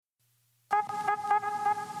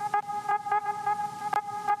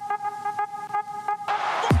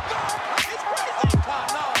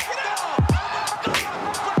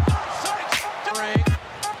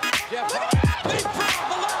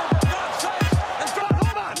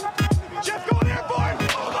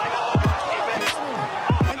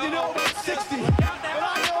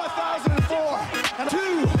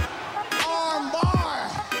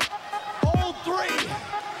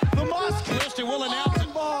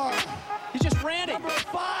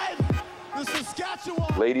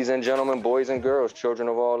Ladies and gentlemen, boys and girls, children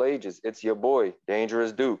of all ages, it's your boy,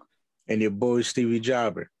 Dangerous Duke. And your boy, Stevie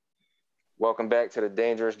Jobber. Welcome back to the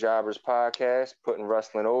Dangerous Jobbers podcast, putting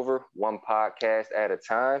wrestling over one podcast at a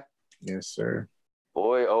time. Yes, sir.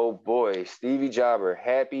 Boy, oh boy, Stevie Jobber,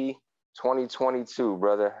 happy 2022,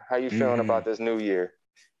 brother. How you feeling about this new year?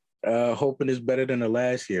 Hoping it's better than the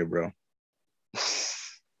last year, bro.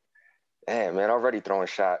 Damn, man, already throwing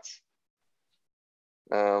shots.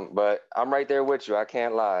 But I'm right there with you. I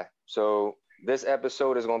can't lie. So this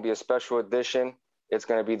episode is going to be a special edition. It's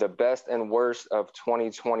going to be the best and worst of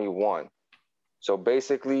 2021. So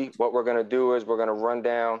basically what we're going to do is we're going to run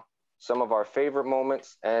down some of our favorite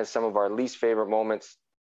moments and some of our least favorite moments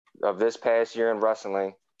of this past year in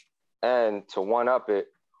wrestling. And to one up it,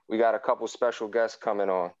 we got a couple special guests coming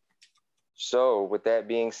on. So with that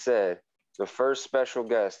being said, the first special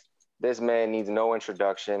guest, this man needs no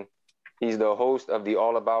introduction. He's the host of the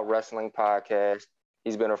All About Wrestling podcast.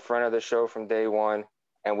 He's been a friend of the show from day one,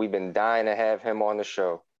 and we've been dying to have him on the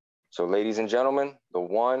show. So ladies and gentlemen, the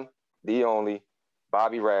one, the only,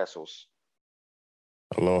 Bobby Rassles.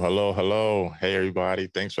 Hello, hello, hello. Hey, everybody.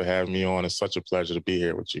 Thanks for having me on. It's such a pleasure to be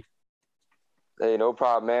here with you. Hey, no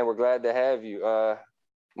problem, man. We're glad to have you.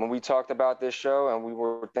 When we talked about this show and we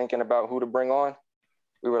were thinking about who to bring on,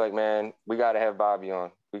 we were like, man, we got to have Bobby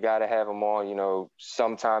on. We got to have him on,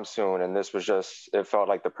 sometime soon. And this was it felt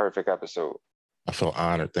like the perfect episode. I feel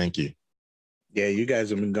honored. Thank you. Yeah, you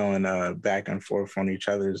guys have been going back and forth on each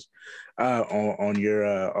other's on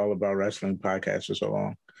your All About Wrestling podcast for so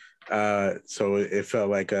long. So it felt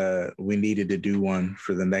like we needed to do one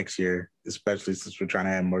for the next year, especially since we're trying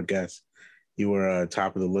to have more guests. You were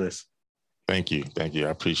top of the list. Thank you. Thank you.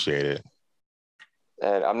 I appreciate it.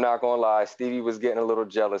 And I'm not going to lie, Stevie was getting a little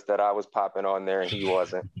jealous that I was popping on there and he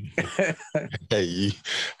wasn't. Hey,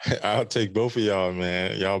 I'll take both of y'all,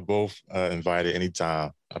 man. Y'all both invited anytime.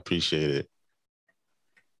 I appreciate it.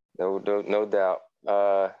 No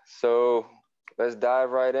doubt. So let's dive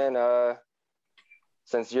right in.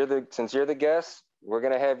 Since you're the guest, we're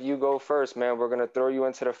going to have you go first, man. We're going to throw you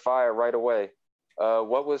into the fire right away.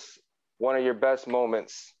 What was one of your best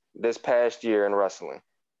moments this past year in wrestling?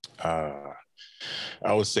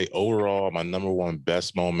 I would say overall, my number one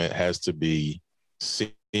best moment has to be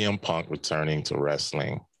CM Punk returning to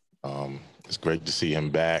wrestling. It's great to see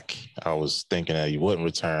him back. I was thinking that he wouldn't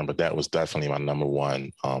return, but that was definitely my number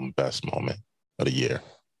one best moment of the year.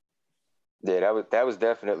 Yeah, that was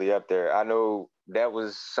definitely up there. I know that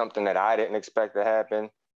was something that I didn't expect to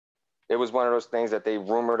happen. It was one of those things that they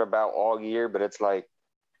rumored about all year, but it's like,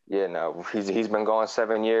 yeah, no, he's been gone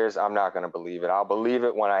 7 years. I'm not going to believe it. I'll believe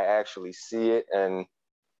it when I actually see it. And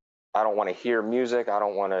I don't want to hear music. I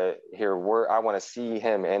don't want to hear word. I want to see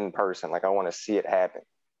him in person. Like I want to see it happen.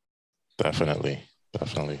 Definitely.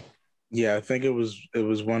 Yeah, I think it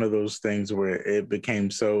was one of those things where it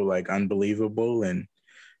became so like unbelievable, and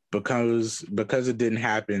because it didn't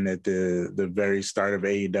happen at the very start of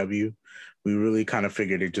AEW, we really kind of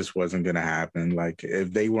figured it just wasn't going to happen. Like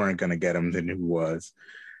if they weren't going to get him, then who was?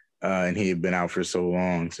 And he had been out for so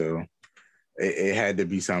long, so it had to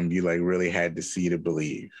be something you like really had to see to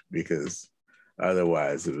believe, because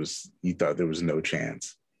otherwise you thought there was no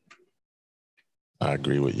chance. I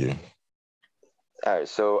agree with you. All right,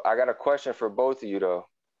 so I got a question for both of you though,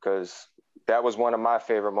 because that was one of my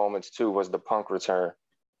favorite moments too, was the Punk return.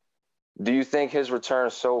 Do you think his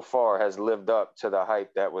return so far has lived up to the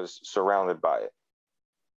hype that was surrounded by it?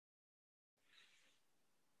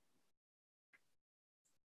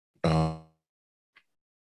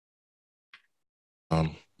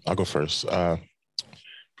 I'll go first.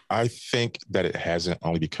 I think that it hasn't,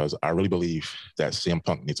 only because I really believe that CM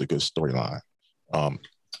Punk needs a good storyline.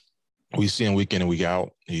 We see him week in and week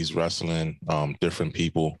out. He's wrestling different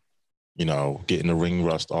people, getting the ring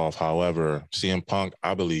rust off. However, CM Punk,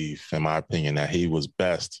 I believe, in my opinion, that he was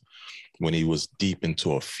best when he was deep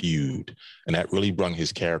into a feud. And that really brought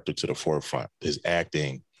his character to the forefront, his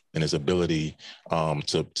acting and his ability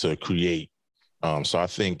to create. So I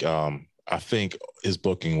think his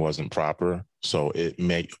booking wasn't proper. So it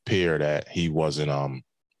may appear that he wasn't,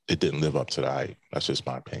 it didn't live up to the hype. That's just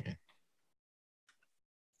my opinion.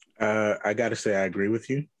 I got to say, I agree with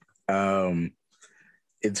you.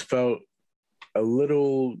 It's felt a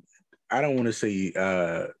little, I don't want to say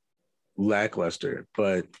lackluster,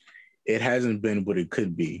 but it hasn't been what it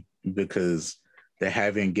could be because they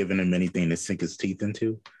haven't given him anything to sink his teeth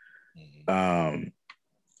into.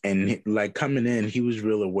 And like coming in, he was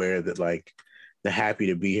real aware that like the happy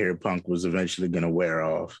to be here Punk was eventually going to wear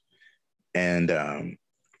off. And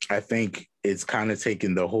I think it's kind of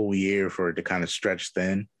taken the whole year for it to kind of stretch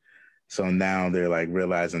thin. So now they're like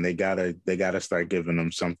realizing they gotta start giving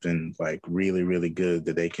him something like really, really good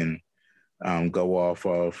that they can go off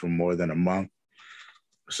of for more than a month,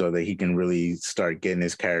 so that he can really start getting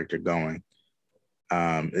his character going.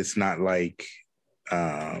 It's not like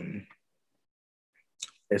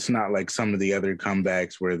some of the other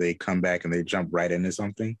comebacks where they come back and they jump right into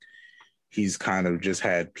something. He's kind of just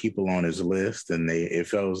had people on his list, and it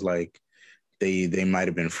feels like they might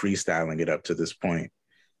have been freestyling it up to this point.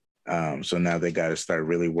 So now they got to start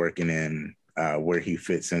really working in where he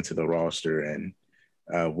fits into the roster and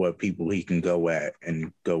what people he can go at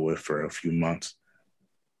and go with for a few months.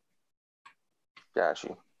 Got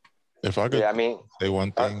you. If I could say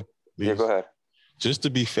one thing. Yeah, go ahead. Just to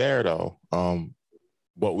be fair, though,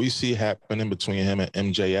 what we see happening between him and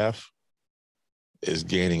MJF is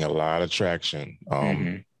gaining a lot of traction.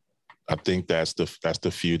 I think that's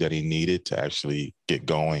the feud that he needed to actually get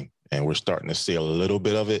going, and we're starting to see a little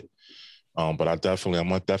bit of it. But I'm definitely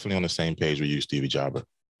on the same page with you, Stevie Jobber.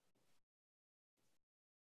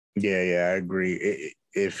 Yeah, I agree.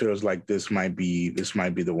 It feels like this might be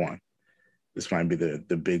the one. This might be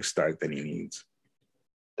the big start that he needs.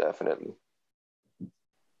 Definitely.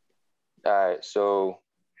 All right, so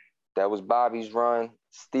that was Bobby's run.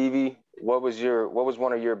 Stevie, what was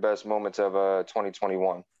one of your best moments of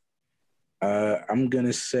 2021? I'm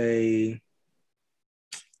gonna say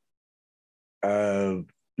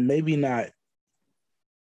maybe not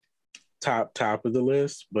top of the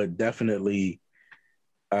list, but definitely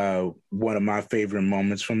one of my favorite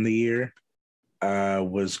moments from the year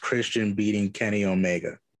was Christian beating Kenny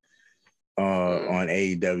Omega on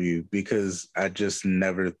AEW, because I just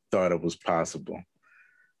never thought it was possible.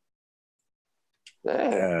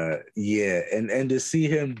 Yeah, and to see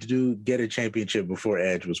him get a championship before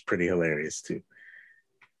Edge was pretty hilarious too.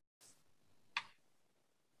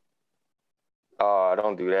 Oh,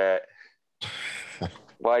 don't do that.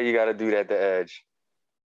 Why you got to do that to Edge?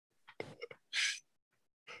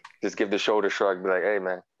 Just give the shoulder shrug, be like, "Hey,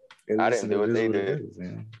 man, I didn't do it. They did."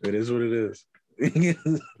 It is what it is.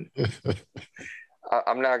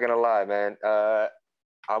 I'm not gonna lie, man.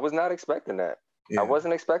 I was not expecting that. Yeah. I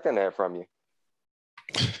wasn't expecting that from you.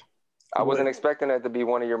 I wasn't expecting that to be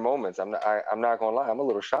one of your moments. I'm not gonna lie. I'm a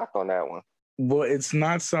little shocked on that one. Well, it's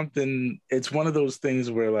not something. It's one of those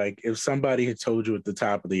things where, like, if somebody had told you at the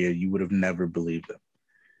top of the year, you would have never believed them.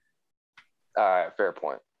 All right, fair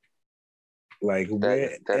point. Like,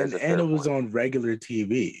 it was on regular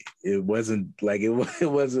TV. It wasn't like it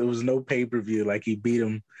was no pay-per-view. Like, he beat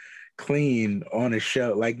him clean on a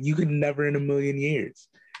show. Like, you could never in a million years.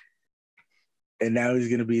 And now he's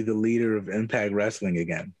going to be the leader of Impact Wrestling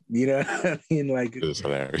again. You know what I mean? Like, it's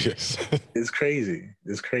hilarious. It's crazy.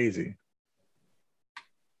 It's crazy.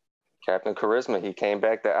 Captain Charisma, he came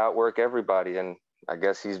back to outwork everybody, and I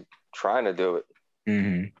guess he's trying to do it.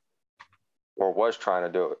 Mm-hmm. Or was trying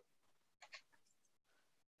to do it.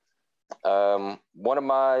 One of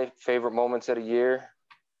my favorite moments of the year,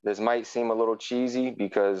 this might seem a little cheesy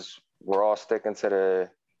because we're all sticking to the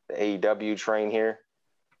AEW train here,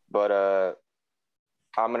 but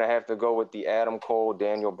I'm going to have to go with the Adam Cole,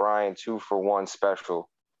 Daniel Bryan 2-for-1 special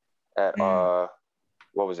at,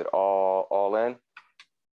 what was it, All In?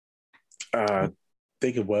 I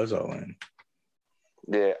think it was All In.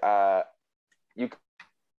 Yeah, you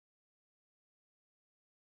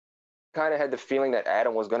kind of had the feeling that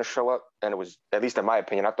Adam was going to show up, and it was, at least in my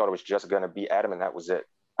opinion, I thought it was just going to be Adam, and that was it.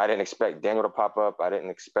 I didn't expect Daniel to pop up. I didn't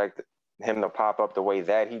expect him to pop up the way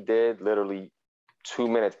that he did, literally 2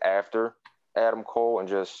 minutes after Adam Cole, and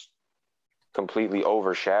just completely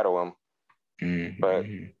overshadow him. Mm-hmm. But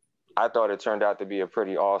I thought it turned out to be a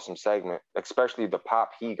pretty awesome segment, especially the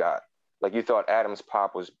pop he got. Like, you thought Adam's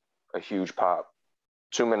pop was a huge pop.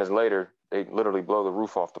 2 minutes later, they literally blow the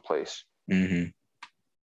roof off the place. Mm-hmm.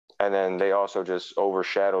 And then they also just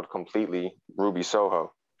overshadowed completely Ruby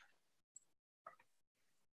Soho.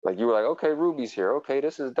 Like, you were like, okay, Ruby's here. Okay,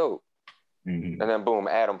 this is dope. Mm-hmm. And then boom,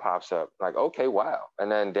 Adam pops up. Like, okay, wow.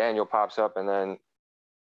 And then Daniel pops up, and then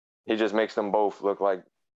he just makes them both look like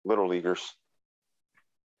little leaguers.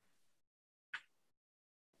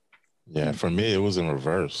 Yeah, for me, it was in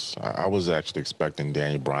reverse. I was actually expecting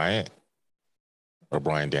Daniel Bryan or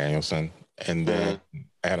Bryan Danielson, and then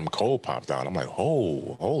Adam Cole popped out. I'm like,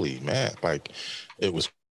 oh, holy man. Like, it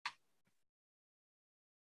was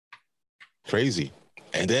crazy.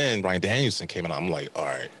 And then Bryan Danielson came in. I'm like, all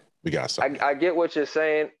right, we got something. I get what you're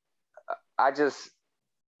saying. I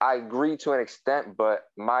agree to an extent, but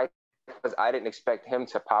because I didn't expect him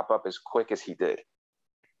to pop up as quick as he did.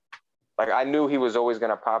 Like, I knew he was always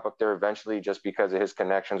going to pop up there eventually just because of his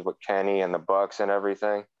connections with Kenny and the Bucks and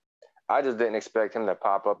everything. I just didn't expect him to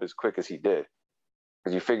pop up as quick as he did.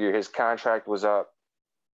 Because you figure his contract was up,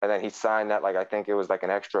 and then he signed that, like, I think it was like an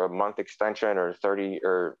extra month extension or 30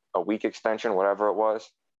 or a week extension, whatever it was.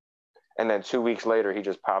 And then 2 weeks later, he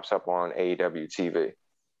just pops up on AEW TV.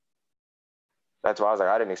 That's why I was like,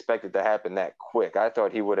 I didn't expect it to happen that quick. I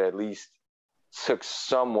thought he would at least took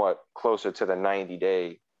somewhat closer to the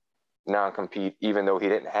 90-day non-compete, even though he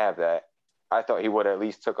didn't have that. I thought he would at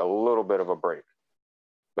least took a little bit of a break.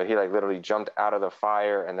 But he like literally jumped out of the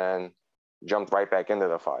fire and then jumped right back into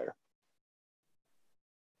the fire.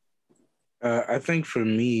 I think for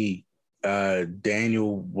me,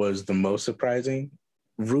 Daniel was the most surprising.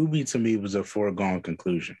 Ruby to me was a foregone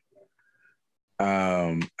conclusion.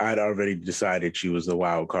 I'd already decided she was the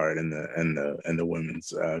wild card in the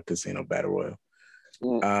women's casino battle royal.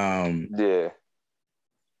 Yeah.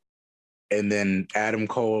 And then Adam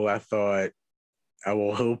Cole, I thought,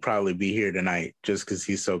 he'll probably be here tonight just because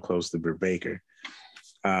he's so close to Britt Baker.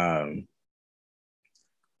 But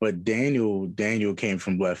Daniel came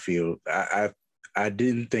from left field. I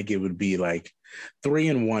didn't think it would be like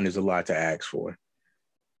 3-1 is a lot to ask for.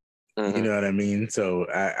 Mm-hmm. You know what I mean? So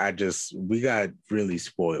we got really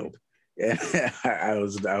spoiled. I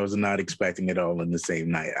was not expecting it all in the same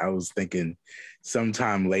night. I was thinking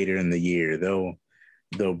sometime later in the year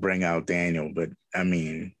they'll bring out Daniel, but I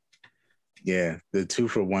mean, yeah, the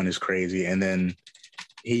 2-for-1 is crazy. And then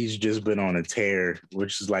he's just been on a tear,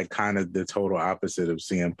 which is like kind of the total opposite of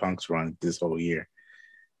CM Punk's run this whole year.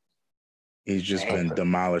 He's just been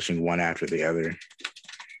demolishing one after the other.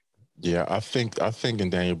 Yeah, I think in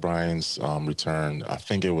Daniel Bryan's return, I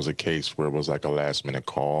think it was a case where it was like a last minute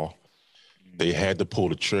call. They had to pull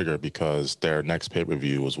the trigger because their next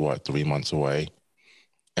pay-per-view was 3 months away.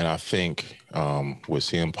 And I think with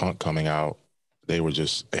CM Punk coming out, they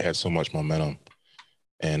had so much momentum.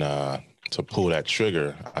 And to pull that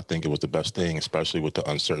trigger, I think it was the best thing, especially with the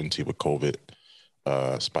uncertainty with COVID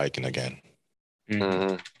spiking again.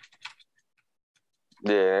 Mm-hmm.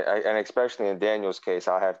 Yeah, and especially in Daniel's case,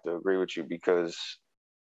 I have to agree with you because,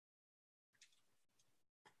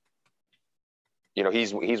 you know,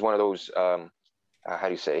 he's one of those, how do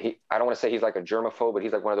you say? I don't want to say he's like a germaphobe, but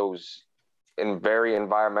he's like one of those very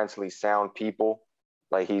environmentally sound people.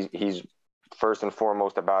 Like he's first and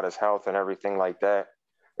foremost about his health and everything like that,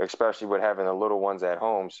 especially with having the little ones at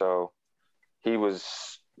home. So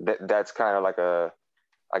that's kind of like I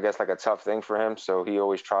guess like a tough thing for him. So he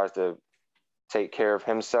always tries to take care of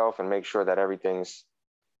himself and make sure that everything's,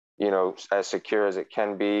 you know, as secure as it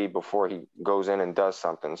can be before he goes in and does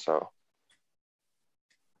something. So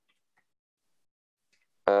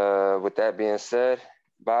with that being said,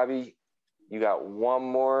 Bobby, you got one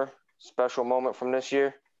more special moment from this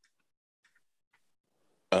year?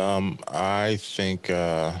 I think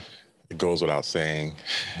it goes without saying.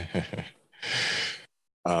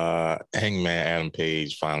 Hangman Adam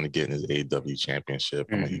Page finally getting his AEW championship.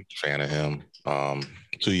 I'm a huge fan of him.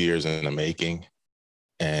 2 years in the making.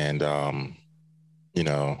 And, you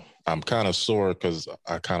know, I'm kind of sore because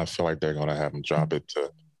I kind of feel like they're going to have him drop it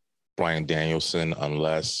to Bryan Danielson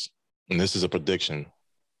unless, and this is a prediction,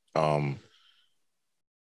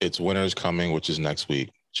 it's Winners Coming, which is next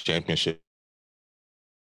week, championship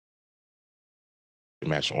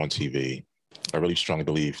match on TV. I really strongly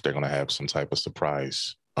believe they're going to have some type of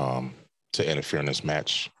surprise to interfere in this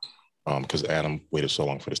match because Adam waited so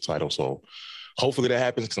long for this title. So hopefully that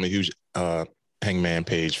happens because I'm a huge Hangman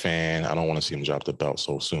Page fan. I don't want to see him drop the belt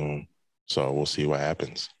so soon. So we'll see what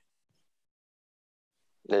happens.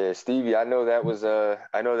 Yeah, Stevie, I know that was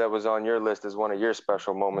on your list as one of your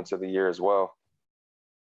special moments of the year as well.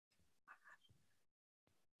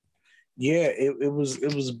 Yeah, it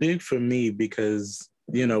was big for me because,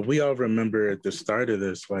 you know, we all remember at the start of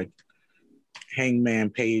this, like,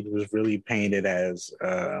 Hangman Page was really painted as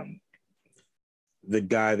the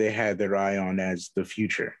guy they had their eye on as the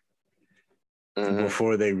future. Mm-hmm.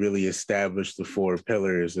 Before they really established the four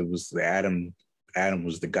pillars, it was Adam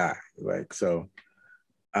was the guy. Like, so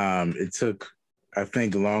it took, I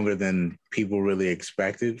think, longer than people really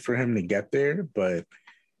expected for him to get there, but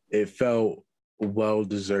it felt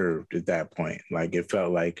well-deserved at that point. Like, it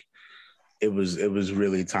felt like it was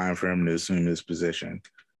really time for him to assume this position.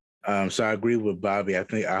 So I agree with Bobby.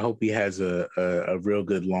 I hope he has a real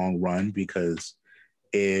good long run because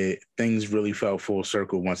things really felt full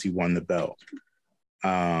circle once he won the belt.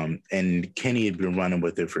 And Kenny had been running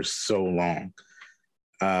with it for so long.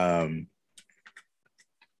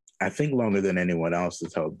 I think longer than anyone else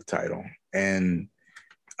has held the title. And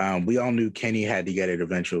we all knew Kenny had to get it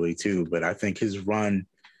eventually too, but I think his run,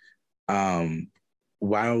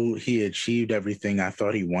 while he achieved everything I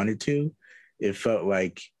thought he wanted to, it felt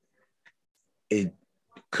like it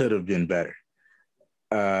could have been better.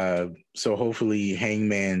 So hopefully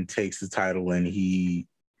Hangman takes the title and he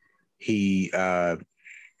I'm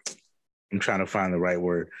trying to find the right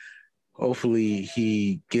word. Hopefully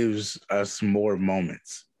he gives us more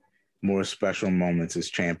moments, more special moments as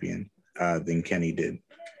champion than Kenny did.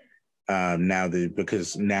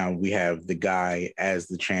 Because now we have the guy as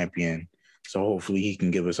the champion, so hopefully he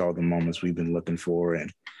can give us all the moments we've been looking for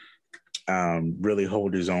and really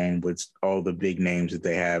hold his own with all the big names that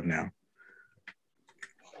they have now.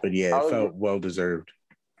 But yeah, it felt well deserved.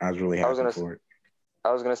 I was really happy for it.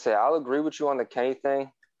 I was gonna say I'll agree with you on the Kenny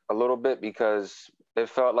thing a little bit because it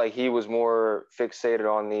felt like he was more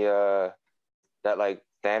fixated on the that like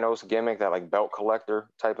Thanos gimmick, that like belt collector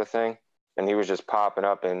type of thing, and he was just popping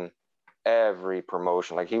up in every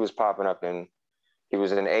promotion. Like he was in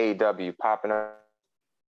AEW, popping up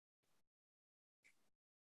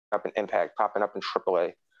in Impact, popping up in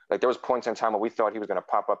AAA. Like there was points in time where we thought he was going to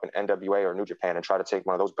pop up in NWA or New Japan and try to take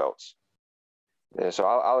one of those belts. Yeah, so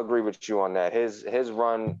I'll agree with you on that. His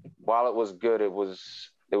run, while it was good, it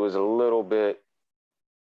was a little bit.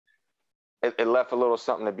 It left a little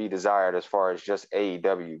something to be desired as far as just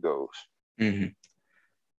AEW goes. Mm-hmm.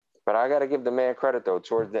 But I got to give the man credit though.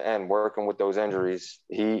 Towards the end, working with those injuries,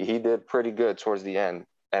 he did pretty good towards the end,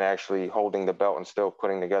 and actually holding the belt and still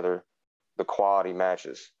putting together the quality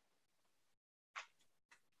matches.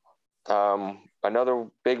 Another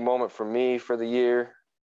big moment for me for the year.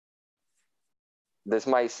 This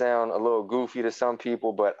might sound a little goofy to some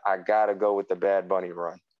people, but I gotta go with the Bad Bunny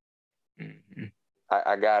run. Mm-hmm.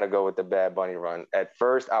 I gotta go with the Bad Bunny run. At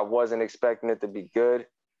first, I wasn't expecting it to be good,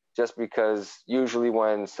 just because usually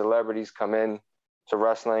when celebrities come in to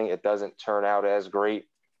wrestling, it doesn't turn out as great.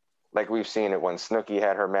 Like we've seen it when Snooki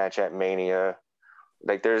had her match at Mania.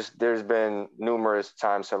 Like there's been numerous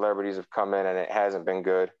times celebrities have come in and it hasn't been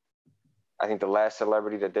good. I think the last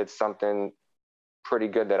celebrity that did something pretty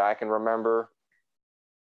good that I can remember,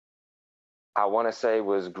 I want to say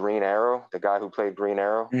was Green Arrow, the guy who played Green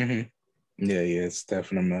Arrow. Mm-hmm. Yeah, it's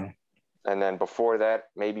Stephen Amell. And then before that,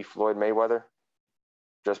 maybe Floyd Mayweather,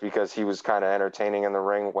 just because he was kind of entertaining in the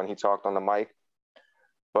ring when he talked on the mic.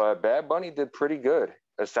 But Bad Bunny did pretty good.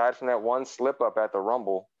 Aside from that one slip up at the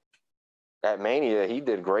Rumble, at Mania, he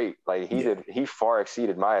did great. Like he far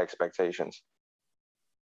exceeded my expectations.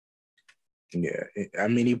 Yeah, I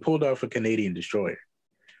mean, he pulled off a Canadian destroyer.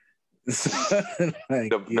 The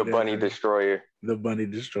Bunny Destroyer. The Bunny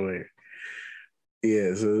Destroyer.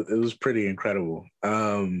 Yeah, so it was pretty incredible.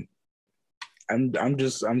 I'm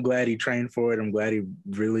glad he trained for it. I'm glad he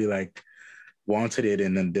really like wanted it,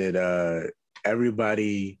 and then did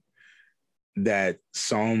everybody that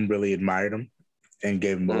saw him really admired him and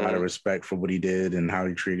gave him a lot of respect for what he did and how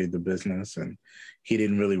he treated the business, and he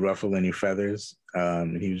didn't really ruffle any feathers.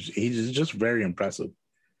 He's just very impressive.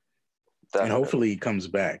 Definitely. And hopefully he comes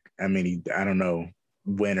back. I mean, I don't know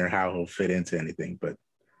when or how he'll fit into anything, but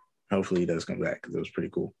hopefully he does come back because it was pretty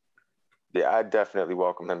cool. Yeah, I definitely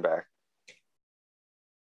welcome him back.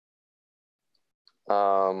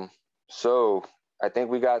 So I think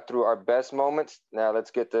we got through our best moments. Now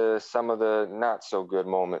let's get to some of the not so good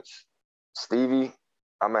moments. Stevie,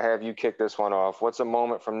 I'm going to have you kick this one off. What's a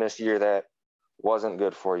moment from this year that wasn't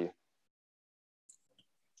good for you?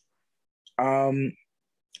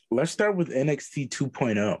 Let's start with NXT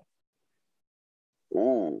 2.0.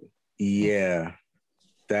 Ooh. Yeah.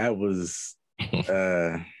 That was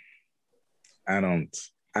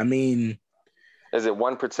is it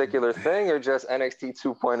one particular thing or just NXT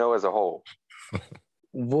 2.0 as a whole?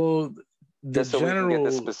 Well, we can get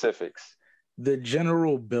the specifics. The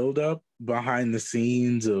general buildup behind the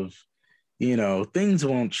scenes of, things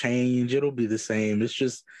won't change. It'll be the same. It's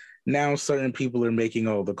just now certain people are making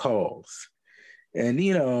all the calls. And,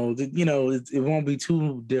 it won't be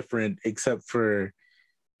too different except for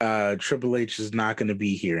Triple H is not going to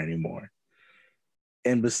be here anymore.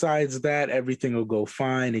 And besides that, everything will go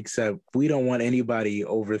fine, except we don't want anybody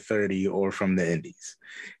over 30 or from the indies.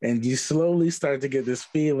 And you slowly start to get this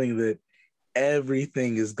feeling that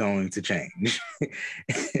everything is going to change.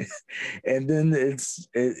 And then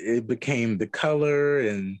it became the color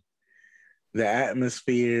and the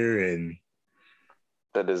atmosphere and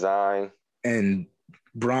the design. And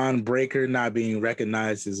Braun Breaker not being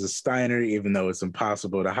recognized as a Steiner, even though it's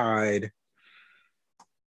impossible to hide.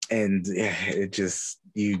 And you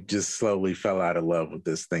just slowly fell out of love with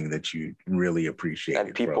this thing that you really appreciated.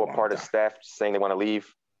 And people, part of staff saying they want to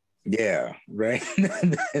leave. Yeah, right.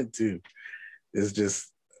 That too. It's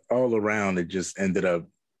just all around. It just ended up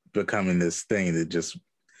becoming this thing that just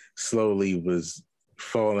slowly was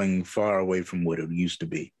falling far away from what it used to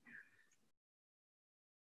be.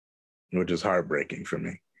 which is heartbreaking for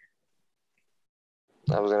me.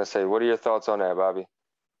 I was gonna say, what are your thoughts on that, Bobby?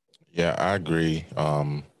 Yeah, I agree.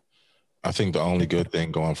 I think the only good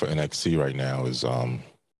thing going for NXT right now is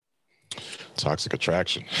Toxic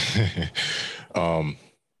Attraction.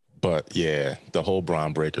 But yeah, the whole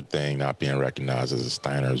Braun Breaker thing not being recognized as a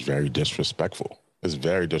Steiner is very disrespectful. It's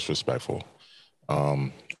very disrespectful.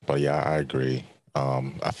 But yeah, I agree.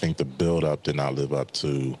 I think the build-up did not live up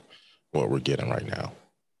to what we're getting right now.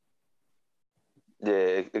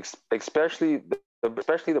 Yeah, especially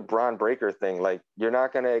the Braun Breaker thing. Like, you're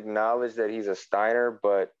not gonna acknowledge that he's a Steiner,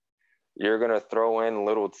 but you're gonna throw in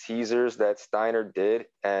little teasers that Steiner did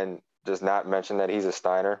and just not mention that he's a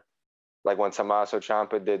Steiner. Like when Tommaso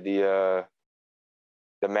Ciampa did the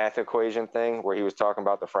math equation thing where he was talking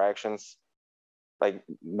about the fractions. Like,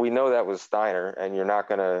 we know that was Steiner, and you're not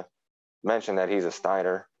gonna mention that he's a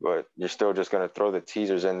Steiner, but you're still just gonna throw the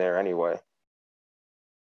teasers in there anyway.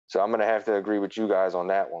 So I'm gonna have to agree with you guys on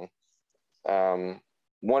that one.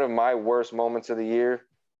 One of my worst moments of the year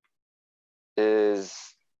is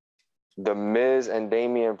the Miz and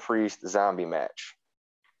Damian Priest zombie match.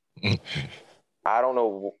 I don't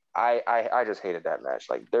know. I just hated that match.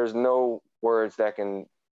 Like, there's no words that can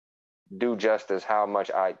do justice how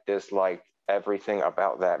much I disliked everything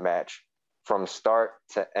about that match from start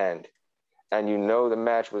to end. And you know the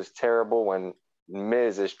match was terrible when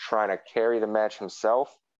Miz is trying to carry the match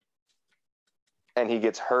himself and he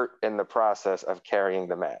gets hurt in the process of carrying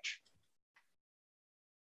the match.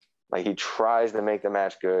 Like, he tries to make the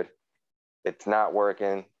match good. It's not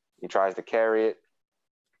working. He tries to carry it.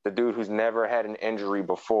 The dude who's never had an injury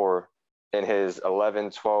before in his 11,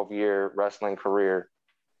 12-year wrestling career,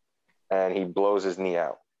 and he blows his knee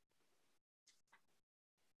out.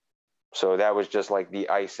 So that was just like the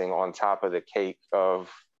icing on top of the cake of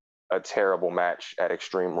a terrible match at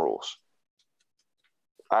Extreme Rules.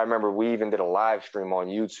 I remember we even did a live stream on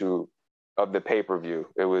YouTube of the pay-per-view.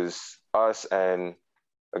 It was us and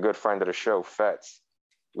a good friend of the show, Fetz.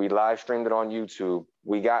 We live streamed it on YouTube.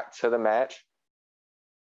 We got to the match.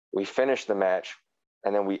 We finished the match,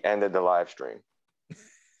 and then we ended the live stream.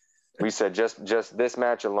 We said just this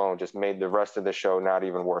match alone just made the rest of the show not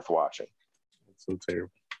even worth watching. That's so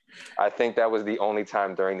terrible. I think that was the only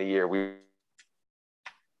time during the year we've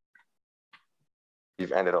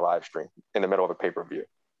ended a live stream in the middle of a pay-per-view.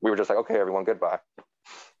 We were just like, okay, everyone, goodbye.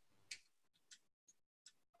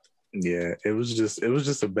 Yeah, it was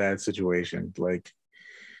just a bad situation. Like,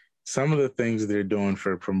 some of the things they're doing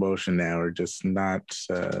for promotion now are just not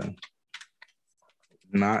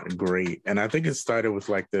great. And I think it started with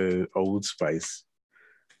like the Old Spice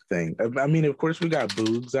thing. I mean, of course, we got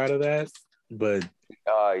Boogs out of that, but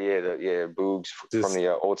Boogs from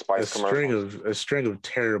the Old Spice commercial. A string of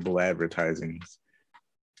terrible advertising.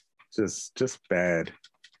 Just bad.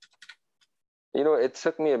 You know, it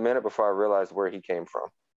took me a minute before I realized where he came from.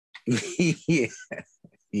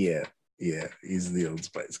 Yeah. He's the Old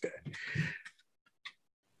Spice guy.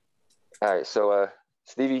 All right, so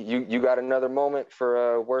Stevie, you got another moment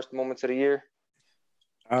for worst moments of the year?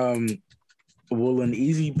 Well, an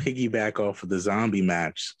easy piggyback off of the zombie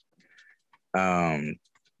match.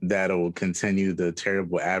 That'll continue the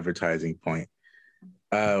terrible advertising point.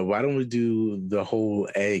 Why don't we do the whole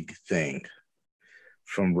egg thing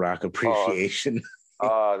from Rock Appreciation?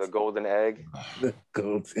 The golden egg. The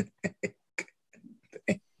golden egg.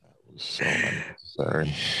 So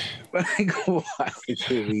unnecessary. Like, why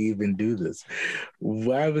did we even do this?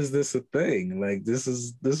 Why was this a thing? Like, this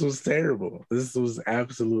was terrible. This was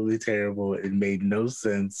absolutely terrible. It made no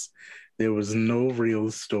sense. There was no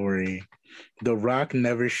real story. The Rock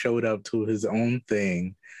never showed up to his own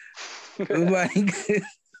thing. Like,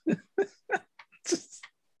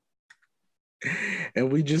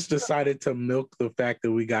 and we just decided to milk the fact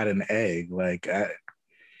that we got an egg. Like,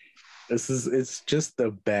 it's just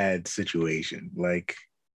a bad situation. Like,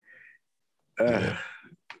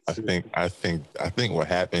 I think what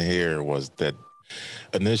happened here was that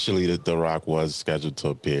initially the Rock was scheduled to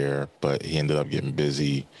appear, but he ended up getting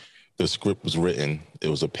busy. The script was written. It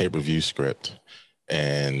was a pay-per-view script,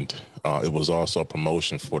 and it was also a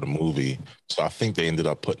promotion for the movie. So I think they ended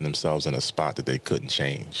up putting themselves in a spot that they couldn't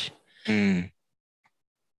change. And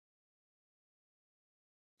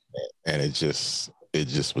it just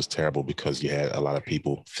was terrible because you had a lot of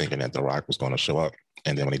people thinking that The Rock was going to show up,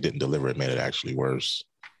 and then when he didn't deliver, it made it actually worse.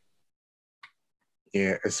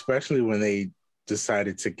 Yeah, especially when they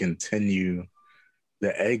decided to continue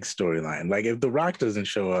the egg storyline. Like, if The Rock doesn't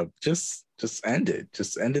show up, just end it.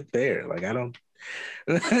 Just end it there. Like, I don't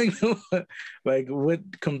like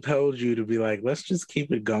what compelled you to be like, let's just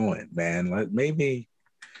keep it going, man. Like, maybe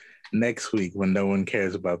next week when no one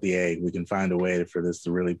cares about the egg, we can find a way for this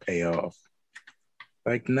to really pay off.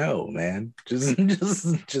 Like, no, man,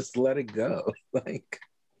 just let it go. Like,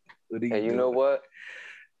 what are you And you doing? know what?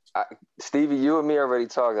 Stevie, you and me already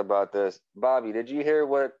talked about this. Bobby, did you hear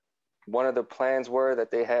what one of the plans were that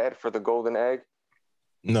they had for the golden egg?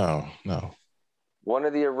 No. One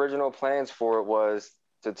of the original plans for it was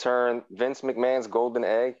to turn Vince McMahon's golden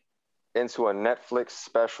egg into a Netflix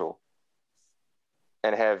special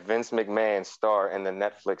and have Vince McMahon star in the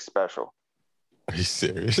Netflix special. Are you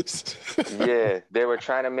serious? Yeah, they were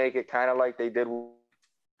trying to make it kind of like they did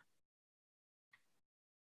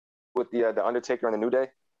with the Undertaker and the New Day.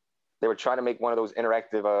 They were trying to make one of those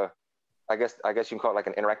interactive. I guess you can call it like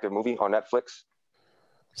an interactive movie on Netflix.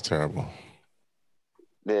 It's terrible.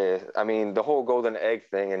 Yeah, I mean the whole golden egg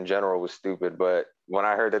thing in general was stupid, but when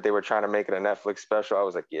I heard that they were trying to make it a Netflix special, I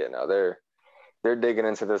was like, yeah, no, they're digging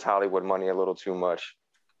into this Hollywood money a little too much.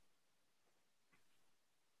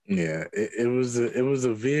 Yeah, it was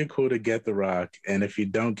a vehicle to get The Rock, and if you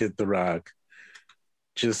don't get The Rock,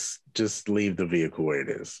 just leave the vehicle where it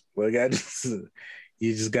is. Like,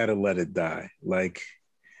 you just got to let it die. Like,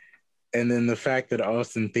 and then the fact that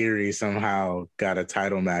Austin Theory somehow got a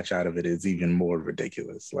title match out of it is even more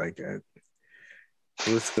ridiculous. Like,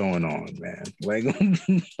 what's going on, man? Like,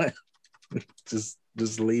 just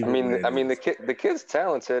leave. I mean, the kid's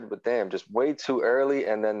talented, but damn, just way too early,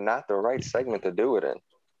 and then not the right segment to do it in.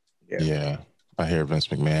 Yeah, I hear Vince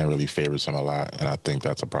McMahon really favors him a lot, and I think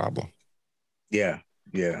that's a problem. Yeah.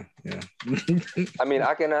 I mean,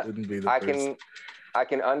 I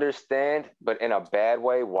can understand, but in a bad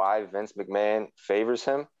way, why Vince McMahon favors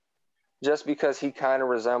him. Just because he kind of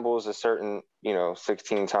resembles a certain,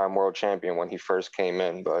 16-time world champion when he first came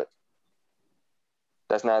in, but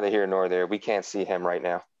that's neither here nor there. We can't see him right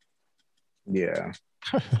now. Yeah.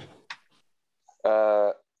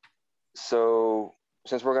 So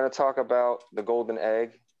since we're going to talk about the golden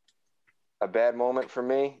egg, a bad moment for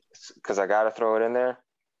me, because I got to throw it in there,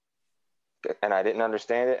 and I didn't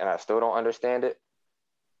understand it, and I still don't understand it,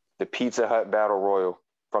 the Pizza Hut Battle Royal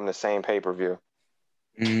from the same pay-per-view.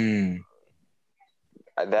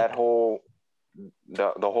 That whole,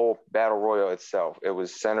 the whole Battle Royal itself, it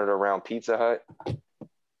was centered around Pizza Hut,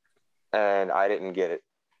 and I didn't get it.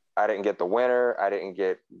 I didn't get the winner. I didn't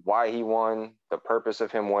get why he won, the purpose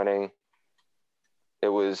of him winning. It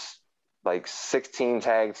was like 16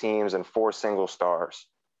 tag teams and 4 single stars.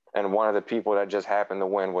 And one of the people that just happened to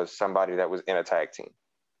win was somebody that was in a tag team.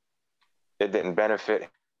 It didn't benefit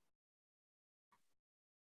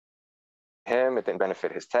him. It didn't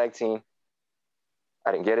benefit his tag team.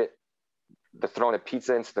 I didn't get it. The throwing a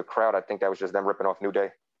pizza into the crowd, I think that was just them ripping off New Day.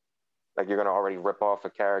 Like, you're going to already rip off a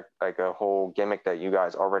character, like a whole gimmick that you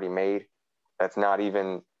guys already made that's not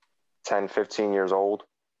even 10, 15 years old.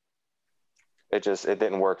 It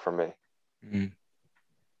didn't work for me. Mm-hmm.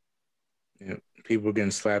 Yeah, people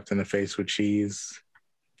getting slapped in the face with cheese.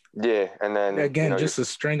 Yeah, and then again, just a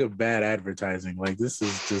string of bad advertising. Like, this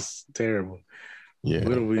is just terrible. Yeah,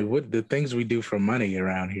 what the things we do for money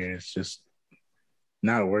around here is just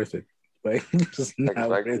not worth it. Like, just not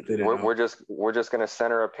worth it. We're just gonna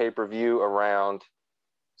center a pay-per-view around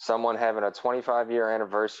someone having a 25-year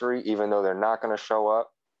anniversary, even though they're not gonna show up,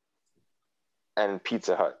 and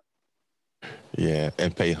Pizza Hut. Yeah,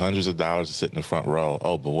 and pay hundreds of dollars to sit in the front row.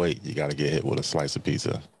 Oh, but wait, you got to get hit with a slice of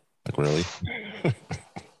pizza. Like, really?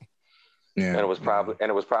 Yeah. And it was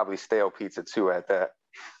probably stale pizza too at that.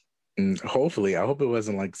 Hopefully, I hope it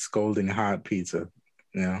wasn't like scalding hot pizza.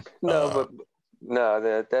 Yeah. No,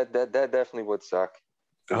 that definitely would suck.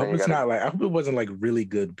 I hope it's not like. I hope it wasn't like really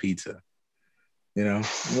good pizza. Not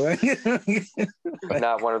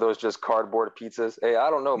one of those just cardboard pizzas. Hey, I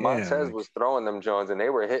don't know. Montez was throwing them Jones, and they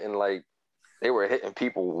were hitting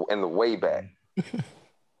people in the way back.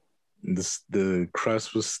 The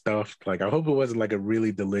crust was stuffed. Like, I hope it wasn't like a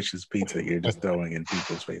really delicious pizza you're just throwing in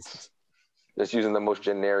people's faces. Just using the most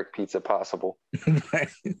generic pizza possible. Right.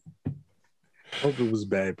 Hope it was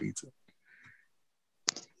bad pizza.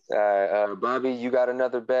 Bobby, you got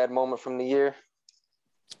another bad moment from the year?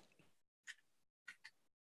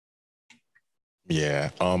 Yeah,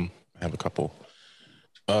 I have a couple.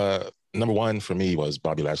 Number one for me was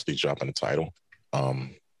Bobby Lashley dropping the title.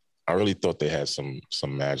 I really thought they had some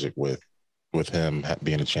magic with him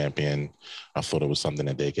being a champion. I thought it was something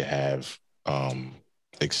that they could have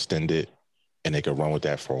extended, and they could run with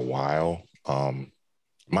that for a while.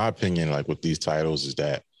 My opinion, like with these titles, is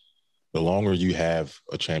that the longer you have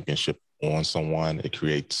a championship on someone, it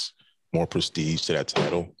creates more prestige to that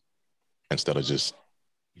title instead of just,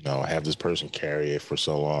 have this person carry it for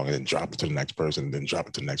so long and then drop it to the next person, then drop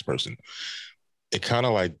it to the next person. It kind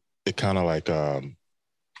of like it kind of like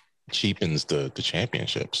cheapens the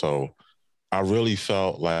championship. So I really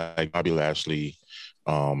felt like Bobby Lashley,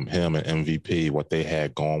 him and MVP, what they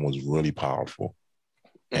had going was really powerful.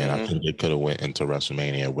 And I think they could have went into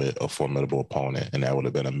WrestleMania with a formidable opponent, and that would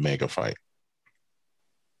have been a mega fight.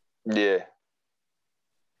 Yeah.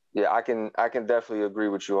 Yeah, I can definitely agree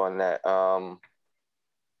with you on that.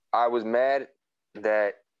 I was mad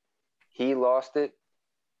that he lost it,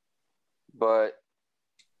 but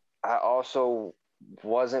I also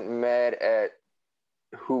wasn't mad at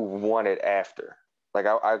who won it after. Like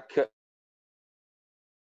I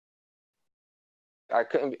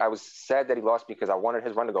couldn't. I was sad that he lost because I wanted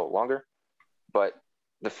his run to go longer. But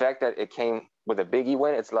the fact that it came with a Big E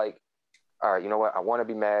win, it's like, all right, you know what? I want to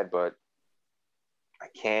be mad, but I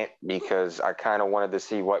can't because I kind of wanted to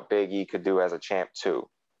see what Big E could do as a champ too.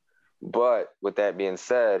 But with that being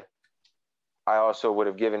said, I also would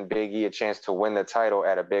have given Big E a chance to win the title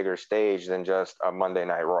at a bigger stage than just a Monday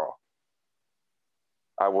Night Raw.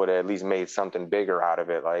 I would have at least made something bigger out of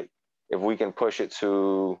it. Like if we can push it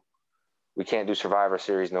to, we can't do Survivor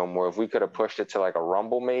Series no more. If we could have pushed it to like a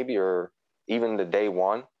Rumble maybe, or even the day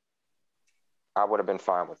one, I would have been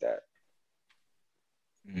fine with that.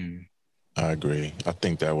 I agree. I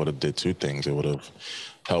think that would have did two things. It would have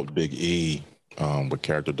helped Big E with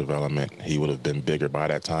character development. He would have been bigger by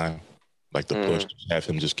that time. Like the push, have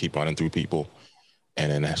him just keep running through people, and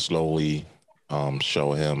then slowly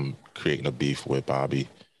show him creating a beef with Bobby.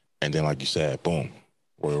 And then, like you said, boom,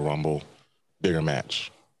 Royal Rumble, bigger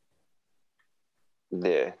match.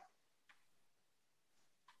 Yeah.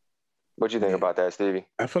 What you think about that, Stevie?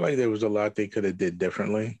 I feel like there was a lot they could have did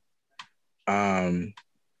differently. And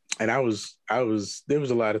there was a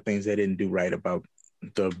lot of things they didn't do right about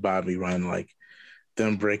the Bobby run, like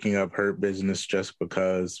them breaking up Hurt Business just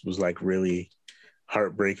because was like really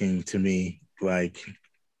heartbreaking to me. Like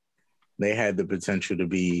they had the potential to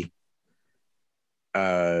be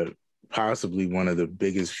possibly one of the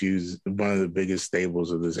biggest feuds, one of the biggest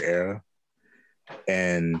stables of this era.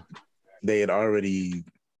 And they had already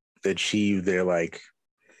achieved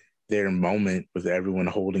their moment with everyone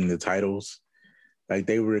holding the titles. Like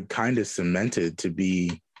they were kind of cemented to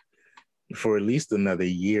be for at least another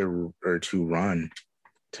year or two run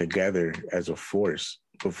together as a force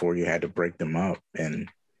before you had to break them up. And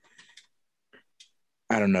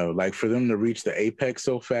I don't know, like for them to reach the apex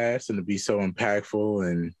so fast and to be so impactful,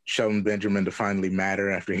 and Shelton Benjamin to finally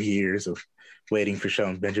matter after years of waiting for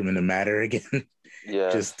Shelton Benjamin to matter again.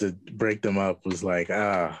 Yeah. Just to break them up was like,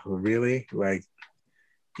 really? Like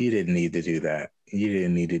you didn't need to do that. You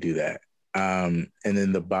didn't need to do that. And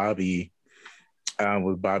then the Bobby,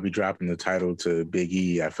 with Bobby dropping the title to Big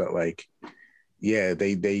E, I felt like, yeah,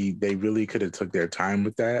 they really could have took their time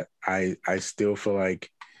with that. I still feel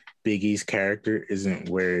like Big E's character isn't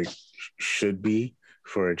where it should be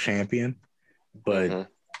for a champion, but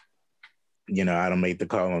you know, I don't make the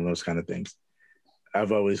call on those kind of things.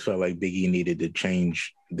 I've always felt like Big E needed to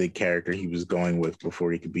change the character he was going with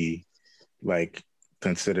before he could be like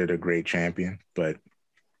considered a great champion, but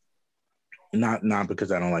not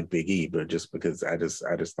because I don't like Big E, but just because I just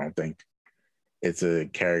don't think it's a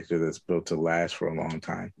character that's built to last for a long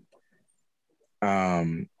time.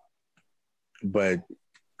 But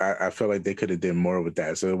I felt like they could have done more with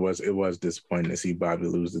that. So it was disappointing to see Bobby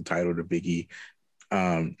lose the title to Big E,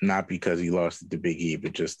 not because he lost it to Big E,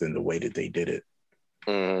 but just in the way that they did it.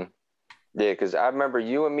 Yeah, because I remember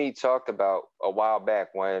you and me talked about a while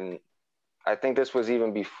back when I think this was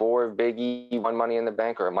even before Big E won Money in the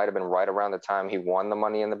Bank, or it might have been right around the time he won the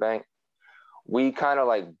Money in the Bank. We kind of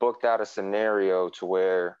like booked out a scenario to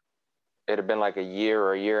where it had been like a year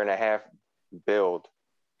or a year and a half build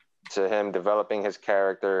to him developing his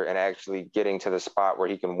character and actually getting to the spot where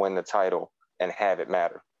he can win the title and have it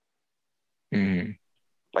matter.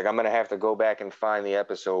 Like I'm going to have to go back and find the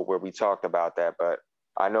episode where we talked about that, but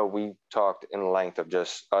I know we talked in length of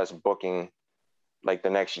just us booking like the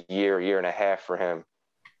next year and a half for him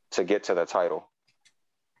to get to the title.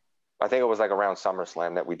 I think it was like around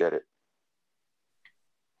SummerSlam that we did it.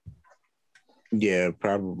 Yeah,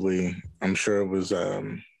 probably. I'm sure it was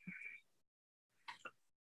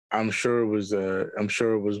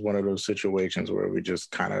one of those situations where we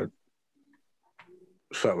just kind of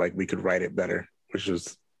felt like we could write it better, which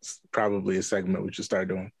was probably a segment we should start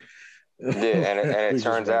doing. Yeah, and it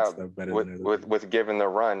turns out with given the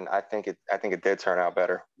run, I think it did turn out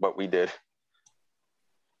better what we did.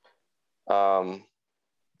 But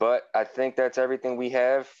I think that's everything we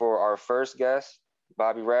have for our first guest,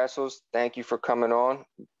 Bobby Rassles. Thank you for coming on.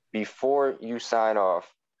 Before you sign off,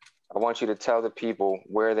 I want you to tell the people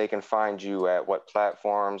where they can find you at what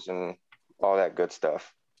platforms and all that good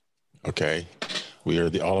stuff. Okay. We are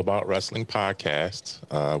the All About Wrestling podcast.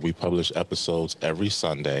 We publish episodes every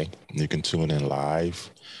Sunday. You can tune in live.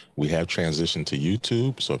 We have transitioned to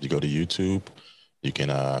YouTube. So if you go to YouTube, you can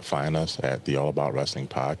find us at the All About Wrestling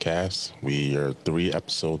podcast. We are 3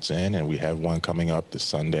 episodes in, and we have one coming up this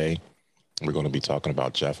Sunday. We're going to be talking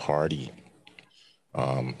about Jeff Hardy.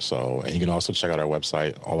 And you can also check out our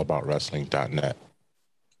website, allaboutwrestling.net.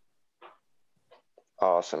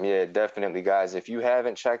 Awesome. Yeah, definitely, guys. If you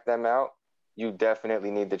haven't checked them out, you definitely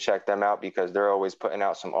need to check them out because they're always putting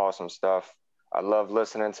out some awesome stuff. I love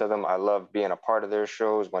listening to them. I love being a part of their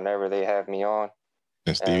shows whenever they have me on.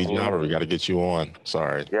 And Stevie Jobber, we got to get you on.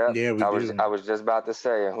 Sorry. Yep. Yeah, I was just about to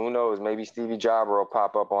say, and who knows, maybe Stevie Jobber will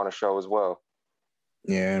pop up on a show as well.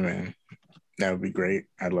 Yeah, man. That would be great.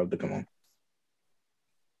 I'd love to come on.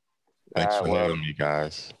 Thanks for having me,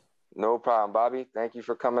 guys. No problem, Bobby. Thank you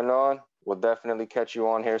for coming on. We'll definitely catch you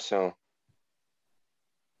on here soon.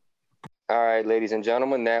 All right, ladies and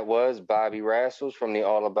gentlemen, that was Bobby Rassles from the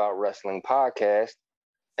All About Wrestling podcast.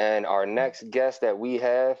 And our next guest that we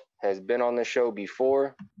have has been on the show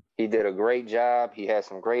before. He did a great job. He had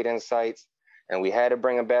some great insights. And we had to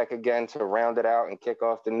bring him back again to round it out and kick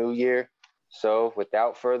off the new year. So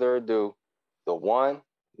without further ado, the one,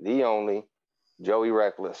 the only, Joey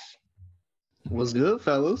Reckless. What's good,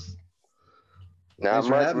 fellas? Not Thanks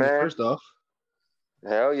much, man. First off,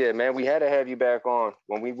 hell yeah, man. We had to have you back on.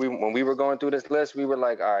 When we were going through this list, we were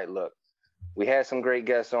like, all right, look, we had some great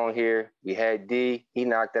guests on here. We had D, he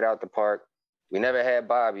knocked it out the park. We never had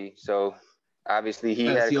Bobby, so obviously he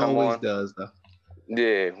had to come on. He always does, though.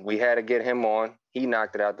 Yeah, we had to get him on. He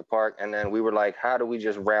knocked it out the park, and then we were like, how do we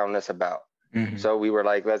just round this about? Mm-hmm. So we were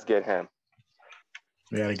like, let's get him.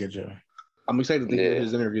 We got to get Joey. I'm excited to hear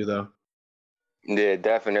his interview, though. Yeah,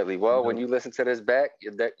 definitely. Well, when you listen to this back,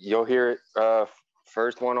 you'll hear it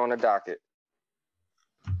first one on the docket.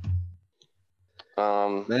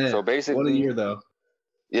 Man, so basically, what a year, though.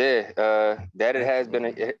 Yeah, that it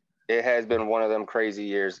has been one of them crazy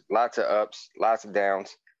years. Lots of ups, lots of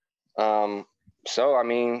downs. So I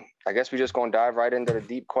mean, I guess we're just gonna dive right into the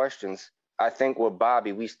deep questions. I think with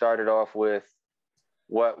Bobby, we started off with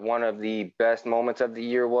what one of the best moments of the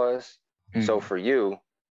year was. Mm-hmm. So for you,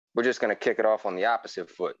 we're just going to kick it off on the opposite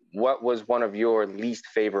foot. What was one of your least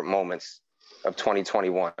favorite moments of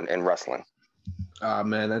 2021 in wrestling?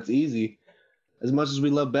 Man, that's easy. As much as we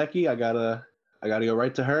love Becky, I gotta go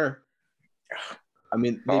right to her. I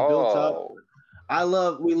mean, they built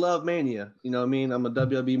up. We love Mania. You know what I mean? I'm a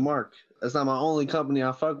WWE mark. That's not my only company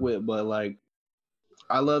I fuck with, but like,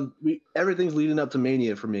 everything's leading up to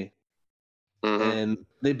Mania for me. Mm-hmm. And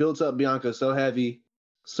they built up Bianca so heavy,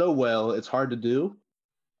 so well. It's hard to do.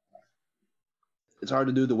 It's hard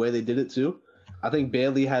to do the way they did it too. I think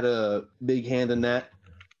Bayley had a big hand in that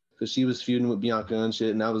because she was feuding with Bianca and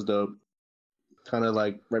shit, and that was dope. Kind of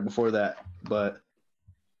like right before that, but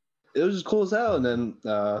it was just cool as hell. And then,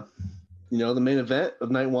 the main event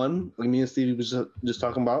of night one, like me and Stevie was just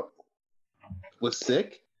talking about, was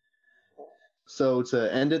sick. So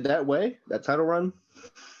to end it that way, that title run,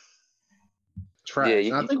 trash.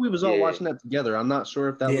 Yeah, I think we was all watching that together. I'm not sure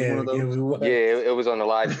if that was one of those. It was on the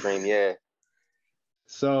live stream. Yeah.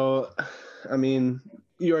 So, I mean,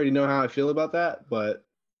 you already know how I feel about that, but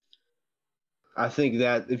I think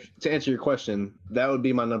that to answer your question, that would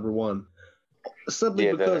be my number one.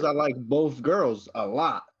 Simply because I like both girls a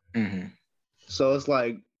lot. Mm-hmm. So it's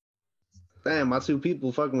like, damn, my two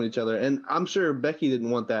people fucking with each other. And I'm sure Becky didn't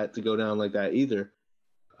want that to go down like that either.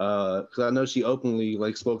 Because I know she openly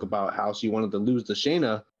spoke about how she wanted to lose to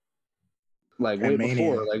Shayna way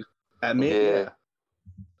before, at Mania. Yeah.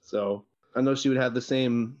 So I know she would have the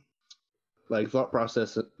same thought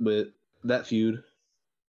process with that feud.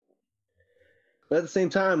 But at the same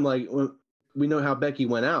time, we know how Becky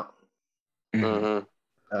went out.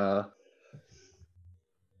 Mm-hmm.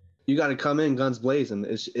 You got to come in guns blazing.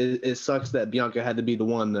 It sucks that Bianca had to be the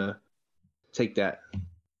one to take that.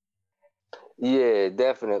 Yeah,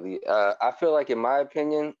 definitely. I feel like, in my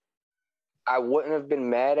opinion, I wouldn't have been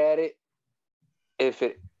mad at it if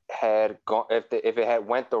it had gone, if it had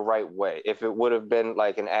went the right way. If it would have been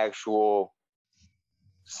an actual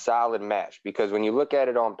solid match, because when you look at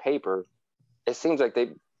it on paper, it seems like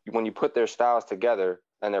when you put their styles together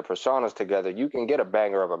and their personas together, you can get a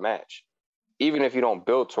banger of a match. Even if you don't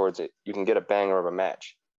build towards it, you can get a banger of a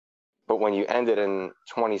match. But when you end it in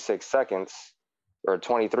 26 seconds or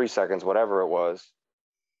 23 seconds, whatever it was,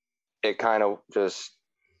 it kind of just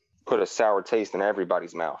put a sour taste in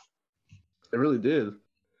everybody's mouth. It really did.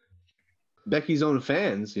 Becky's own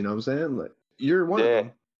fans, you know what I'm saying? You're one of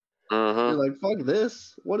them. Mm-hmm. You're like, fuck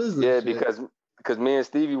this. What is this? Yeah, shit? because me and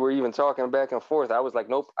Stevie were even talking back and forth. I was like,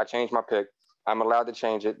 nope, I changed my pick. I'm allowed to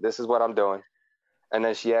change it. This is what I'm doing. And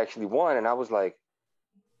then she actually won, and I was like,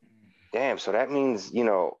 damn, so that means,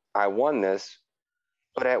 I won this,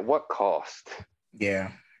 but at what cost?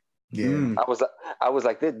 Yeah. Yeah. I was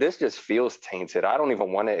like, this just feels tainted. I don't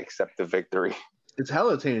even want to accept the victory. It's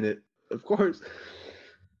hella tainted, of course.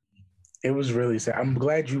 It was really sad. I'm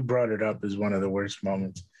glad you brought it up as one of the worst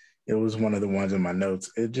moments. It was one of the ones in my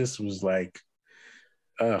notes. It just was like,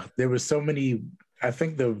 there was so many. I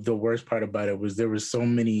think the worst part about it was there were so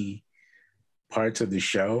many parts of the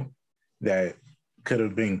show that could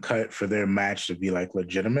have been cut for their match to be like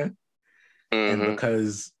legitimate. Mm-hmm. And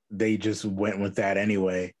because they just went with that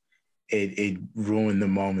anyway, it ruined the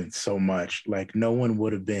moment so much. Like no one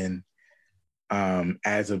would have been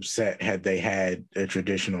as upset had they had a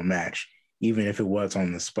traditional match, even if it was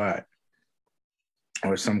on the spot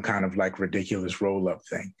or some kind of like ridiculous roll-up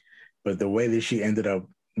thing. But the way that she ended up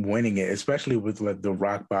winning it, especially with like the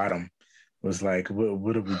rock bottom, was like,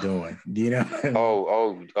 what are we doing? You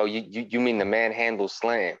know? You mean the manhandle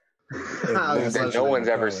slam? That no one's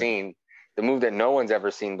ever seen. The move that no one's ever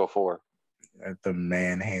seen before. The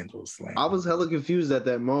manhandle slam. I was hella confused at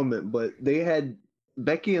that moment, but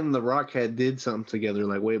Becky and The Rock did something together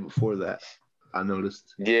like way before that. I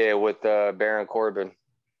noticed. Yeah, with Baron Corbin.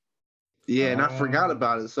 Yeah, and I forgot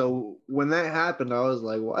about it. So when that happened, I was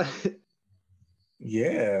like, what?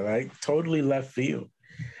 Yeah, like totally left field.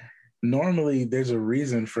 Normally, there's a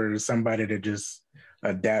reason for somebody to just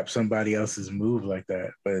adapt somebody else's move like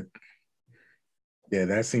that. But yeah,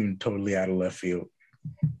 that seemed totally out of left field.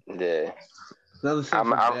 Yeah. Another thing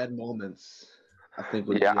for bad moments, I think.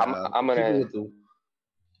 I'm gonna.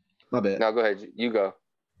 My bad. No, go ahead. You go.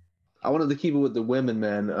 I wanted to keep it with the women,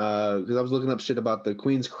 man, because I was looking up shit about the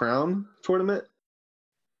Queen's Crown tournament.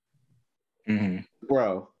 Mm-hmm.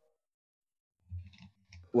 Bro,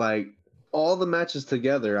 like all the matches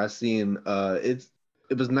together, I seen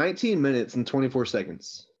it was 19 minutes and 24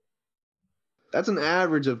 seconds. That's an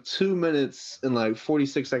average of 2 minutes and like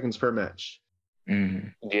 46 seconds per match. Mm-hmm.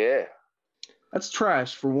 Yeah. That's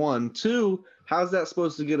trash for one. Two, how's that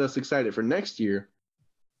supposed to get us excited for next year?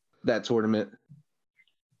 That tournament.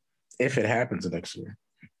 If it happens next year.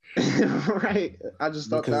 Right. I just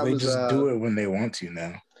thought because that they was just do it when they want to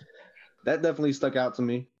now. That definitely stuck out to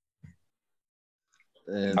me.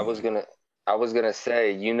 And I was gonna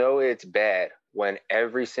say, it's bad when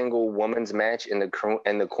every single woman's match in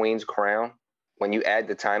the Queen's Crown, when you add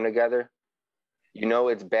the time together,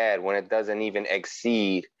 it's bad when it doesn't even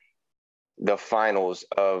exceed the finals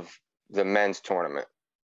of the men's tournament.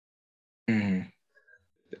 Mm-hmm.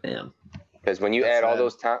 Damn. Because when you add all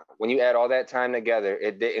that time together,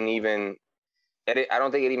 it didn't even. I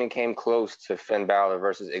don't think it even came close to Finn Balor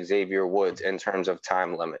versus Xavier Woods in terms of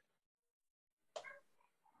time limit.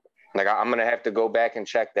 Like I'm gonna have to go back and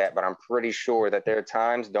check that, but I'm pretty sure that their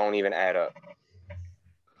times don't even add up.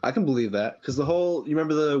 I can believe that because you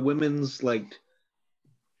remember the women's it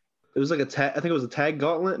was like I think it was a tag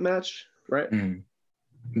gauntlet match, right? Mm-hmm.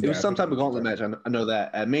 It was some type of gauntlet match. I know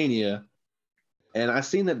that at Mania. And I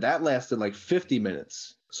seen that lasted like 50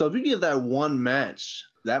 minutes. So if you give that one match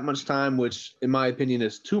that much time, which in my opinion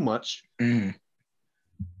is too much,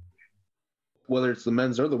 whether it's the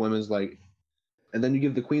men's or the women's, and then you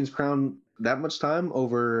give the Queen's Crown that much time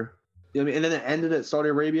over, and then it ended at Saudi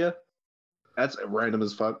Arabia. That's random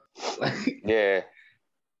as fuck. Yeah.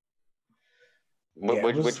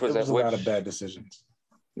 Which was a lot of bad decisions.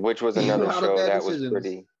 Which was another show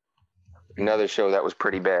that was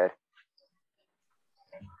pretty bad.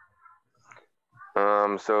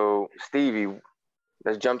 So Stevie,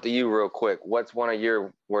 let's jump to you real quick. What's one of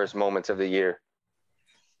your worst moments of the year?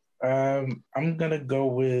 I'm gonna go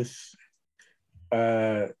with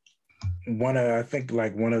one of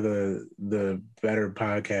the better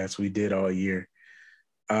podcasts we did all year.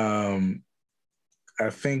 I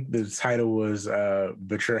think the title was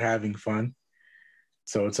 "But You're Having Fun,"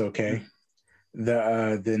 so it's okay.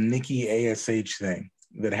 The Nikki ASH thing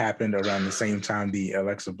that happened around the same time the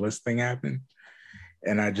Alexa Bliss thing happened.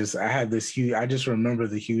 And I just remember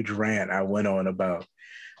the huge rant I went on about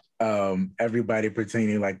everybody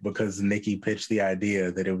pretending like because Nikki pitched the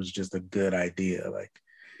idea that it was just a good idea. Like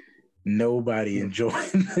nobody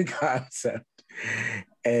enjoying the concept.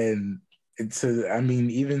 And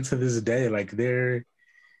even to this day, like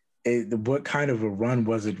what kind of a run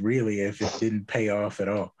was it really if it didn't pay off at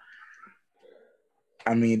all?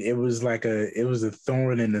 I mean, it was a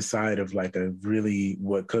thorn in the side of like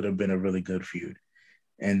what could have been a really good feud.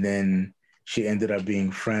 And then she ended up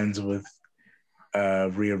being friends with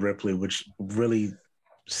Rhea Ripley, which really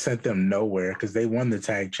sent them nowhere because they won the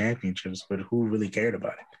tag championships, but who really cared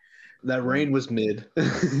about it? That reign was mid.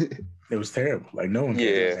 It was terrible. Like no one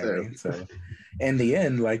cared about that reign. So in the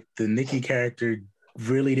end, like the Nikki character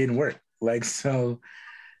really didn't work. Like so,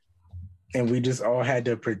 and we just all had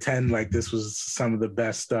to pretend like this was some of the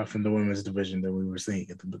best stuff in the women's division that we were seeing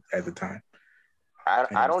at the time.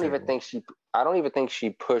 I don't even think she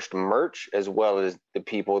pushed merch as well as the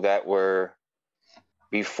people that were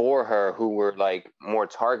before her who were like more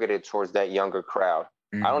targeted towards that younger crowd.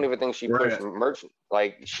 I don't even think she pushed merch.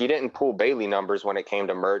 Like she didn't pull Bayley numbers when it came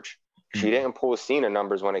to merch. She didn't pull Cena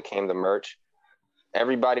numbers when it came to merch.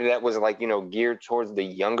 Everybody that was like, geared towards the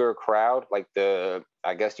younger crowd, like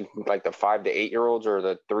I guess you like the 5 to 8 year olds or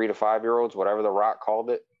the 3 to 5 year olds, whatever The Rock called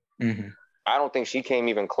it. Mm-hmm. I don't think she came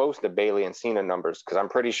even close to Bayley and Cena numbers because I'm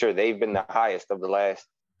pretty sure they've been the highest of the last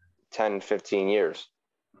 10, 15 years.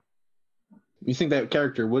 You think that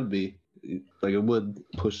character would be like it would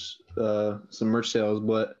push some merch sales,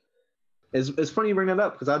 but it's funny you bring that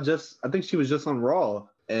up because I think she was just on Raw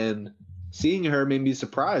and seeing her made me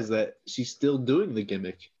surprised that she's still doing the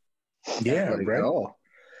gimmick. Yeah, like, right. At all.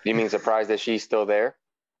 You mean surprised that she's still there,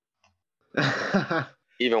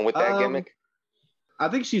 even with that gimmick? I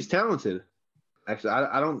think she's talented. Actually,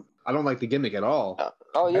 I don't like the gimmick at all.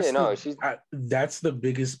 That's the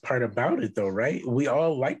biggest part about it, though, right? We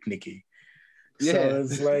all like Nikki. Yeah. So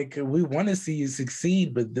it's like we want to see you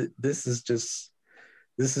succeed, but this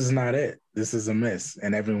is not it. This is a miss,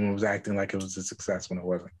 and everyone was acting like it was a success when it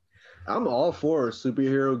wasn't. I'm all for a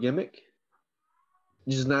superhero gimmick,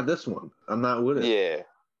 just not this one. I'm not with it. Yeah,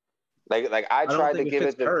 like I tried to give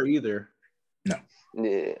it to her either. No.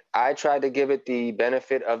 Yeah, I tried to give it the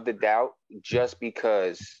benefit of the doubt just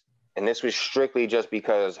because, and this was strictly just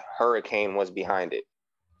because Hurricane was behind it.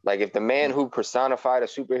 Like if the man who personified a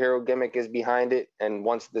superhero gimmick is behind it and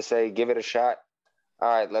wants to say, give it a shot. All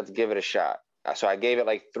right, let's give it a shot. So I gave it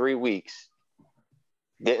like 3 weeks.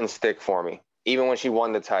 Didn't stick for me. Even when she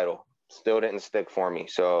won the title, still didn't stick for me.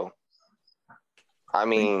 So, I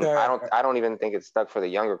mean, I don't even think it stuck for the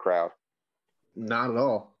younger crowd. Not at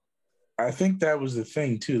all. I think that was the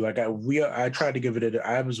thing too. Like I tried to give it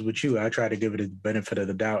I was with you. I tried to give it a benefit of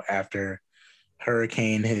the doubt after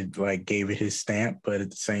Hurricane had like gave it his stamp, but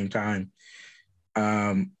at the same time,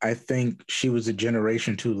 I think she was a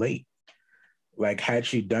generation too late. Like had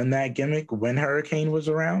she done that gimmick when Hurricane was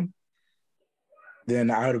around,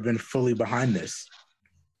 then I would have been fully behind this.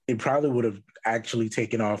 It probably would have actually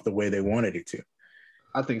taken off the way they wanted it to.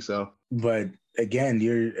 I think so. But again,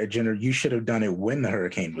 you should have done it when the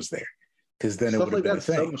Hurricane was there. Because then stuff it would have like been that's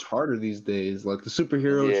so much harder these days. Like the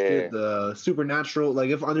superhero shit, the supernatural. Like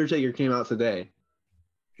if Undertaker came out today,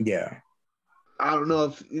 I don't know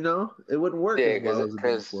if it wouldn't work. Yeah,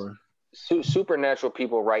 because supernatural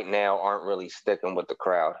people right now aren't really sticking with the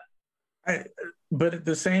crowd. But at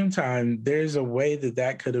the same time, there's a way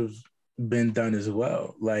that could have been done as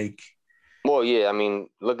well. Like, well, yeah, I mean,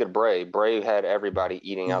 look at Bray. Bray had everybody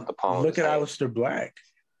eating out the palm. Look at Aleister Black.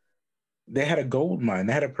 They had a gold mine.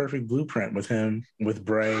 They had a perfect blueprint with him, with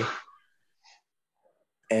Bray.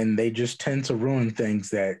 And they just tend to ruin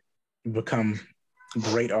things that become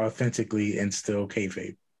great authentically and still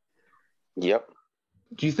kayfabe. Yep.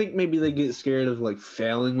 Do you think maybe they get scared of like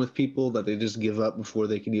failing with people that they just give up before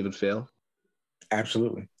they can even fail?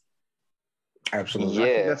 Absolutely. Yeah. I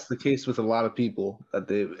think that's the case with a lot of people.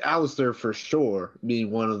 Aleister for sure being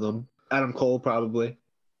one of them. Adam Cole probably.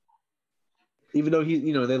 Even though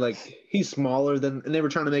he's smaller and they were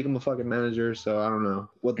trying to make him a fucking manager, so I don't know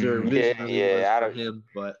what their vision was for him,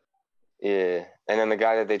 but yeah. And then the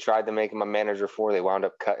guy that they tried to make him a manager for, they wound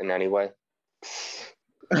up cutting anyway.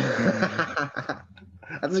 That's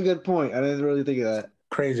a good point. I didn't really think of that.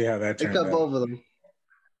 Crazy how that turned out. They cut both of them.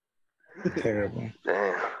 Terrible.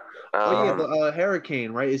 Damn. The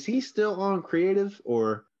Hurricane, right? Is he still on creative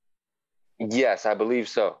or? Yes, I believe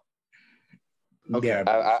so. Okay.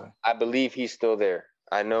 Yeah, I believe he's still there.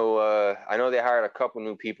 I know they hired a couple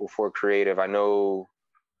new people for creative. I know,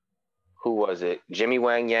 who was it? Jimmy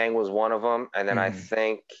Wang Yang was one of them, and then I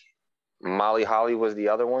think Molly Holly was the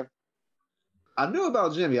other one. I knew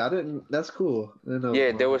about Jimmy. I didn't. That's cool. I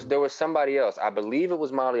didn't know there was somebody else. I believe it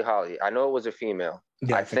was Molly Holly. I know it was a female.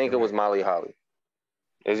 Yeah, I think it was Molly Holly.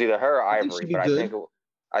 It was either her or Ivory, but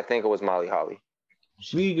I think it was Molly Holly.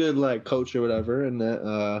 She'd be a good like coach or whatever in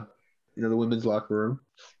that the women's locker room.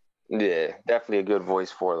 Yeah, definitely a good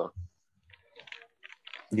voice for them.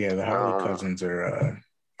 Yeah, the Holly cousins are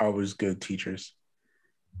always good teachers.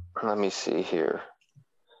 Let me see here.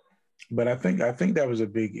 But I think that was a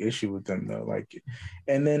big issue with them though. Like,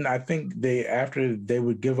 and then I think after they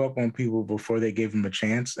would give up on people before they gave them a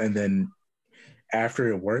chance, and then after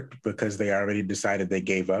it worked, because they already decided they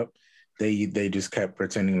gave up, they just kept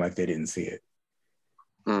pretending like they didn't see it.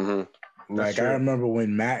 Mm-hmm. Like I remember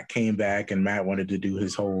when Matt came back and Matt wanted to do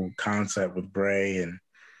his whole concept with Bray, and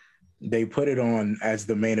they put it on as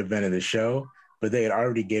the main event of the show, but they had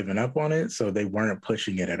already given up on it, so they weren't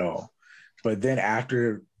pushing it at all. But then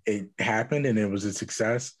after it happened and it was a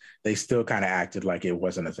success, they still kind of acted like it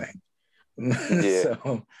wasn't a thing. Yeah.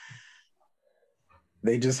 So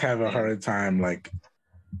they just have a hard time like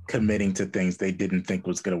committing to things they didn't think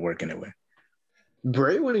was going to work anyway.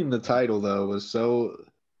 Bray winning the title though was so.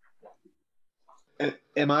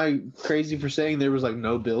 Am I crazy for saying there was like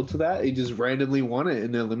no build to that? He just randomly won it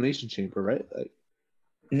in the Elimination Chamber, right? Like,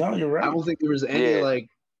 no, you're right. I don't think there was any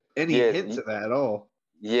hint to that at all.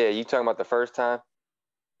 Yeah, you talking about the first time?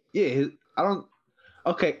 Yeah, I don't.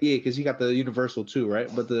 Okay, yeah, because he got the Universal too,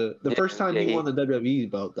 right? But the first time he won the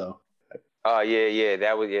WWE belt though. Yeah,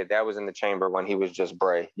 that was in the chamber when he was just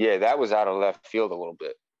Bray. Yeah, that was out of left field a little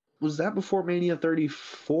bit. Was that before Mania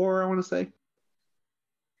 34? I want to say.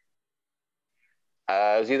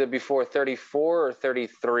 It was either before 34 or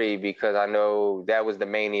 33 because I know that was the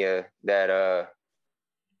Mania that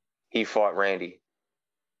he fought Randy.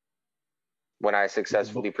 When I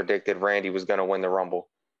successfully predicted Randy was going to win the Rumble,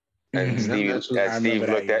 and Stevie looked at me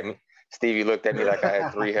like I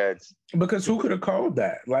had three heads. Because who could have called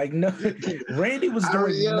that? Like, no, Randy was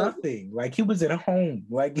doing nothing. Like, he was at home.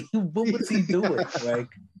 Like, what was he doing? Like,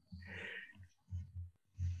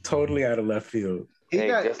 totally out of left field.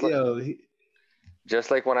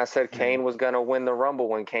 Just like when I said Kane was going to win the Rumble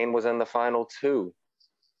when Kane was in the final two.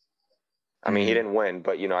 I mean, he didn't win,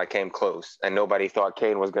 but, I came close. And nobody thought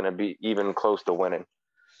Kane was going to be even close to winning.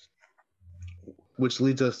 Which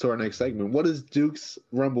leads us to our next segment. What is Duke's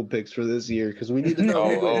Rumble picks for this year? Because we need to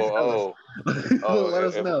know. Let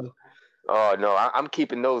us know. Oh, no, I'm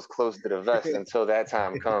keeping those close to the vest until that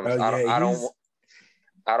time comes. I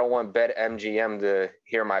don't want BetMGM to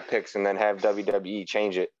hear my picks and then have WWE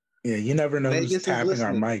change it. Yeah, you never know who's tapping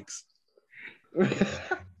our mics.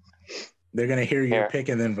 They're gonna hear your pick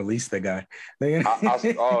and then release the guy.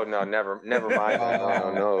 Oh no, never mind.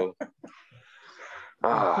 Oh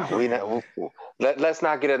no. Let's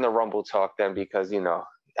not get in the Rumble talk then, because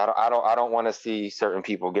I don't want to see certain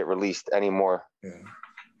people get released anymore. Yeah.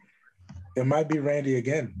 It might be Randy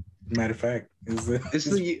again. Matter of fact, that's what it is.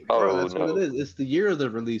 It's the year of the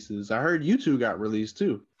releases. I heard you two got released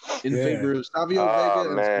too, in favor of Savio Vega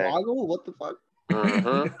and Swoggle. What the fuck?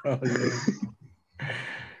 Mm-hmm.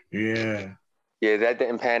 Yeah. Yeah, that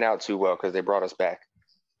didn't pan out too well because they brought us back.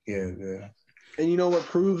 Yeah. And you know what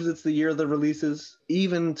proves it's the year of the releases?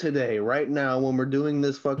 Even today, right now, when we're doing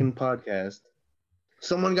this fucking podcast,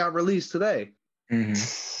 someone got released today. Mm-hmm.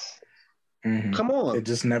 Mm-hmm. Come on. It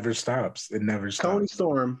just never stops. It never stops. Tony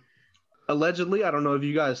Storm, allegedly, I don't know if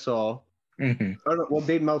you guys saw. Mm-hmm. Well,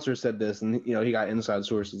 Dave Meltzer said this, and he got inside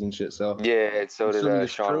sources and shit. So yeah, so did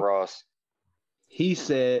Sean Ross. He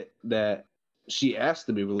said that she asked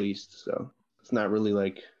to be released, so it's not really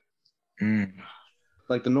like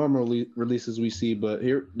the normal releases we see. But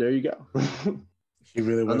there you go. She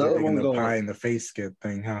really wasn't taking the pie in the face skit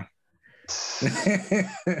thing, huh?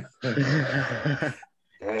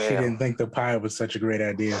 She didn't think the pie was such a great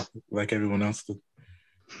idea, like everyone else did.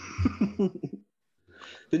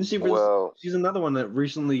 Didn't she? She's another one that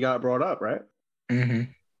recently got brought up, right? Mm-hmm.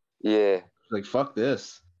 Yeah. She's like, fuck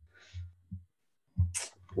this.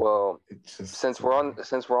 Well, since we're on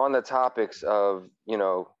the topics of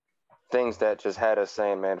things that just had us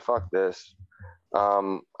saying, man, fuck this.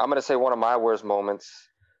 I'm gonna say one of my worst moments.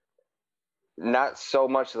 Not so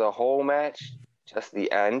much the whole match, just the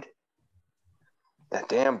end. That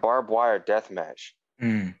damn barbed wire death match.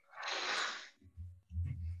 I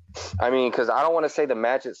mean, because I don't want to say the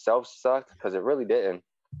match itself sucked, because it really didn't.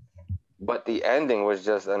 But the ending was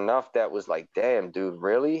just enough that was like, damn, dude,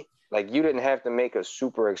 really? Like, you didn't have to make a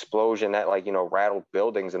super explosion that, rattled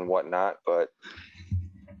buildings and whatnot, but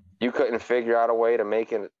you couldn't figure out a way to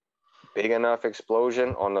make a big enough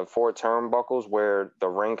explosion on the 4 turnbuckles where the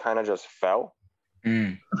ring kind of just fell.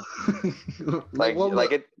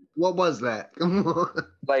 What was that?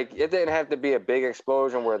 Like, it didn't have to be a big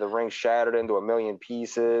explosion where the ring shattered into a million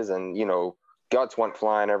pieces and, guts went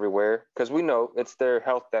flying everywhere. Because we know it's their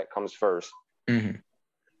health that comes first. Mm-hmm.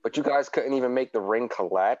 But you guys couldn't even make the ring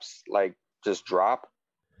collapse, just drop.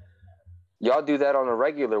 Y'all do that on a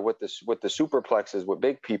regular with the superplexes with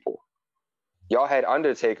big people. Y'all had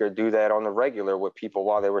Undertaker do that on the regular with people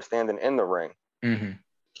while they were standing in the ring. Mm-hmm.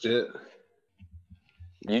 Shit.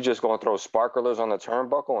 You just gonna throw sparklers on the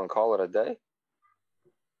turnbuckle and call it a day?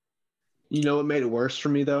 You know what made it worse for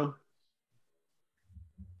me though?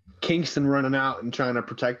 Kingston running out and trying to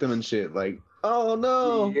protect him and shit. Like, oh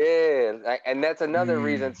no. Yeah, and that's another Mm.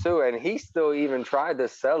 reason too. And he still even tried to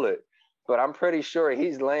sell it, but I'm pretty sure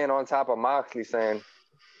he's laying on top of Moxley saying,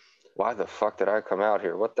 "Why the fuck did I come out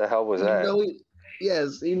here? What the hell was that?"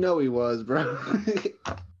 Yes, he was, bro.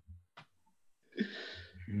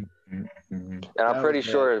 And That I'm pretty was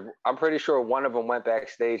bad. sure one of them went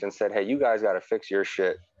backstage and said, "Hey, you guys got to fix your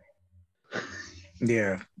shit."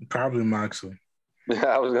 Yeah, probably Moxley.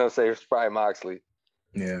 I was gonna say it's probably Moxley.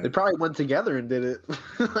 Yeah, They probably went together and did it.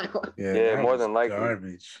 Yeah, that more was than likely.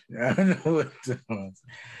 garbage. I don't know what that was.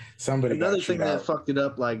 Somebody Another got thing shit that out. fucked it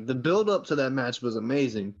up, like the build up to that match was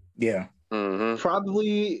amazing. Yeah, Hmm.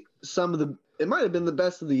 Probably it might have been the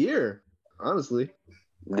best of the year, honestly.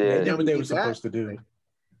 they Yeah, did what they were That- supposed to do.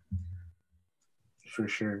 For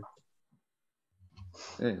sure.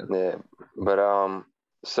 Yeah. yeah. But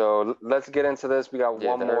so let's get into this. We got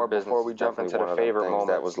Yeah, one the more Hurt business before we is jump into definitely the one of them favorite things moment.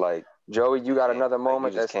 that was like, Joey, you got another like,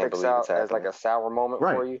 moment you just that can't sticks believe out it's as like happening. a sour moment for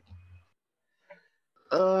Right. you?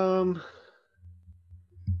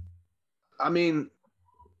 I mean,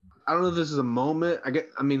 I don't know if this is a moment.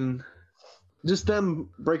 I mean, just them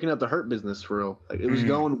breaking up the Hurt business for real. Like it was Mm.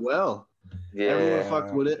 going well. Everyone Yeah.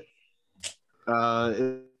 fucked with it.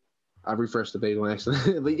 I refreshed the page on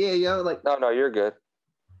accident, but yeah, like No, you're good.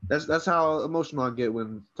 that's how emotional I get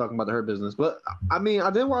when talking about the Hurt business. But I mean, I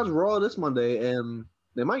did watch Raw this Monday, and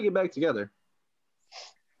they might get back together.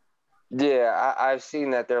 Yeah, I've seen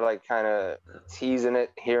that they're like kind of teasing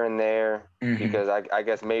it here and there Mhm. because I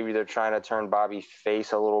guess maybe they're trying to turn Bobby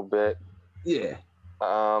face a little bit. Yeah,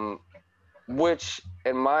 Which,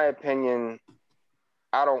 in my opinion,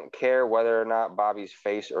 I don't care whether or not Bobby's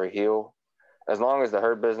face or heel. As long as the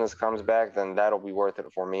Hurt business comes back, then that'll be worth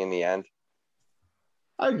it for me in the end.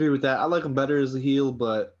 I agree with that. I like him better as a heel,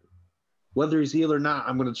 but whether he's heel or not,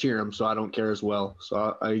 I'm going to cheer him, so I don't care as well.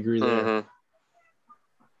 So I agree there.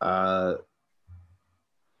 Mhm.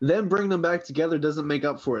 Them bringing them back together doesn't make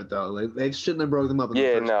up for it though. Like, they shouldn't have broke them up in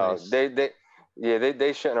Yeah, the first no, place.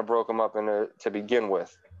 they shouldn't have broke him up to begin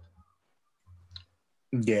with.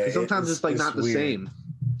 Yeah, Sometimes it's like not the weird. same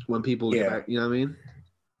when people Yeah. get back. You know what I mean?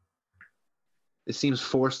 It seems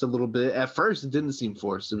forced a little bit. At first, it didn't seem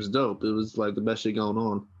forced. It was dope. It was like the best shit going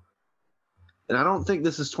on. And I don't think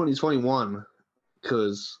this is 2021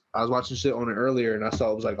 because I was watching shit on it earlier and I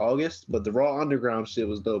saw it was like August, but the Raw Underground shit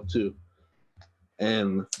was dope too.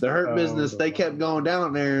 And the Hurt business, they kept going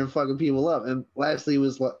down there and fucking people up. And Lashley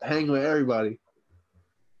was like, hanging with everybody.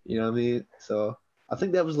 You know what I mean? So I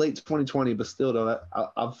think that was late 2020, but still though,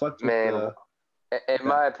 I fucked with Man, in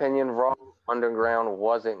my opinion, Raw Underground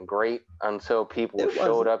wasn't great until people It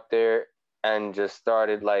showed wasn't. up there and just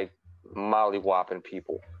started like molly-whopping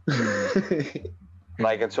people.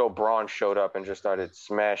 Like until Braun showed up and just started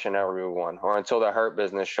smashing everyone, or until the Hurt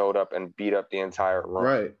business showed up and beat up the entire room.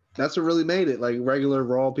 Right. That's what really made it. Like regular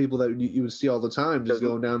Raw people that you would see all the time just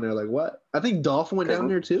going down there like, what? I think Dolph went down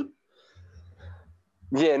there too.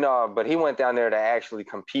 Yeah, no, but he went down there to actually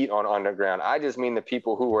compete on Underground. I just mean the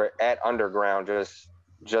people who were at Underground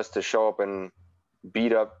just to show up and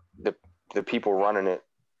beat up the people running it.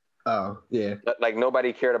 Oh, yeah. Like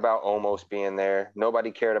nobody cared about Omos being there.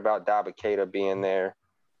 Nobody cared about Dabba-Kato being there.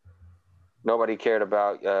 Nobody cared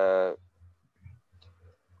about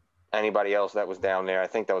anybody else that was down there. I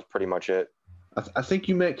think that was pretty much it. I think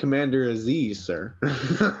you meant Commander Aziz, sir.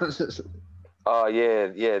 Oh yeah,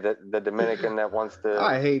 the Dominican that wants to.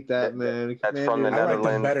 I hate that, man. That's from the I like them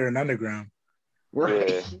Netherlands. better in Underground.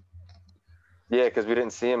 Right. Yeah, because we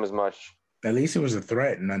didn't see him as much. At least it was a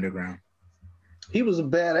threat in Underground. He was a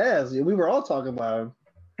badass. We were all talking about him.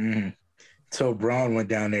 Mm-hmm. So Braun went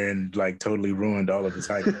down there and like totally ruined all of his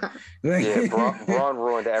hype. Yeah, Braun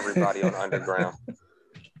ruined everybody on Underground.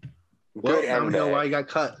 Well, Good now and we know bad. why he got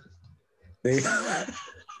cut. They-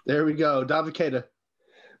 There we go. Dabba-Kato.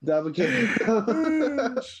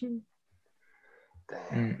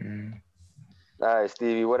 Mm-mm. All right,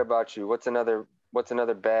 Stevie. What about you? What's another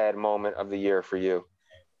bad moment of the year for you?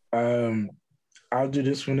 I'll do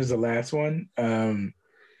this one as the last one.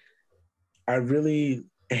 I really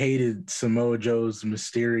hated Samoa Joe's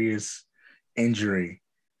mysterious injury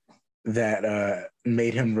that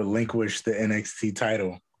made him relinquish the NXT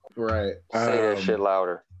title. Right. Say that shit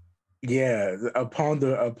louder. Yeah, upon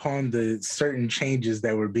the certain changes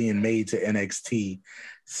that were being made to NXT,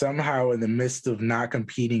 somehow in the midst of not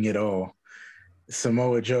competing at all,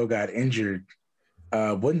 Samoa Joe got injured.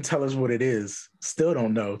 Wouldn't tell us what it is. Still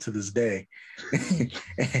don't know to this day.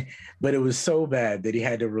 But it was so bad that he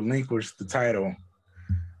had to relinquish the title.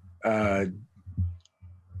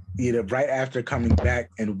 Right after coming back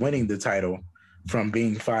and winning the title from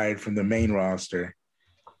being fired from the main roster.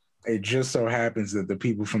 it just so happens that the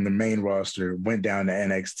people from the main roster went down to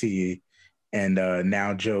NXT, and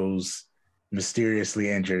now Joe's mysteriously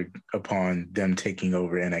injured upon them taking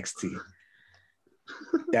over NXT.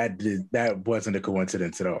 That wasn't a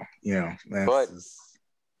coincidence at all, you know.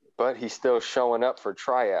 But he's still showing up for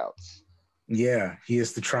tryouts. Yeah, he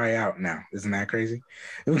has to try out now. Isn't that crazy?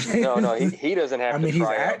 No, he doesn't have to try out. I mean, he's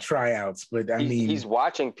at tryouts, but he's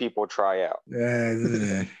watching people try out.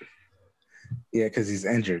 Yeah, because he's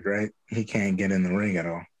injured, right? He can't get in the ring at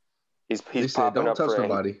all. He's popping up for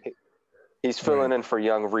somebody. He's filling in for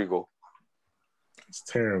young Regal. It's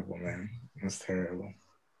terrible, man. It's terrible.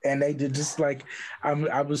 And they did just like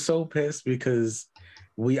I was so pissed because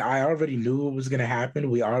I already knew it was going to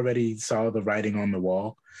happen. We already saw the writing on the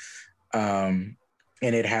wall. And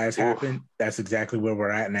it has happened. That's exactly where we're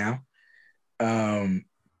at now.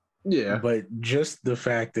 Yeah. But just the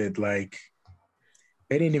fact that like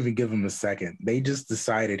they didn't even give him a second. They just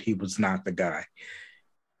decided he was not the guy.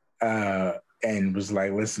 And was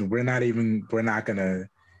like, listen, we're not gonna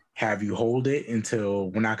have you hold it until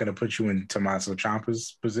we're not gonna put you in Tommaso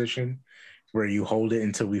Ciampa's position where you hold it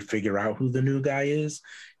until we figure out who the new guy is.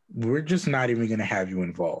 We're just not even going to have you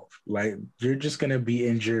involved. Like, you're just going to be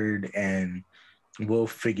injured and we'll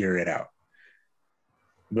figure it out.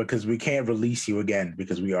 Because we can't release you again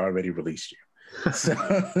because we already released you.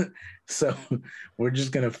 So we're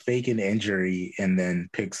just going to fake an injury and then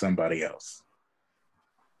pick somebody else.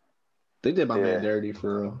 They did my man dirty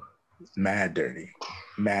for real. Mad dirty.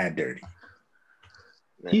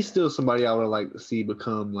 He's still somebody I would like to see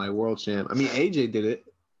become like world champ. I mean, AJ did it.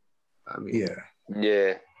 I mean,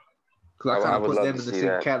 yeah. Because I kind of put them in the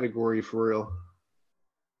same category for real.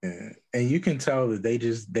 Yeah. And you can tell that they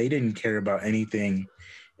didn't care about anything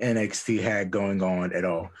NXT had going on at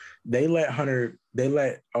all. They let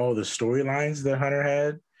all the storylines that Hunter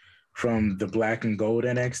had from the black and gold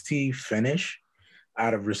NXT finish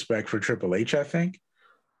out of respect for Triple H, I think.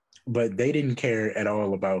 But they didn't care at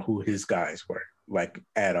all about who his guys were, like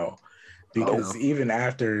at all. Because even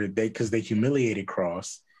after because they humiliated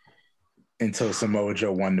Cross until Samoa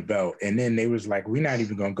Joe won the belt. And then they was like, we're not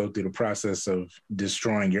even going to go through the process of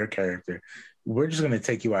destroying your character. We're just going to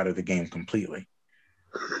take you out of the game completely.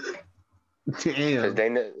 Damn.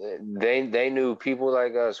 They knew people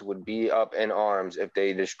like us would be up in arms if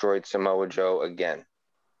they destroyed Samoa Joe again.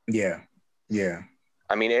 Yeah.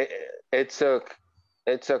 I mean, it took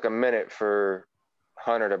a minute for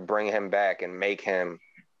Hunter to bring him back and make him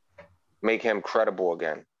credible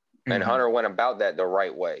again. And Hunter went about that the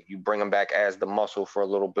right way. You bring him back as the Muscle for a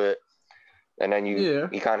little bit, and then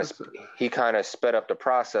he kind of sped up the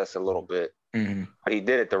process a little bit. Mm-hmm. But he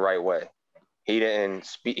did it the right way. He didn't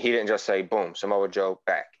just say boom, Samoa Joe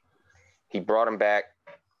back. He brought him back,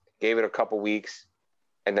 gave it a couple weeks,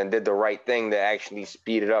 and then did the right thing to actually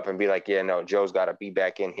speed it up and be like, yeah, no, Joe's got to be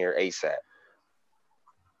back in here ASAP.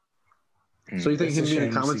 So you think him being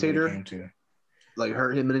a commentator like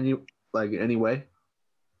hurt him in any way?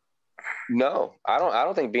 No, I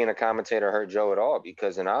don't think being a commentator hurt Joe at all,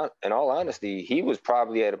 because in all honesty, he was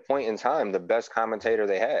probably at a point in time the best commentator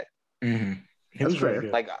they had. Mm-hmm. He was fair.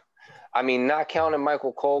 Like, I mean, not counting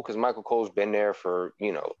Michael Cole, because Michael Cole's been there for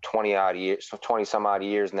 20 some odd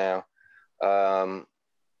years now.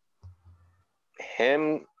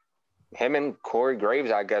 Him and Corey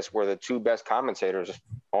Graves, I guess, were the two best commentators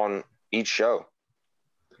on each show.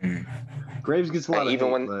 Graves gets a lot of hate,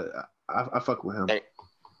 but I fuck with him.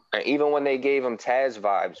 And even when they gave him Taz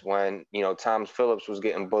vibes, when Tom Phillips was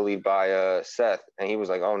getting bullied by Seth, and he was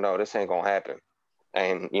like, "Oh no, this ain't gonna happen,"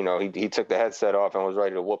 and he took the headset off and was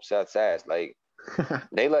ready to whoop Seth's ass. Like,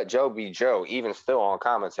 they let Joe be Joe, even still on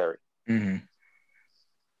commentary. Mm-hmm.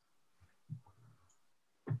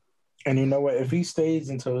 And you know what? If he stays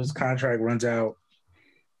until his contract runs out,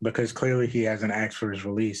 because clearly he hasn't asked for his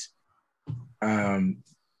release,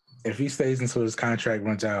 if he stays until his contract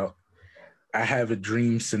runs out, I have a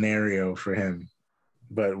dream scenario for him,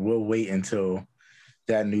 but we'll wait until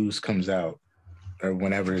that news comes out or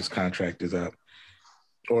whenever his contract is up.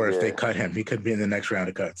 Or if they cut him, he could be in the next round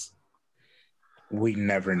of cuts. We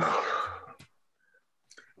never know.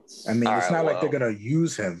 I mean, it's not like they're going to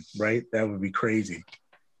use him, right? That would be crazy.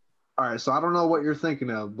 All right, so I don't know what you're thinking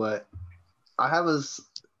of, but I have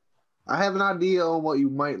an idea on what you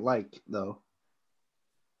might like, though.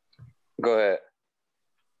 Go ahead.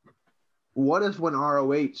 What if when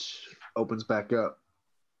ROH opens back up,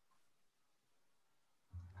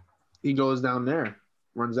 he goes down there,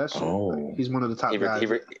 runs that shit? Like, he's one of the top guys.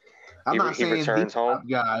 I'm not saying the top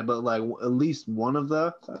guy, but like at least one of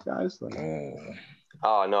the top guys. Like,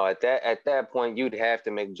 oh no! At that point, you'd have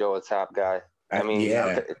to make Joe a top guy. I mean,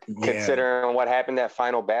 yeah. considering what happened that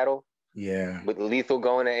final battle, Yeah, with Lethal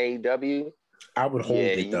going to AEW, I would hold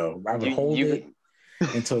it though. I would hold it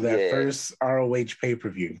until that first ROH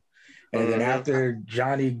pay-per-view. And then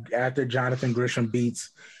after Jonathan Gresham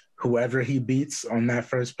beats whoever he beats on that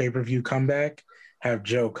first pay-per-view comeback, have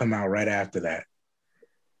Joe come out right after that.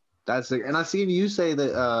 That's it. And I seen you say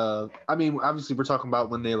that. I mean, obviously we're talking about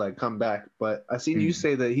when they like come back, but I seen you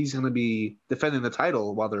say that he's going to be defending the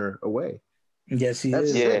title while they're away. Yes, he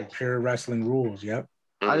is. Yeah. Pure Wrestling Rules. Yep.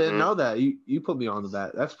 I didn't know that. You put me onto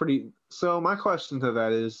that. That's pretty. So my question to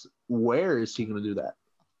that is, where is he going to do that?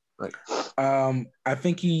 Like, I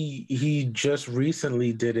think he just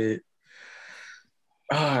recently did it.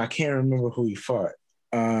 I can't remember who he fought.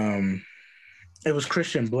 It was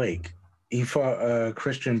Christian Blake. He fought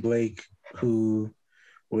Christian Blake, who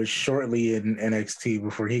was shortly in NXT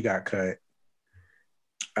before he got cut.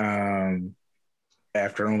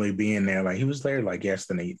 After only being there, like he was there like less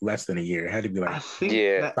than a year. It had to be like I think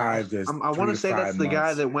I want to say that's the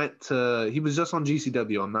guy that went to. He was just on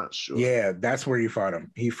GCW. I'm not sure. Yeah, that's where he fought him.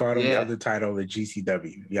 He fought him for the title at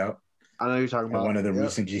GCW. Yep. I know you're talking about one of the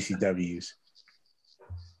recent GCWs.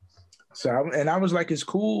 So I was like, it's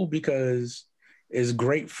cool because it's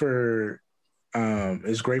great for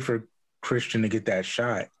Christian to get that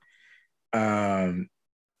shot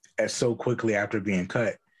so quickly after being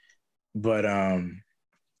cut. But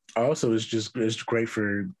also it's great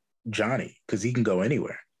for Johnny because he can go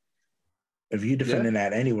anywhere. If you're defending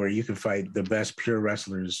that anywhere, you can fight the best pure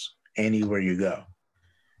wrestlers anywhere you go.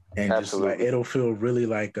 And just like it'll feel really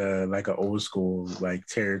like a old school like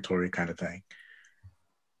territory kind of thing,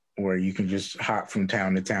 where you can just hop from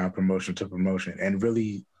town to town, promotion to promotion, and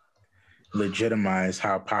really legitimize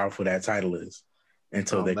how powerful that title is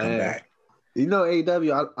until they come back. You know,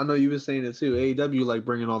 AEW, I know you were saying it too. AEW like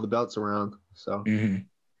bringing all the belts around. So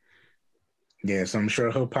yeah, so I'm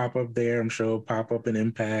sure he'll pop up there. I'm sure he'll pop up in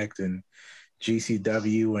Impact and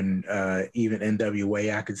GCW and even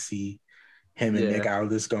NWA. I could see him and Nick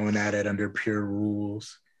Aldis going at it under Pure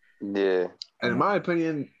Rules. Yeah, and in my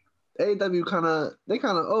opinion, AEW kind of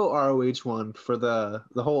owe ROH one for the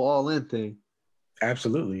whole All In thing.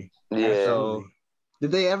 Absolutely. Yeah. So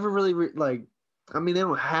did they ever really I mean, they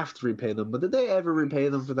don't have to repay them, but did they ever repay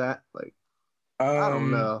them for that? Like, I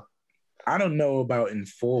don't know. I don't know about in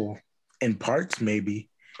full. In parts, maybe.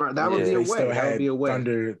 Right, that would be a way. That would be a way.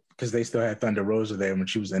 Thunder, because they still had Thunder Rosa there when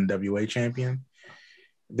she was NWA champion.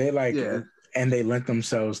 They and they lent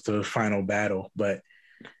themselves to Final Battle, but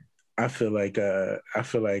I feel like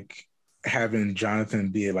having Jonathan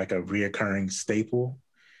be like a reoccurring staple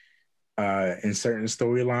in certain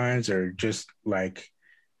storylines, or just like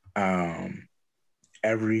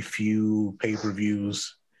every few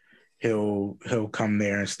pay-per-views he'll come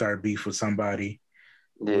there and start beef with somebody.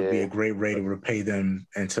 Would be a great way to repay them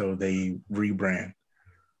until they rebrand.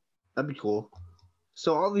 That'd be cool.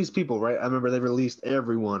 So all these people, right? I remember they released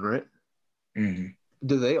everyone, right? Mm-hmm.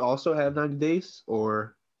 Do they also have 90 days,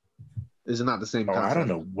 or is it not the same concept? I don't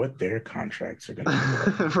know what their contracts are going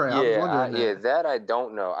to be. Right. That I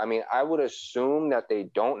don't know. I mean, I would assume that they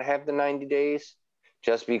don't have the 90 days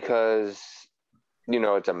just because,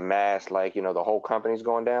 it's a mass, like, the whole company's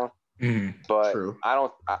going down. Mm-hmm. But True.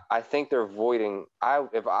 I think they're voiding.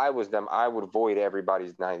 If I was them, I would void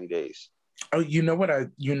everybody's 90 days. Oh, you know what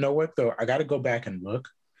though? I got to go back and look,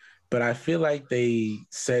 but I feel like they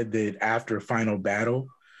said that after Final Battle,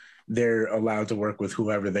 they're allowed to work with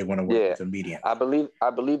whoever they want to work with immediately. I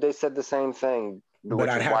believe they said the same thing. But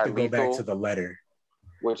I'd have to go back to the letter.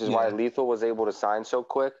 Which is why Lethal was able to sign so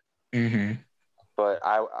quick. Mm-hmm. But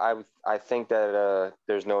I think that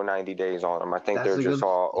there's no 90 days on them. I think they're just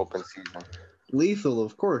all open season. Lethal,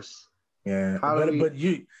 of course. Yeah, but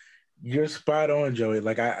you're spot on, Joey.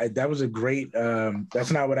 Like that was a great.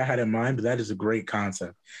 That's not what I had in mind, but that is a great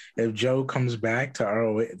concept. If Joe comes back to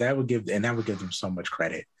ROH, that would give them so much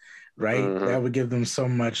credit, right? Mm-hmm. That would give them so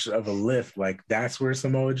much of a lift. Like that's where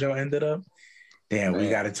Samoa Joe ended up. Damn,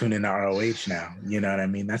 we got to tune into ROH now. You know what I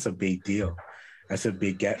mean? That's a big deal. That's a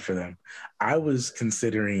big get for them. I was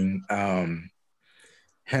considering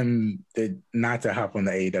him not to hop on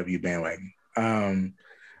the AEW bandwagon.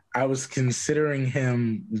 I was considering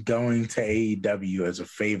him going to AEW as a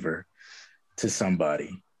favor to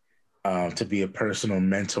somebody, to be a personal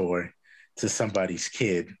mentor to somebody's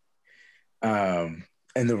kid, and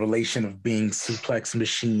the relation of being suplex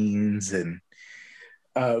machines and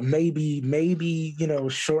maybe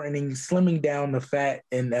slimming down the fat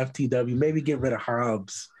in FTW, maybe get rid of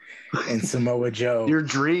Hobbs and Samoa Joe. Your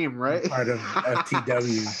dream, right? Part of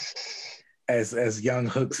FTW as Young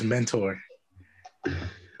Hook's mentor.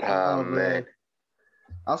 Oh man.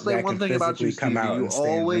 I'll say that one can thing about you, physically come Steve. out You and stand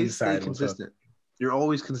always stay ringside with Hook. consistent. You're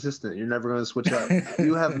always consistent. You're never going to switch up.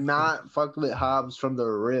 You have not fucked with Hobbs from the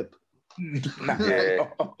rip. Not at Yeah,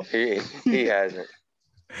 all. he hasn't.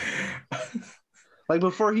 Like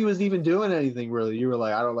before he was even doing anything, really, you were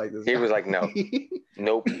like, I don't like this. He guy. was like, no,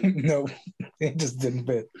 nope. No, it just didn't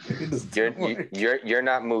fit. It just didn't work. You're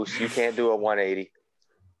not Moose. You can't do a 180.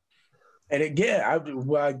 And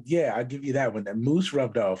I'll give you that one. That Moose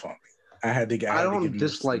rubbed off on me. I don't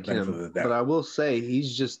dislike him, but I will say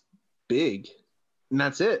he's just big, and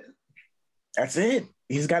that's it. That's it.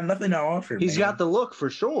 He's got nothing to offer. He's got the look for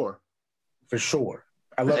sure. For sure.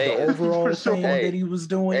 I love the overall thing that he was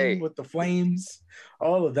doing with the flames,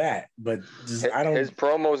 all of that. But just, his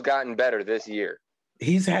promos gotten better this year.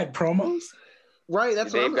 He's had promos? Right,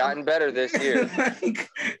 they've gotten better this year. I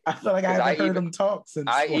feel like I haven't heard him talk since.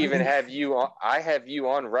 I have you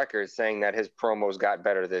on record saying that his promos got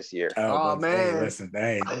better this year. Oh man, hey, listen,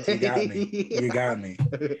 hey, you got me. You got me.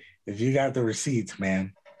 If you got the receipts,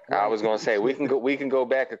 man. I was gonna say we can go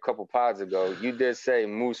back a couple pods ago. You did say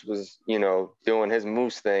Moose was, doing his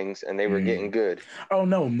Moose things and they were getting good. Oh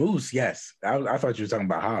no, Moose, yes. I thought you were talking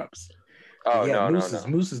about Hobbs. Oh yeah, no,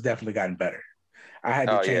 Moose has definitely gotten better. I had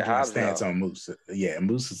to change my stance on Moose. Yeah,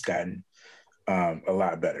 Moose has gotten a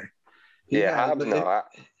lot better. Yeah, Hobbs. No,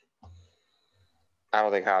 I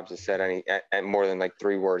don't think Hobbs has said any more than like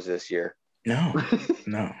 3 words this year. No.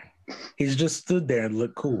 He's just stood there and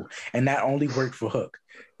looked cool, and that only worked for Hook.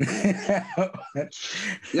 Yo,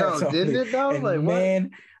 didn't it though? And like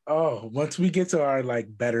man, once we get to our like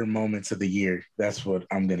better moments of the year, that's what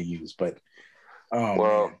I'm gonna use. But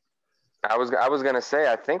man. I was gonna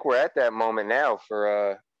say I think we're at that moment now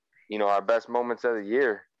for our best moments of the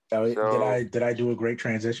year. So, did I do a great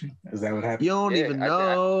transition? Is that what happened? You don't even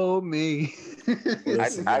know me.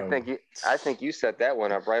 I think you set that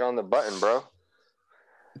one up right on the button, bro.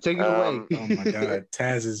 Take it away. Oh my God,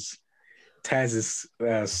 Taz's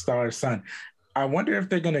star son. I wonder if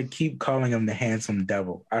they're gonna keep calling him the Handsome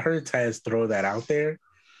Devil. I heard Taz throw that out there,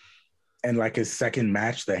 and like his second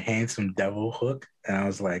match, the Handsome Devil hook, and I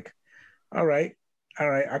was like, all right.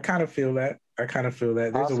 I kind of feel that.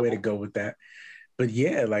 There's a way to go with that. But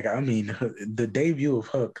yeah, like I mean, the debut of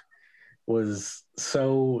Hook was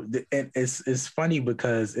so. And it's funny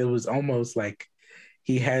because it was almost like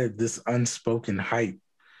he had this unspoken hype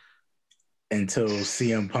until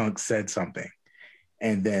CM Punk said something,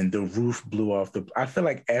 and then the roof blew off. I feel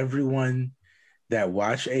like everyone that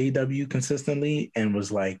watched AEW consistently and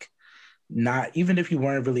was like, not even if you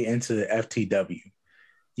weren't really into the FTW.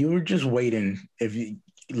 You were just waiting. If you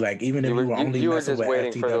like, even if you were only just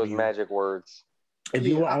waiting for those magic words. If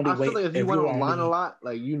you were only I feel like if you went online a lot,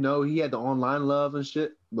 like he had the online love and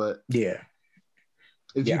shit. But yeah,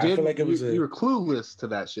 if you did, I feel like you were clueless to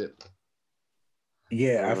that shit.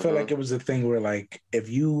 Yeah, I feel like it was a thing where like if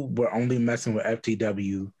you were only messing with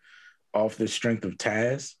FTW off the strength of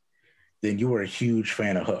Taz, then you were a huge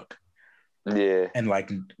fan of Hook. Yeah, and like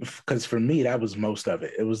because for me that was most of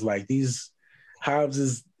it. It was like these. Hobbs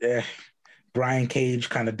is Brian Cage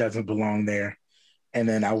kind of doesn't belong there. And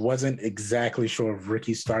then I wasn't exactly sure if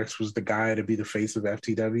Ricky Starks was the guy to be the face of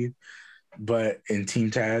FTW, but in Team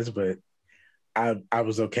Taz, but I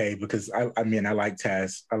was okay because I like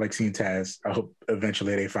Taz. I like seeing Taz. I hope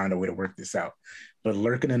eventually they find a way to work this out. But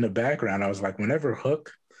lurking in the background, I was like, whenever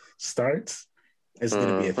Hook starts, it's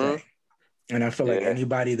going to be a thing. And I feel like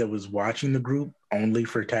anybody that was watching the group only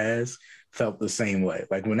for Taz felt the same way.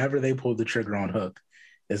 Like whenever they pulled the trigger on Hook,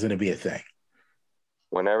 it's going to be a thing.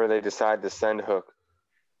 Whenever they decide to send Hook.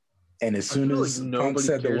 And as soon as Punk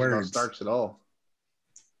said the words, Starks at all.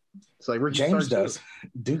 It's like Ricky James Starks does.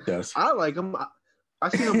 Duke does. I like him. I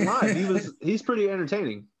seen him live. He's pretty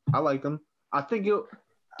entertaining. I like him. I think who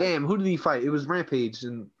did he fight? It was Rampage,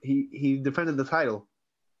 and he defended the title.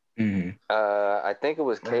 Mm-hmm. I think it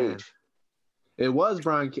was Cage. It was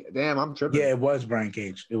Brian. Damn, I'm tripping. Yeah, it was Brian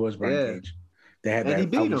Cage. Cage. They had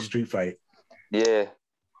that street fight. Yeah,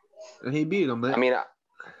 and he beat him. Man. I mean, I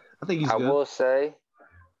think he's good. I will say,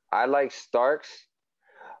 I like Starks,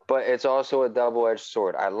 but it's also a double-edged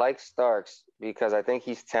sword. I like Starks because I think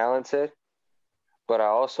he's talented, but I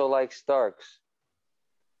also like Starks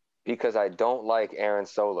because I don't like Aaron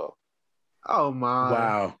Solo. Oh my!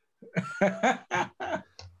 Wow!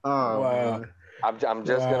 Oh wow! I'm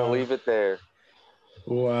just gonna leave it there.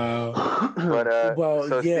 Wow.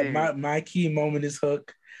 But Steve, my key moment is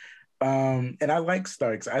Hook. And I like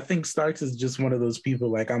Starks. I think Starks is just one of those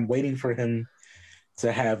people, like I'm waiting for him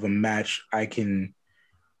to have a match I can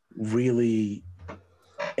really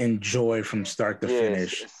enjoy from start to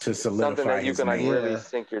finish to solidify something that you his can like name. really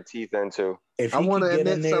sink your teeth into. If I he wanna could get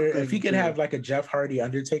in admit there, if something, he could too. have like a Jeff Hardy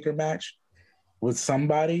Undertaker match with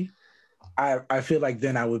somebody, I feel like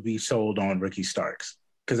then I would be sold on Ricky Starks.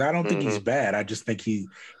 Because I don't think he's bad. I just think he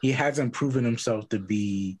hasn't proven himself to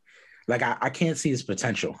be like I can't see his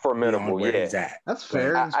potential Formidable, beyond where yeah. he's at. That's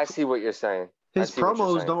fair. I see what you're saying. His I see what you're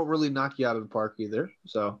promos saying. don't really knock you out of the park either.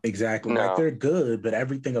 So Exactly. No. Like they're good, but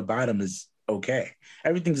everything about him is okay.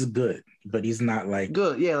 Everything's good, but he's not like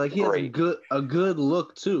good, yeah. Like he Great. has a good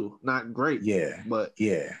look too. Not great, yeah, but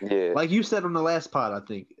yeah. Yeah. like you said on the last pod, I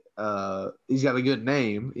think he's got a good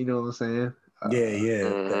name. You know what I'm saying? Yeah,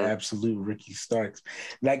 the absolute Ricky Starks.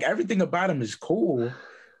 Like everything about him is cool,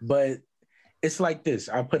 but it's like this.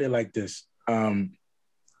 I'll put it like this.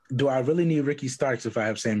 Do I really need Ricky Starks if I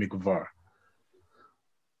have Sammy Guevara?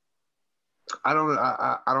 I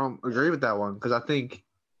don't agree with that one because I think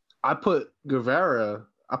I put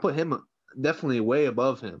him definitely way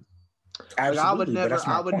above him. Like, Absolutely, but that's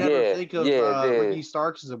my I would point. never think of Yeah. Ricky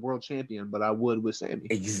Starks as a world champion, but I would with Sammy.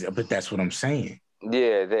 But that's what I'm saying.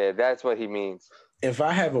 Yeah, that's what he means. If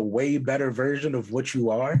I have a way better version of what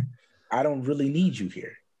you are, I don't really need you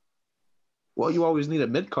here. Well, you always need a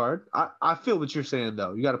mid card. I feel what you're saying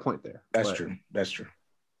though. You got a point there. That's true.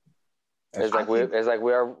 It's like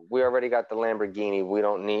we already got the Lamborghini. We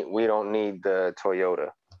don't need the Toyota.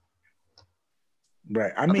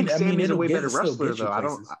 Right. I think Sammy's a way better still wrestler get you though.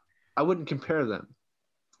 places. I wouldn't compare them.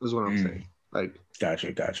 Is what I'm saying. Like,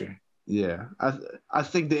 Gotcha. yeah, I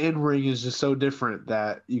think the in ring is just so different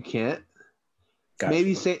that you can't. Gotcha.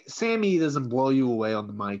 Maybe Sammy doesn't blow you away on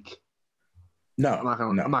the mic. No, I'm not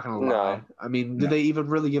gonna lie. No. I mean, did they even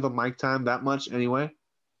really give him mic time that much anyway?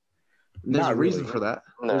 There's Not a reason really. for that.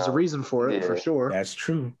 No. There's a reason for it for sure. That's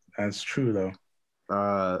true though.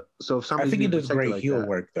 So if I somebody's think he being does protected great like heel that-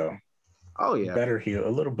 work though. Oh yeah, A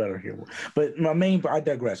little better heel. But I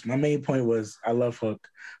digress. My main point was I love Hook.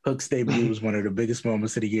 Hook's debut was one of the biggest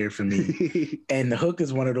moments of the year for me. And Hook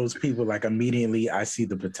is one of those people, like immediately I see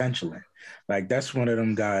the potential in. Like that's one of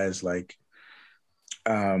them guys, like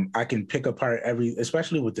I can pick apart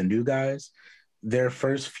especially with the new guys, their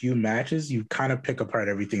first few matches, you kind of pick apart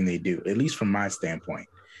everything they do, at least from my standpoint.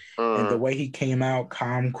 And the way he came out,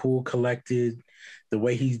 calm, cool, collected, the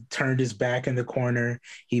way he turned his back in the corner,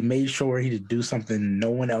 he made sure he did do something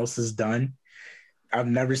no one else has done. I've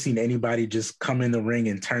never seen anybody just come in the ring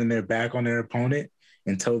and turn their back on their opponent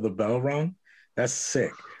until the bell rung. That's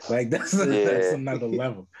sick. Like that's another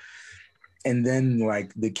level. And then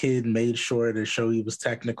like the kid made sure to show he was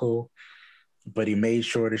technical, but he made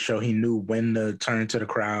sure to show he knew when to turn to the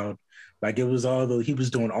crowd. Like it was he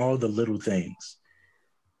was doing all the little things.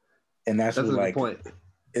 And that's what, a like, good point.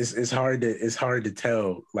 It's hard to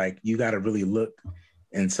tell. Like you got to really look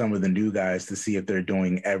in some of the new guys to see if they're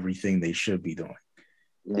doing everything they should be doing.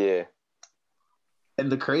 Yeah.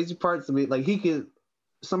 And the crazy part to me, like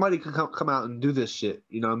somebody could come out and do this shit,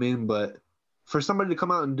 you know what I mean? But for somebody to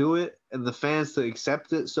come out and do it and the fans to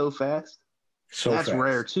accept it so fast, that's fast.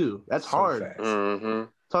 rare too. That's So hard. fast. Mm-hmm.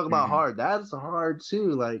 Talk about hard. That's hard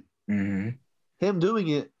too. Like Mhm. him doing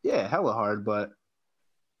it, yeah, hella hard. But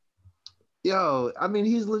yo, I mean,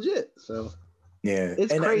 he's legit. So Yeah,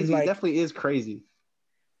 it's and, crazy. like, It definitely is crazy.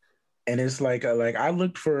 and it's like I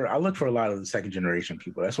look for a lot of the second generation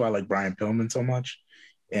people. That's why I like Brian Pillman so much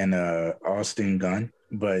and Austin Gunn.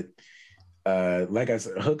 But like I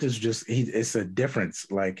said, Hook is just it's a difference.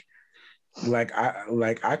 Like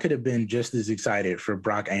I could have been just as excited for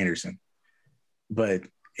Brock Anderson, but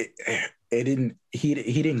it didn't. He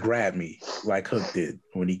didn't grab me like Hook did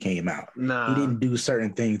when he came out. Nah, He didn't do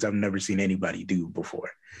certain things I've never seen anybody do before.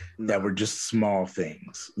 That were just small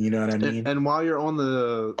things. You know what I mean? And while you're on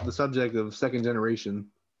the subject of second generation,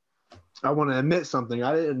 I want to admit something.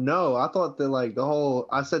 I didn't know. I thought that like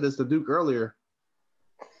I said this to Duke earlier.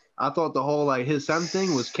 I thought the whole like his son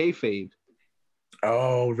thing was kayfabe.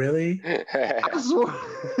 Oh, really? I swore.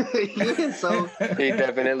 Yeah, so He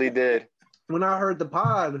definitely did. when I heard the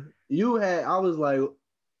pod, I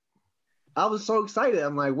was so excited.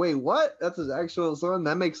 I'm like, wait, what? That's his actual son?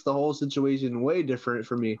 That makes the whole situation way different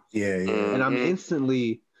for me. Yeah. And I'm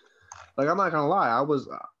instantly like, I'm not gonna lie, I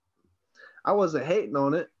wasn't hating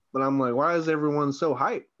on it, but I'm like, why is everyone so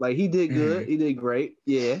hyped? Like he did good, he did great,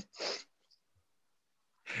 yeah.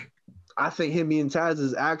 I think him being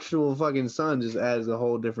Taz's actual fucking son just adds a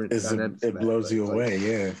whole different dynamic. It blows you away,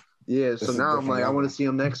 yeah. Yeah, so It's a now I'm different like, I level. want to see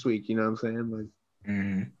him next week. You know what I'm saying? Like,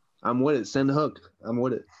 Mhm. I'm with it. Send Hook. I'm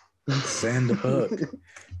with it. Send Hook.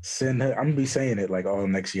 Send Hook. I'm gonna be saying it like all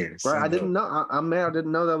next year. Bro, I Send didn't Hook. know. I'm mad. I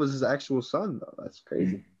didn't know that was his actual son though. That's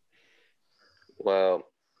crazy. Well,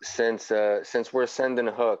 since we're sending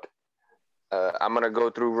Hook, I'm gonna go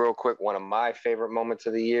through real quick one of my favorite moments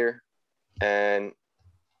of the year, and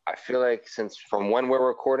I feel like since from when we're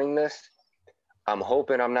recording this, I'm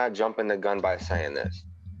hoping I'm not jumping the gun by saying this,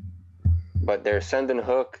 but they're sending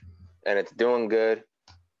Hook, and it's doing good.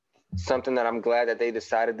 Something that I'm glad that they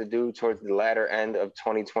decided to do towards the latter end of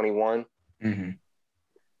 2021. Mm-hmm.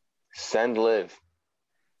 Send Liv.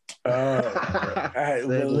 All right,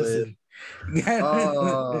 well, listen.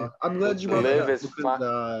 I'm glad you brought Liv that is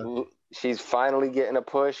up. She's finally getting a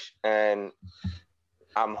push, and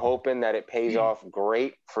I'm hoping that it pays off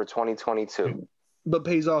great for 2022. But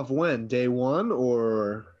pays off when? Day one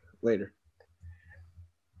or later?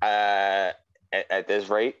 At this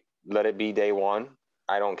rate, let it be day one.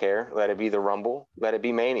 I don't care. Let it be the Rumble. Let it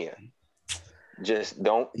be Mania. Just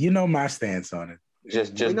don't. You know my stance on it.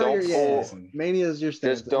 Just don't pull. Mania is your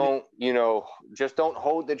stance. Just don't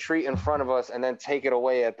hold the treat in front of us and then take it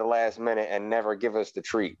away at the last minute and never give us the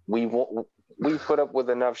treat. We put up with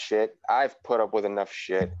enough shit. I've put up with enough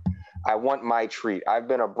shit. I want my treat. I've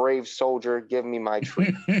been a brave soldier. Give me my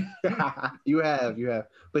treat. You have.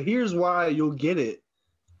 But here's why you'll get it,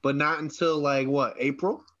 but not until like what,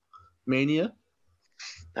 April? Mania.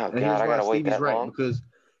 Oh God, I gotta wait that long. Because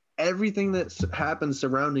everything that happens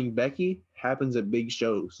surrounding Becky happens at big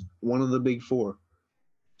shows. One of the big four.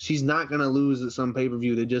 She's not gonna lose at some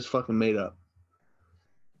pay-per-view they just fucking made up,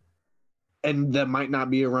 and that might not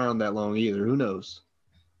be around that long either. Who knows?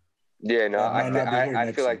 Yeah, no,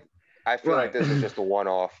 I feel like this is just a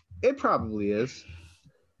one-off. It probably is.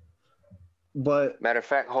 But matter of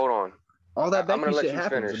fact, hold on. All that Becky shit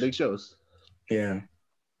happens at big shows. Yeah.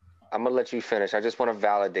 I'm gonna let you finish. I just want to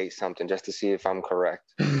validate something just to see if I'm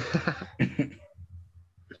correct.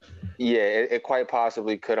 Yeah, it quite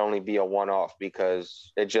possibly could only be a one-off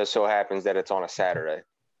because it just so happens that it's on a Saturday.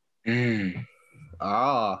 That's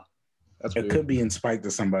weird. It could be in spite to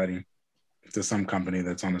somebody, to some company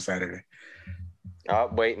that's on a Saturday. Oh,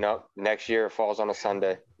 wait, no. Next year it falls on a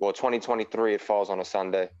Sunday. Well, 2023 it falls on a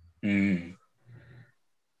Sunday.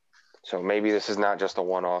 So maybe this is not just a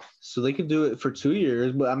one-off. So they could do it for 2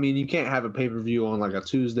 years, but I mean, you can't have a pay-per-view on like a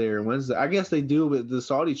Tuesday or Wednesday. I guess they do with the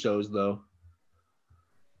Saudi shows though.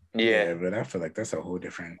 Yeah, but I feel like that's a whole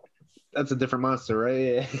different. That's a different monster,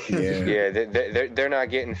 right? Yeah. They're not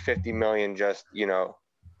getting $50 million just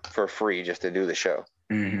for free just to do the show.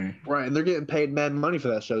 Mm-hmm. Right, and they're getting paid mad money for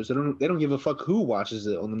that show, so they don't give a fuck who watches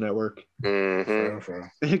it on the network. Mm-hmm.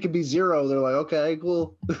 It could be zero. They're like, okay,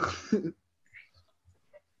 cool.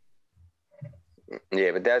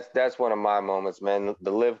 Yeah, but that's one of my moments, man.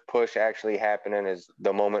 The Liv push actually happening is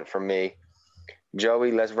the moment for me.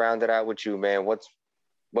 Joey, let's round it out with you, man. What's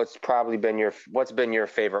been your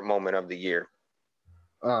favorite moment of the year?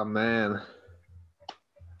 Oh man,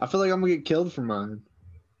 I feel like I'm gonna get killed for mine.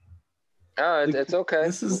 Oh, it's okay.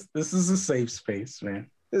 This is a safe space, man.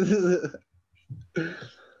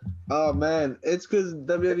 Oh man, it's because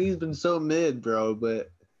WWE's been so mid, bro. But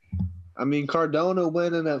I mean, Cardona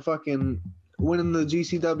winning the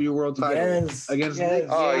GCW World Title against Nick.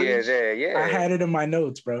 Oh yeah. I had it in my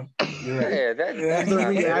notes, bro. You're right. Yeah, that's the not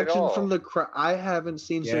reaction at from the crowd. I haven't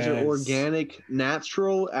seen such an organic,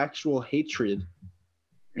 natural, actual hatred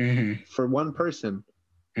for one person.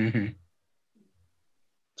 Mm-hmm.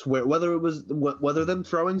 To where whether them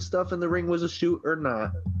throwing stuff in the ring was a shoot or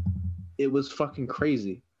not, it was fucking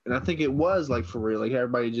crazy. And I think it was like for real. Like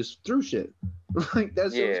everybody just threw shit. Like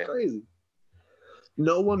that shit was crazy.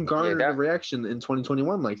 No one garnered a reaction in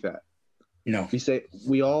 2021 like that. No.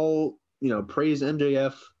 We all, praise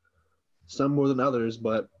MJF, some more than others,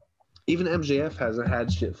 but even MJF hasn't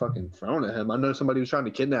had shit fucking thrown at him. I know somebody was trying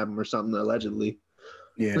to kidnap him or something, allegedly.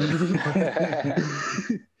 Yeah.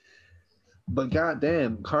 But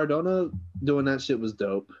goddamn, Cardona doing that shit was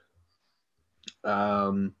dope.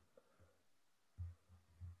 I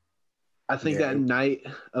think that night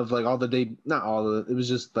of like it was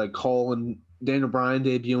just like Cole and Daniel Bryan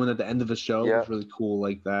debuting at the end of a show was really cool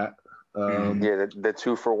like that. The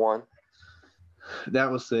 2-for-1.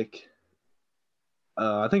 That was sick.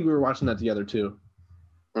 I think we were watching that together too.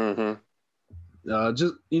 Mm-hmm.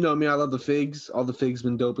 Just me, I love the figs. All the figs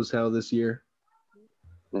been dope as hell this year.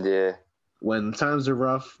 Yeah. When times are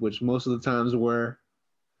rough, which most of the times were,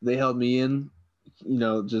 they held me in,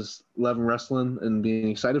 just loving wrestling and being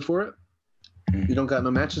excited for it. You don't got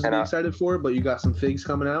no matches to be excited for, but you got some figs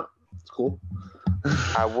coming out. It's cool.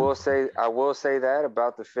 I will say that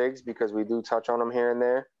about the figs because we do touch on them here and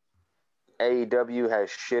there. AEW has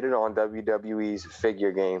shitted on WWE's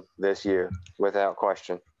figure game this year without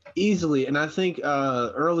question. Easily, and I think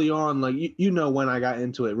early on, like when I got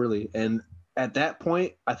into it really, and at that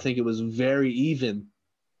point, I think it was very even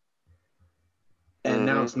and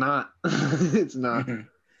now it's not. It's not.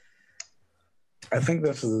 I think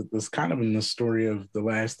that's kind of been the story of the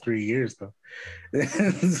last 3 years, though.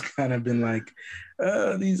 It's kind of been like,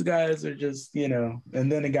 these guys are just, and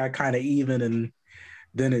then it got kind of even, and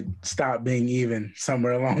then it stopped being even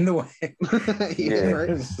somewhere along the way. Right.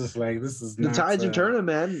 It's just like, this is the not, tides are turning,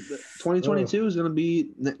 man. 2022 is going to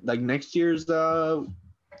be like next year's,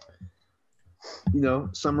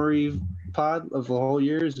 summary pod of the whole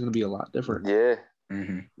year is going to be a lot different. Yeah.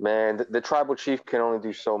 Mm-hmm. Man, the tribal chief can only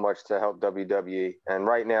do so much to help WWE, and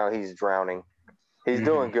right now he's drowning. He's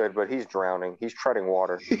doing good, but he's drowning. He's treading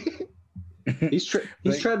water. He's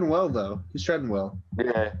treading well, though. He's treading well.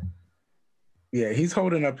 Yeah, he's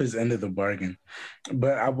holding up his end of the bargain.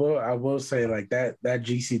 But I will say, like, that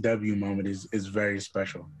GCW moment is very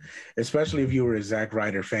special, especially if you were a Zack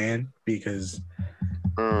Ryder fan, because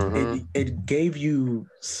it gave you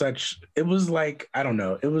such. It was like, I don't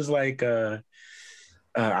know. It was like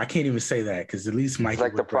I can't even say that, because at least Mikey, it's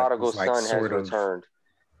like the prodigal son has returned.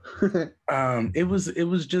 It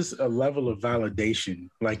was just a level of validation,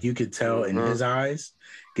 like you could tell in his eyes,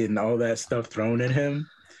 getting all that stuff thrown at him,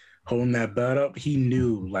 holding that belt up. He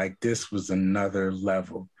knew, like, this was another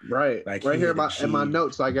level. Right. Like, right here in my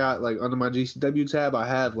notes, I got, like, under my GCW tab, I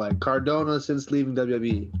have, like, Cardona since leaving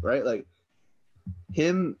WWE, right? Like,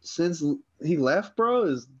 him since he left, bro,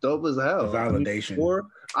 is dope as hell. Validation.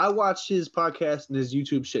 I watch his podcast and his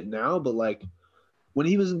YouTube shit now, but, like, when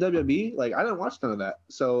he was in WWE, like, I didn't watch none of that.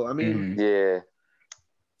 So, I mean, yeah.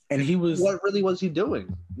 And he was, what really was he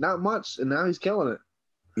doing? Not much, and now he's killing it.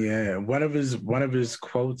 Yeah, one of his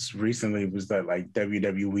quotes recently was that, like,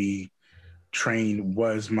 WWE train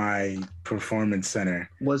was my performance center.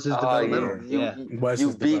 Was his developmental?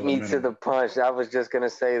 You beat me to the punch. I was just gonna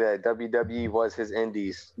say that WWE was his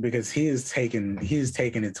indies, because he has taken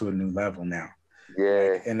it to a new level now.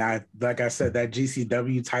 Yeah, like I said, that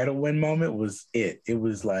GCW title win moment was it. It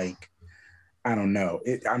was like, I don't know.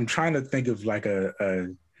 I'm trying to think of, like,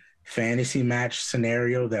 a fantasy match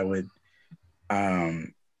scenario that would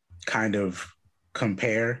kind of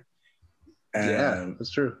compare. Yeah,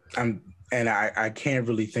 that's true. I can't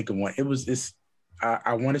really think of one. I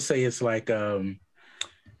want to say it's like the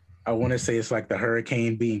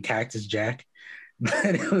Hurricane being Cactus Jack.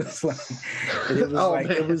 But it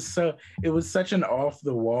was such an off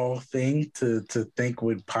the wall thing to think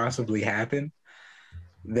would possibly happen,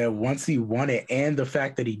 that once he won it, and the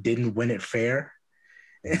fact that he didn't win it fair,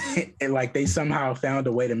 and, like, they somehow found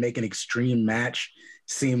a way to make an extreme match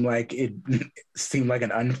seem like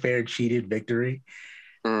an unfair, cheated victory.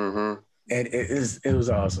 And it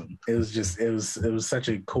was awesome. It was such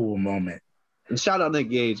a cool moment. And shout out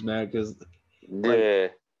Nick Gage, man, because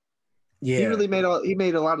he really made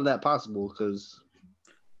a lot of that possible, because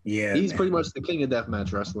he's pretty much the king of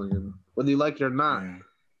deathmatch wrestling, and whether you like it or not,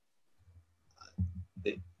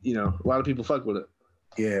 a lot of people fuck with it.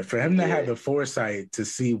 Yeah, for him to have the foresight to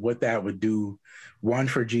see what that would do, one,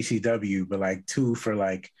 for GCW, but, like, two,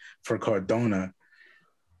 for Cardona,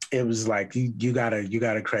 it was like you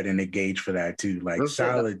gotta credit Nick Gage for that too. Like,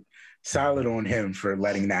 solid on him for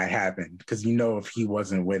letting that happen, because if he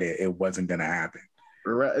wasn't with it, it wasn't gonna happen.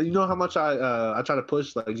 You know how much I try to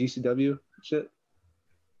push, like, GCW shit,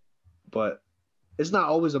 but it's not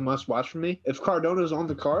always a must watch for me. If Cardona's on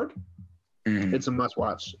the card, it's a must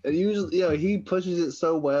watch. And usually, he pushes it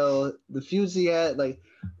so well. The feuds he had, like,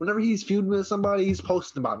 whenever he's feuding with somebody, he's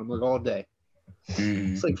posting about them, like, all day.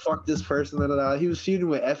 It's like, fuck this person. He was feuding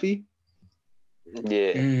with Effie. From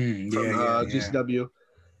GCW.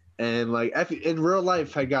 And, like, Effie in real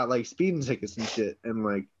life had got, like, speeding tickets and shit. And,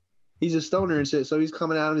 like, he's a stoner and shit. So he's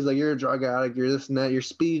coming out and he's like, you're a drug addict, you're this and that, you're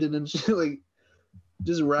speeding and shit. Like,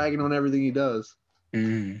 just ragging on everything he does.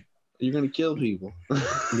 You're gonna kill people.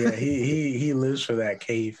 Yeah, he lives for that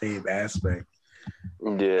kayfabe aspect.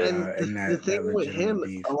 Yeah, and the thing with him,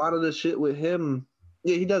 a lot of the shit with him,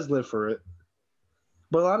 he does live for it.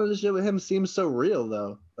 But a lot of the shit with him seems so real,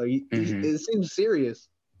 though. Like, it seems serious.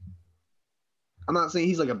 I'm not saying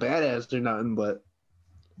he's like a badass or nothing, but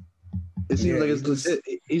it seems like it's legit.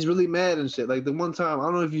 He's really mad and shit. Like, the one time, I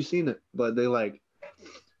don't know if you've seen it, but they, like,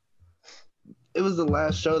 it was the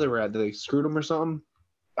last show they were at. They screwed him or something.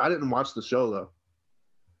 I didn't watch the show,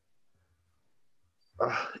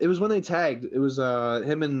 though. It was when they tagged. It was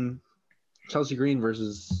him and Chelsea Green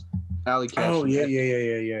versus Allie Katch. Oh, yeah.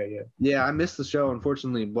 Yeah, I missed the show,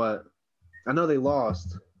 unfortunately, but I know they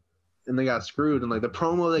lost and they got screwed. And, like, the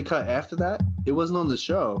promo they cut after that, it wasn't on the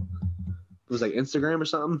show. It was, like, Instagram or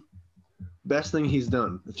something. Best thing he's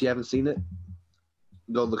done. If you haven't seen it,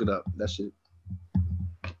 go look it up. That shit.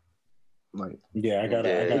 Like, I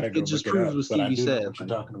gotta it go just look proves it up, what Stevie said. what you're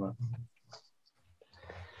talking about.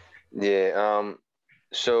 Yeah.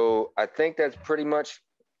 So I think that's pretty much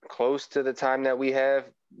close to the time that we have.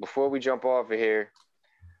 Before we jump off of here,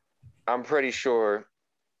 I'm pretty sure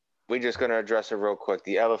we're just gonna address it real quick.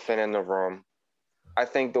 The elephant in the room. I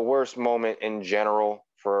think the worst moment in general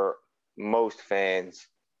for most fans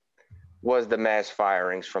was the mass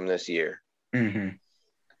firings from this year.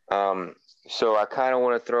 Mm-hmm. So I kind of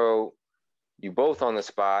want to throw you both on the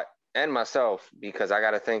spot and myself because I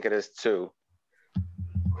got to think of this too.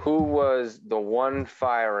 Who was the one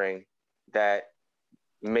firing that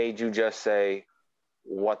made you just say,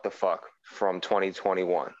 what the fuck from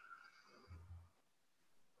 2021?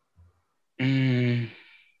 I'm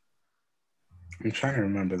trying to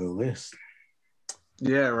remember the list.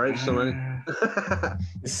 Yeah, right. So many.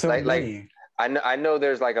 It's so Like many. I know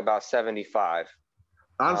there's like about 75.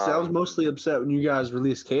 Honestly, I was mostly upset when you guys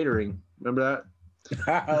released catering. Remember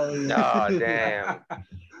that? Oh, yeah. Oh, damn.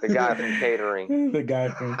 The guy from catering. The guy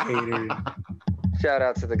from catering. Shout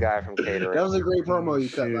out to the guy from catering. That was a great promo you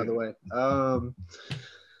cut, by the way.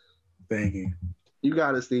 Thank you. You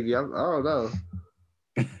got it, Stevie. I don't know.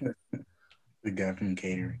 The guy from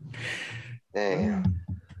catering. Damn.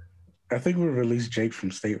 I think we released Jake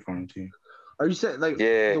from State Farm too. Are you saying like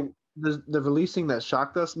Yeah. the releasing that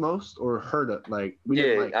shocked us most or hurt it? Like we Yeah,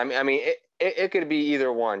 didn't like. I mean, it could be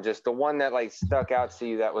either one. Just the one that like stuck out to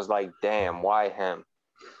you that was like, damn, why him?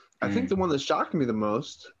 I think the one that shocked me the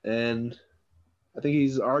most, and I think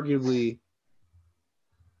he's arguably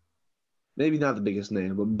maybe not the biggest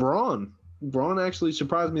name, but Braun. Braun actually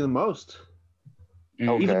surprised me the most.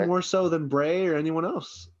 Okay. Even more so than Bray or anyone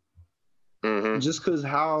else. Mm-hmm. Just because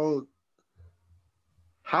how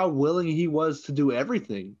willing he was to do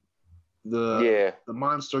everything. The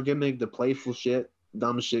monster gimmick, the playful shit,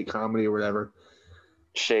 dumb shit comedy or whatever.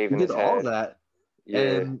 Shaving He did his head. all of that. Yeah.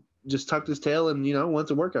 And just tucked his tail and, went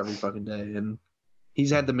to work every fucking day. And he's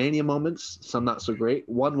had the Mania moments, some not so great.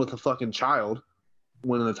 One with a fucking child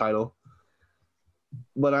winning the title.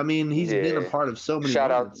 But, I mean, he's been a part of so many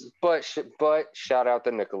moments. But shout out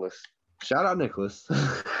to Nicholas. Shout out Nicholas.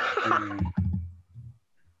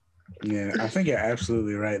 Yeah, I think you're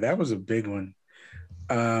absolutely right. That was a big one.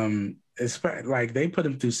 It's like they put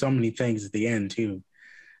him through so many things at the end too.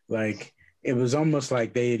 Like it was almost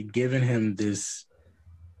like they had given him this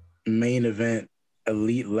main event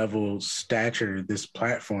elite level stature, this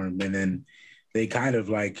platform, and then they kind of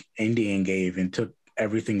like Indian gave and took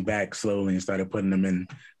everything back slowly and started putting him in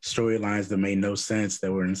storylines that made no sense,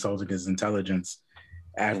 that were insulting his intelligence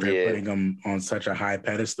after putting him on such a high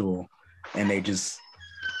pedestal. And they just,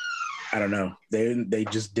 I don't know, they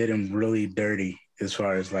just did him really dirty as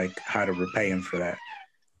far as like how to repay him for that.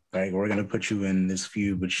 Like, we're going to put you in this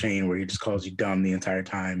feud with Shane where he just calls you dumb the entire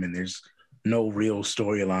time and there's no real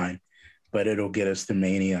storyline, but it'll get us to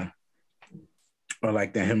Mania. Or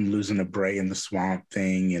like him losing to Bray in the swamp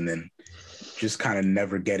thing and then just kind of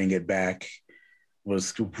never getting it back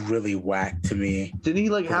was really whack to me. Didn't he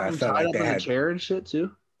like have him tied up in a chair and shit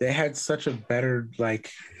too? They had such a better,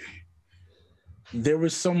 like, there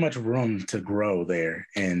was so much room to grow there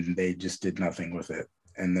and they just did nothing with it.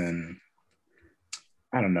 And then,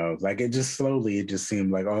 I don't know, like it just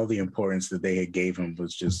seemed like all the importance that they had gave him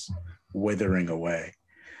was just withering away.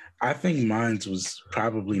 I think mine was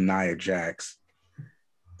probably Nia Jax.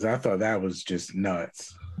 I thought that was just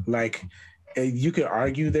nuts. Like, you could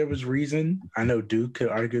argue there was reason. I know Duke could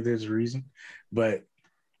argue there's reason, but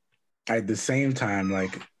at the same time,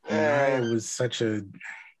 like Nia was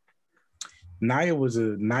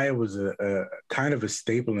a kind of a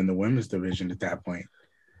staple in the women's division at that point.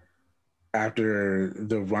 After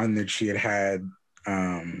the run that she had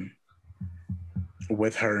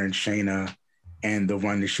with her and Shayna, and the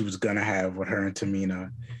run that she was gonna have with her and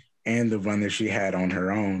Tamina, and the run that she had on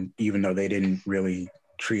her own, even though they didn't really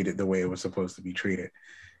treat it the way it was supposed to be treated.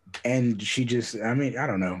 And she just, I mean, I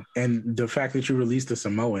don't know. And the fact that you released a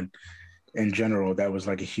Samoan in general, that was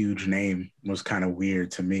like a huge name, was kind of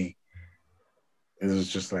weird to me. It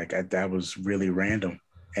was just like, that was really random.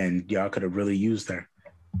 And y'all could have really used her.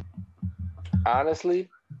 Honestly,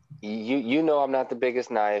 you know I'm not the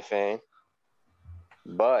biggest Nia fan.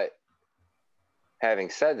 But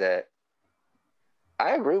having said that,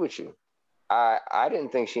 I agree with you. I didn't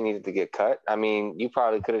think she needed to get cut. I mean, you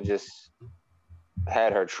probably could have just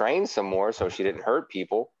had her train some more so she didn't hurt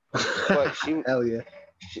people. But Hell yeah.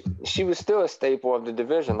 She was still a staple of the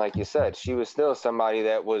division, like you said. She was still somebody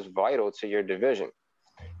that was vital to your division.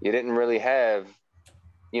 You didn't really have,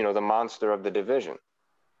 the monster of the division.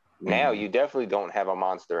 Now you definitely don't have a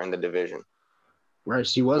monster in the division. Right,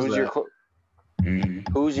 she was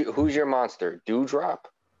Who's your monster? Doudrop?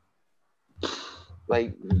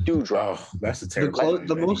 Like Doudrop. Oh, that's a terrible.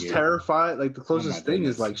 The most terrified, like the closest thing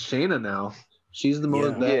is like Shayna now. She's the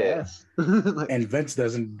most badass. Like, and Vince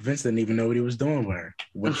didn't even know what he was doing with her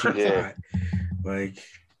when she thought. Like,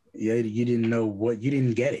 you didn't know you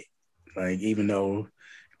didn't get it. Like, even though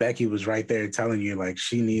Becky was right there telling you like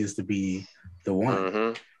she needs to be the one.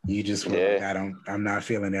 Mm-hmm. You just were like, I'm not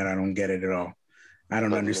feeling that. I don't get it at all. I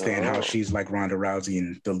don't understand how she's like Ronda Rousey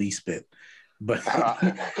in the least bit. But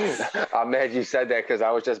I'm mad you said that because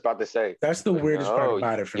I was just about to say that's the weirdest part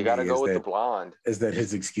about it for me. You gotta go with the blonde. Is that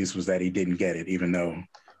his excuse was that he didn't get it, even though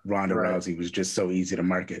Ronda Rousey was just so easy to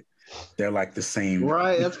market. They're like the same.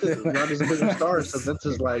 Right. That's because Ronda's a bigger star, so that's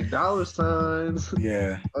just like dollar signs.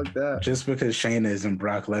 Yeah. Like that. Just because Shayna is and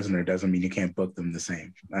Brock Lesnar doesn't mean you can't book them the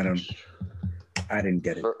same. I didn't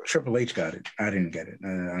get it. Triple H got it. I didn't get it. I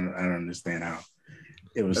don't understand how.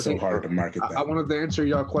 It was so hard to market that. I wanted to answer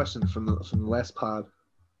y'all question from the last pod.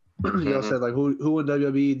 Y'all said like who in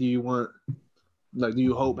WWE do you want? Like, do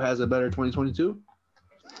you hope has a better 2022?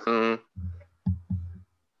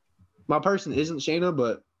 My person isn't Shayna,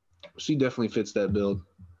 but she definitely fits that build.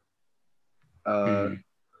 But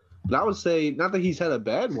I would say not that he's had a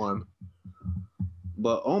bad one,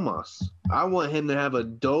 but Omos. I want him to have a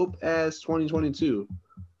dope ass 2022.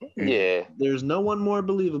 Yeah. There's no one more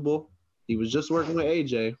believable. He was just working with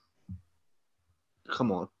AJ.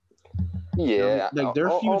 Come on. Yeah. Like their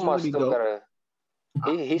feud's gonna be dope.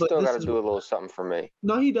 He still got to do a little something for me.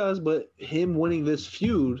 No, he does, but him winning this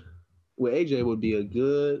feud with AJ would be a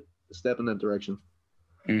good step in that direction.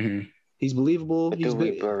 Mm-hmm. He's believable. He's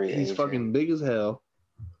big. He's fucking big as hell.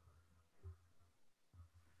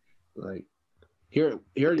 Like here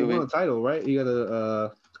you won a title, right? You got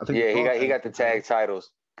a I think he got the tag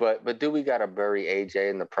titles. But do we gotta bury AJ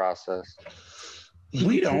in the process?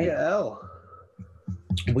 We don't. Take a L.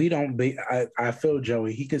 We don't be. I feel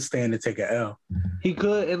Joey. He could stand to take a L. He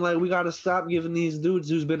could, and like we gotta stop giving these dudes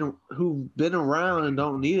who've been around and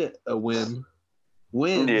don't need a win.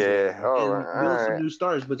 Wins. Yeah. And build some new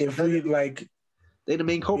stars. But if we like, they the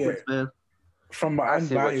main culprits, man. From an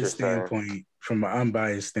unbiased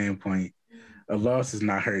standpoint, a loss is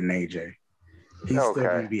not hurting AJ. He's still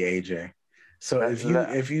going to be AJ. So if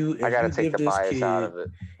you I gotta take the bias out of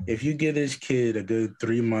it. If you give this kid a good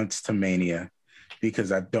 3 months to Mania,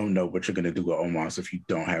 because I don't know what you're gonna do with Omos if you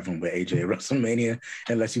don't have him with AJ at WrestleMania,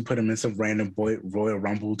 unless you put him in some random Royal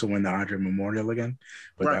Rumble to win the Andre Memorial again.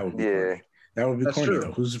 But that would be corny. That would be corny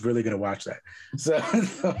though. Who's really gonna watch that?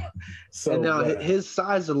 So and now his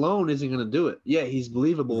size alone isn't gonna do it. Yeah, he's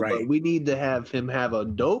believable, but we need to have him have a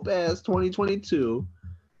dope ass 2022.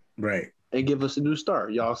 Right. And give us a new star.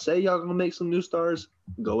 Y'all say y'all gonna make some new stars.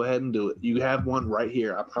 Go ahead and do it. You have one right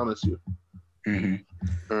here. I promise you. Mm-hmm.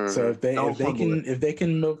 Mm-hmm. So if they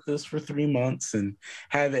can milk this for 3 months and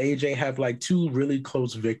have AJ have like 2 really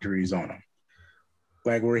close victories on him,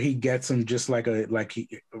 like where he gets him just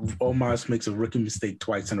Omos makes a rookie mistake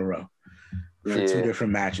twice in a row for 2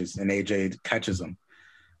 different matches, and AJ catches him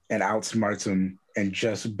and outsmarts him and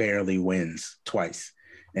just barely wins twice,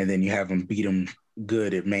 and then you have him beat him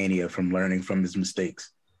good at Mania from learning from his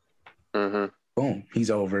mistakes. Mm-hmm. Boom,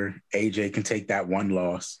 he's over. AJ can take that 1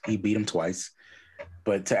 loss. He beat him twice.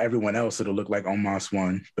 But to everyone else, it'll look like Omos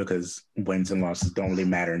won because wins and losses don't really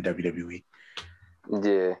matter in WWE.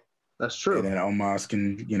 Yeah, that's true. And then Omos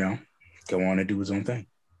can, go on and do his own thing.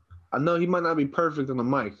 I know he might not be perfect on the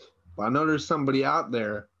mic, but I know there's somebody out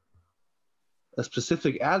there, a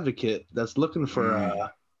specific advocate that's looking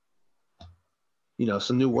for,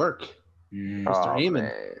 some new work. Mr. Heyman.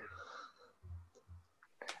 Man.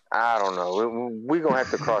 I don't know. We're going to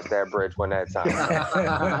have to cross that bridge when that time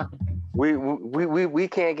comes. We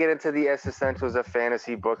can't get into the essentials of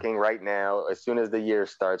fantasy booking right now. As soon as the year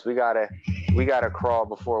starts, we gotta crawl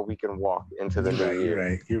before we can walk into the new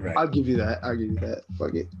year. You're right. I'll give you that.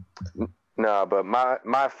 Fuck it. No, but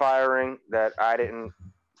my firing that I didn't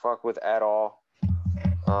fuck with at all.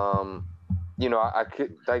 I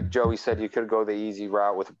could, like Joey said, you could go the easy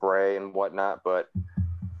route with Bray and whatnot, but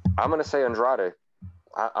I'm gonna say Andrade.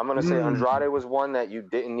 I'm gonna say Andrade was one that you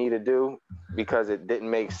didn't need to do because it didn't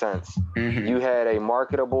make sense. Mm-hmm. You had a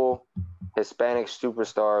marketable Hispanic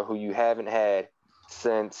superstar who you haven't had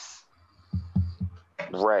since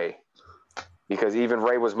Ray, because even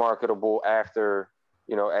Ray was marketable after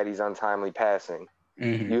Eddie's untimely passing.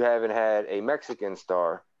 Mm-hmm. You haven't had a Mexican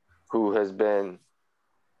star who has been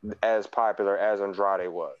as popular as Andrade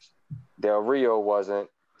was. Del Rio wasn't.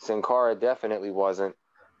 Sin Cara definitely wasn't.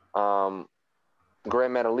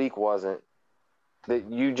 Grand Metalik wasn't.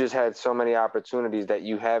 That you just had so many opportunities that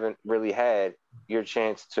you haven't really had your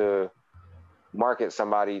chance to market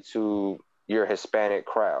somebody to your Hispanic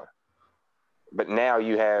crowd. but now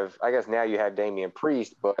you have Damian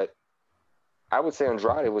Priest, but I would say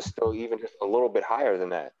Andrade was still even just a little bit higher than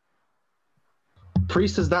that.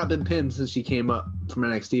 Priest has not been pinned since he came up from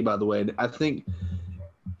NXT, by the way. I think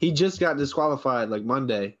he just got disqualified like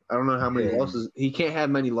Monday. I don't know how many losses. He can't have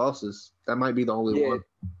many losses. That might be the only one.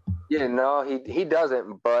 Yeah, no, he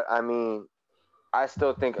doesn't. But I mean, I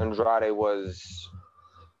still think Andrade was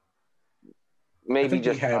maybe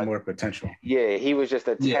he had more potential. Yeah, he was just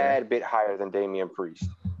a tad bit higher than Damian Priest.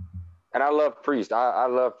 And I love Priest. I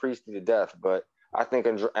love Priest to death. But I think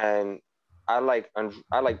I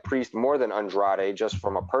like Priest more than Andrade just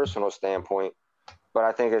from a personal standpoint. But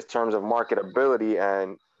I think in terms of marketability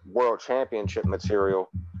and world championship material,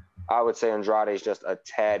 I would say Andrade is just a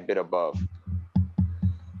tad bit above.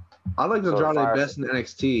 I like Andrade best in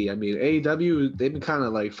NXT. I mean, AEW, they've been kind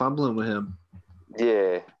of like fumbling with him.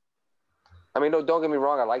 Yeah. I mean, no, don't get me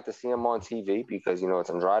wrong. I like to see him on TV because, it's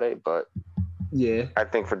Andrade. But yeah, I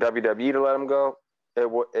think for WWE to let him go,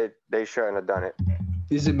 they shouldn't have done it.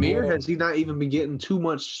 Is it me, or has he not even been getting too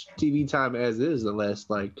much TV time as is the last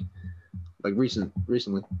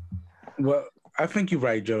recently? Well, I think you're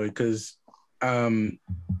right, Joey, because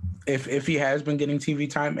if he has been getting TV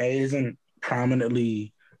time, it isn't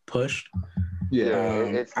prominently pushed.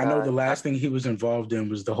 Yeah, I know the last thing he was involved in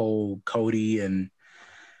was the whole Cody and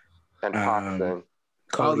Pac thing.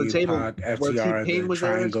 Cody, the table, Pac, FTR, the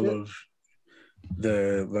triangle of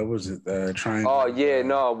the what was it? The triangle. Oh yeah,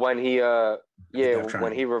 no, when he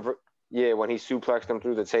when he suplexed him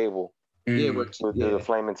through the table. Through the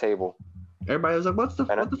flaming table. Everybody was like, "What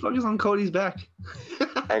the fuck is on Cody's back?"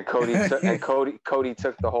 And Cody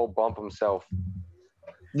took the whole bump himself.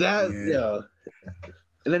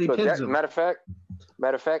 And then he pins him. Matter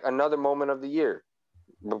of fact, another moment of the year.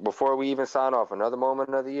 Before we even sign off, another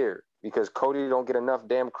moment of the year, because Cody don't get enough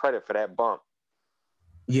damn credit for that bump.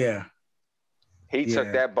 Yeah. He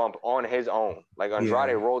took that bump on his own. Like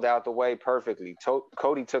Andrade rolled out the way perfectly.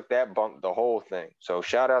 Cody took that bump the whole thing. So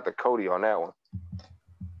shout out to Cody on that one.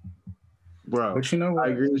 Bro, but you know what?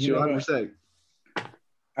 I agree with you 100%.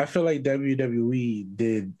 I feel like WWE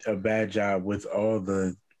did a bad job with all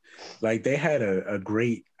the, like they had a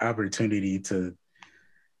great opportunity to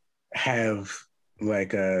have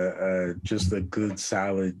like just a good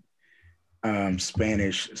solid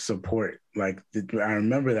Spanish support. Like I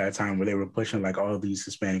remember that time where they were pushing like all these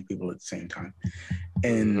Hispanic people at the same time,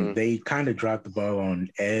 and they kind of dropped the ball on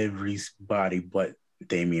everybody but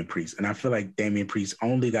Damian Priest. And I feel like Damian Priest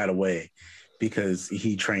only got away because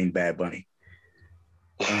he trained Bad Bunny.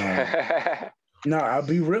 No, I'll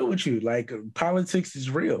be real with you. Like politics is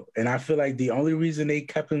real, and I feel like the only reason they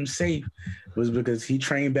kept him safe was because he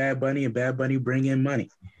trained Bad Bunny, and Bad Bunny bring in money.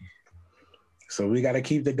 So we got to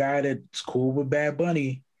keep the guy that's cool with Bad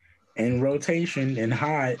Bunny in rotation and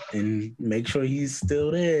hot, and make sure he's still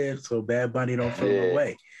there so Bad Bunny don't feel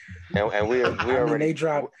away. And we already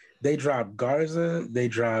they dropped Garza, they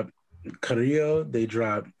dropped Carrillo, they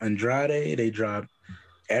dropped Andrade, they dropped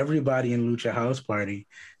everybody in Lucha House Party.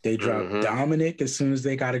 They dropped Dominic as soon as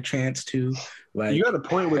they got a chance to. Like, you got a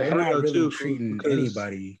point with they're not really too, treating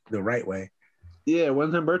anybody the right way. Yeah,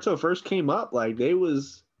 when Humberto first came up, like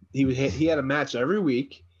he had a match every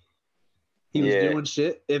week. He was doing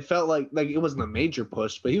shit. It felt like it wasn't a major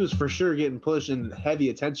push, but he was for sure getting pushed and heavy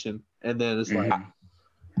attention. And then it's like,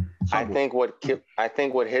 I think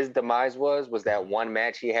what his demise was that one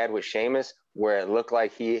match he had with Sheamus where it looked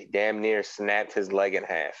like he damn near snapped his leg in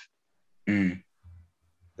half. Damn.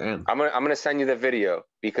 I'm gonna send you the video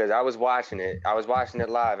because I was watching it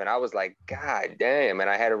live and I was like, God damn, and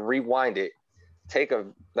I had to rewind it, take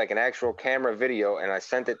an actual camera video, and I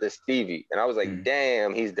sent it to Stevie, and I was like,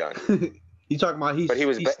 damn, he's done. You talking about he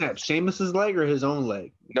snapped Sheamus's leg or his own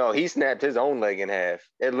leg? No, he snapped his own leg in half.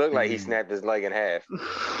 It looked like he snapped his leg in half.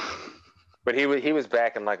 But he was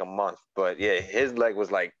back in like a month. But yeah, his leg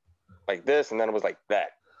was like this, and then it was like that.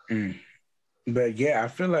 But yeah, I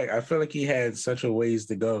feel like he had such a ways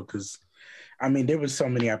to go because, I mean, there was so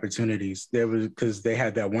many opportunities. Because they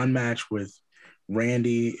had that one match with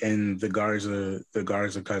Randy and the Garza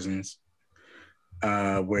cousins,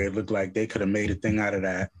 where it looked like they could have made a thing out of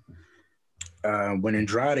that. When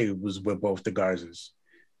Andrade was with both the Garzas,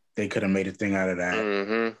 they could have made a thing out of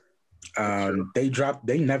that.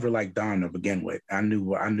 They never liked Dom to begin with. I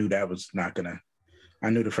knew that was not gonna. I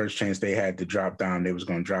knew the first chance they had to drop Dom, they was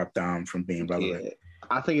gonna drop Dom from being relevant. Yeah.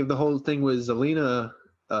 I think if the whole thing was Zelina,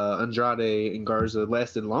 Andrade, and Garza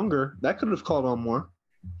lasted longer, that could have called on more.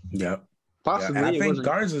 Yep. Possibly. Yeah. And I think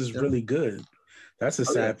Garza's really good. That's a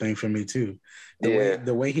sad thing for me too.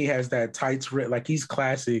 The way he has that tights wrist, like he's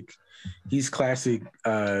classic. He's classic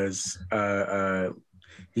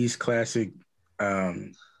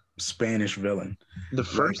Spanish villain. The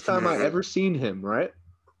first time I ever seen him, right?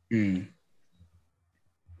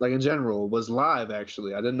 Like in general, was live.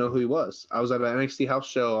 Actually, I didn't know who he was. I was at an NXT house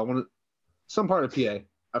show. I wanted some part of PA.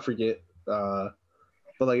 I forget. But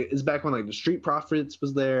like it's back when like the Street Profits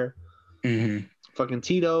was there. Fucking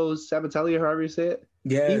Tito's Sabatelli, or however you say it.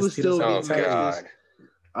 Yeah, he was Tito still being Sabatelli.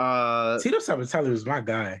 Texas. Tito Sabatelli was my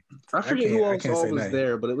guy. I forget who else all was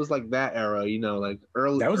there, but it was like that era, you know, like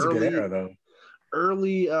early. That was a good era though.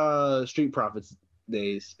 Early Street Profits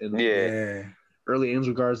days, and early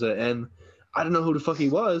Angel Garza, and I didn't know who the fuck he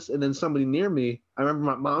was, and then somebody near me, I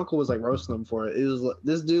remember my uncle was like roasting him for it. It was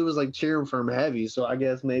this dude was like cheering for him heavy, so I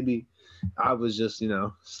guess maybe I was just, you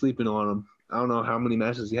know, sleeping on him. I don't know how many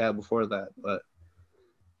matches he had before that, but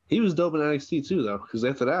he was dope in NXT too, though, because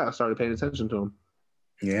after that I started paying attention to him.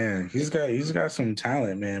 Yeah, he's got some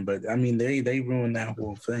talent, man. But I mean, they ruined that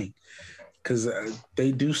whole thing because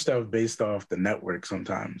they do stuff based off the network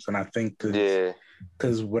sometimes, and I think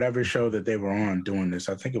because whatever show that they were on doing this,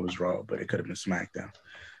 I think it was Raw, but it could have been SmackDown.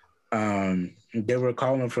 They were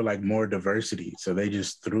calling for like more diversity, so they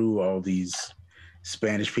just threw all these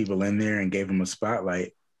Spanish people in there and gave them a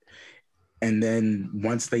spotlight. And then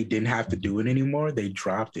once they didn't have to do it anymore, they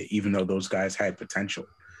dropped it, even though those guys had potential.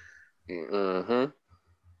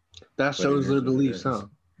 That shows their beliefs, huh?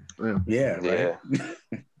 Yeah,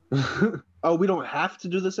 right. Oh, we don't have to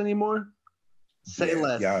do this anymore? Say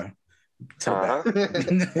less. Yeah. I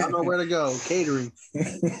don't know where to go. Catering.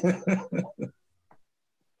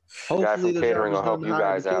 Hopefully, the catering will help you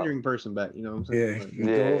guys out. Catering person back. You know what I'm saying? Yeah.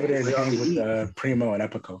 Go over there and hang with Primo and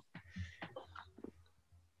Epico.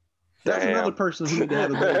 That's another person who need to have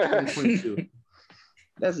a better 2022.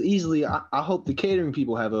 That's easily. I hope the catering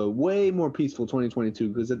people have a way more peaceful 2022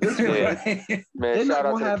 because at this point, man, shout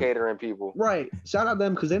out to the catering people. Right, shout out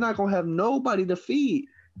them because they're not gonna have nobody to feed.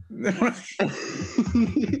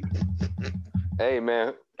 Hey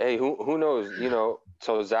man, who knows? You know,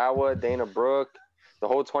 Tozawa, Dana Brooke, the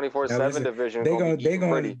whole 24/7 division. They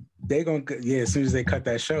gonna as soon as they cut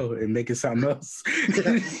that show and make it something else.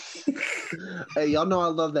 Hey, y'all know I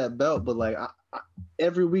love that belt, but like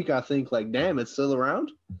every week I think like, damn, it's still around.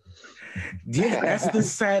 Yeah, that's the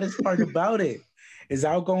saddest part about it. Is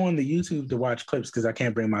I'll go on the YouTube to watch clips because I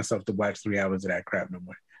can't bring myself to watch 3 hours of that crap no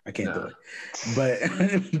more. I can't do it.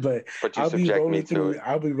 But I'll be rolling through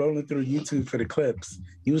YouTube for the clips.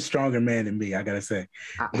 He was a stronger man than me, I gotta say.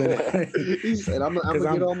 But, he said, I'm gonna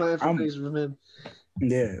get all my information from him.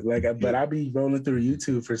 Yeah, but I'll be rolling through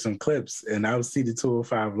YouTube for some clips, and I'll see the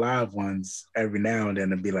 205 Live ones every now and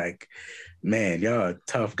then, and be like, "Man, y'all are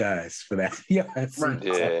tough guys for that." Tough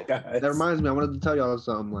guys. That reminds me, I wanted to tell y'all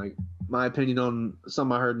something. Like my opinion on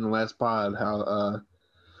something I heard in the last pod. How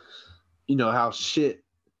how shit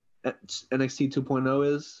NXT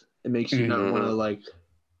 2.0 is. It makes you not want to like.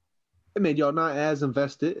 It made y'all not as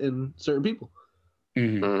invested in certain people.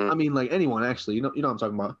 I mean, like anyone actually. You know what I'm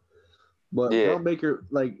talking about. But Braun Baker,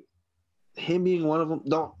 like him being one of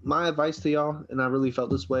them. My advice to y'all, and I really felt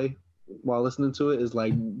this way while listening to it, is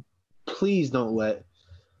like, please don't let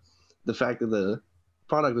the fact that the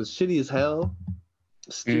product is shitty as hell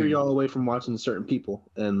steer y'all away from watching certain people.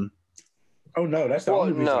 And that's the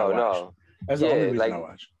only reason I watch. That's the only reason I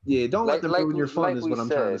watch. Yeah, don't let them ruin your fun. Is what I'm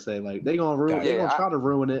trying to say. Like they gonna ruin. They're gonna try to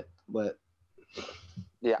ruin it, but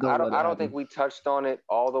I don't think we touched on it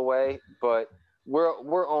all the way, but.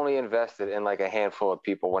 We're only invested in like a handful of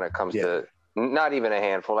people when it comes to not even a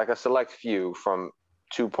handful, like a select few from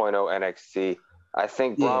 2.0 NXT. I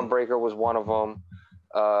think Braun Breaker was one of them.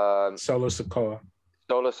 Solo Sikoa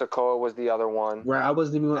was the other one. Right, I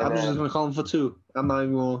wasn't even. I was just gonna call him for 2. I'm not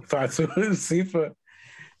even going. Sifa.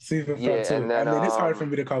 And then, I mean, it's hard for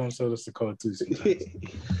me to call him Solo Sikoa too. Sometimes.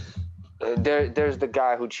 There's the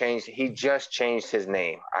guy who changed. He just changed his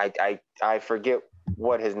name. I forget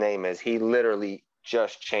what his name is. He literally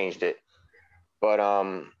just changed it. But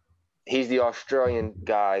he's the Australian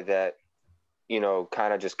guy that, you know,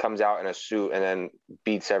 kind of just comes out in a suit and then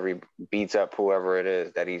beats up whoever it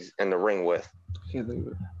is that he's in the ring with. I can't think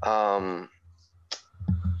of it. Oh my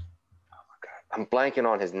God. I'm blanking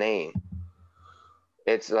on his name.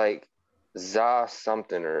 It's like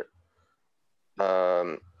something or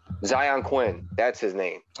Zion Quinn. That's his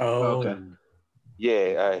name. Oh, okay.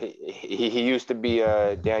 Yeah, he used to be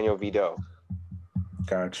Daniel Vido.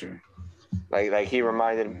 Gotcha. Like he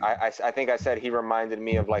reminded. I think I said he reminded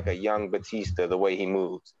me of like a young Batista, the way he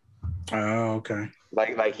moves. Oh, okay.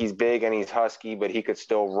 Like he's big and he's husky, but he could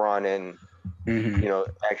still run and you know,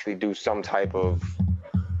 actually do some type of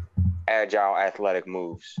agile, athletic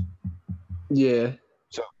moves. Yeah.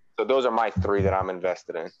 So those are my 3 that I'm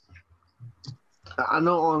invested in. I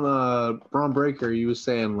know on Braun Breaker, you was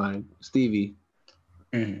saying like Stevie,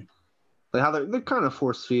 Mhm. like how they're kind of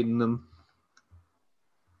force feeding them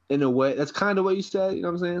in a way. That's kind of what you said. You know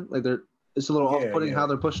what I'm saying? Like it's a little Yeah, off-putting yeah. how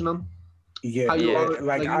they're pushing them. Yeah, How you Yeah. already,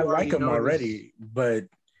 like you I like already them know this- already, but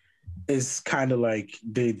it's kind of like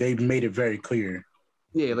they made it very clear.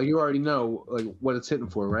 Yeah, like you already know like what it's hitting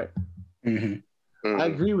for, right? Hmm I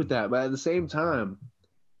agree with that, but at the same time,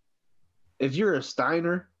 if you're a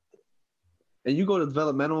Steiner and you go to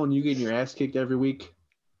developmental and you get your ass kicked every week,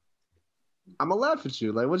 I'm gonna laugh at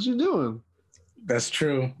you. Like, what you doing? That's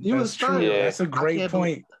true. You That's a true. Steiner. Yeah. That's a great can't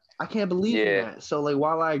point. I can't believe in Yeah. that. So, like,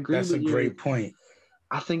 while I agree That's a with you, great point.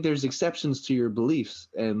 I think there's exceptions to your beliefs,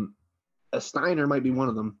 and a Steiner might be one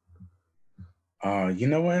of them. You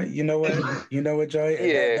know what? You know what, Joey?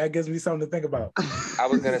 Yeah. That gives me something to think about. I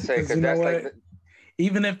was gonna say 'Cause because you know that's what? like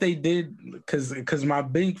Even if they did, because my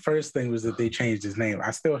big first thing was that they changed his name. I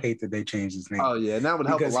still hate that they changed his name. Oh yeah, and that would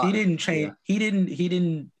help Because a lot. he didn't change. Yeah.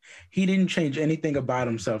 He didn't change anything about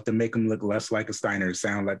himself to make him look less like a Steiner,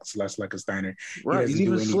 sound like less like a Steiner. Right, He he's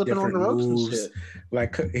even doesn't do any slipping on the different ropes moves. and shit.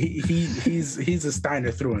 Like he's a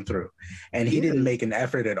Steiner through and through, and he He didn't is. make an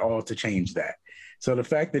effort at all to change that. So the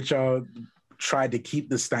fact that y'all tried to keep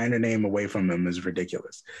the Steiner name away from him is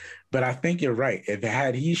ridiculous. But I think you're right. If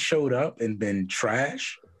had he showed up and been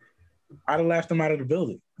trash, I'd have laughed him out of the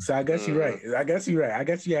building. So I guess you're right. I guess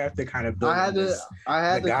you have to kind of build. I had to the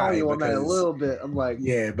call guy you on that a because- little bit. I'm like,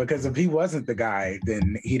 Yeah, because if he wasn't the guy,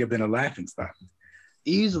 then he'd have been a laughing stock.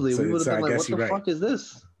 easily So- we would have so I been like, guess what the you're right. fuck is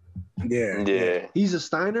this? Yeah, yeah. He's a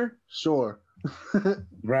Steiner? Sure.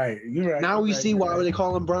 right. You're right. Now we You're right, see you're why right. they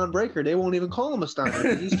call him Braun Breaker. They won't even call him a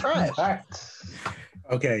Steiner. He's trash.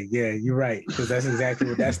 Okay, yeah, you're right. Because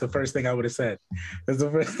that's the first thing I would have said. That's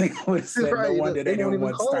the first thing I would have said. Right, No wonder they they won't didn't even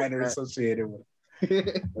want call it Steiner that. associated with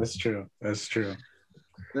it. That's true. That's true.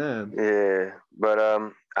 Man. Yeah, but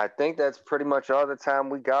I think that's pretty much all the time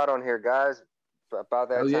we got on here, guys. About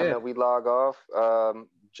that Oh, time yeah. that we log off.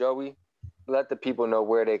 Joey, let the people know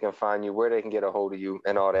where they can find you, where they can get a hold of you,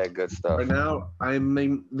 and all that good stuff. Right now, I'm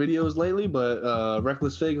making videos lately, but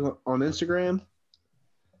Reckless Fig on Instagram.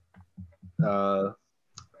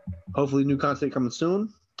 Hopefully, new content coming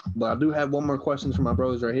soon. But I do have one more question for my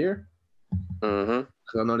bros right here, Mm-hmm.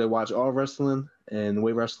 because I know they watch all wrestling and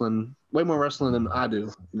way more wrestling than I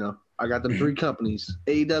do. You know, I got them 3 companies: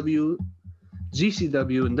 AEW,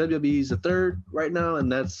 GCW, and WWE is the third right now,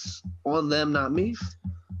 and that's on them, not me.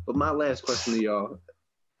 But my last question to y'all,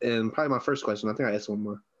 and probably my first question, I think I asked one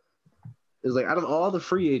more, is like, out of all the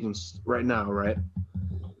free agents right now, right?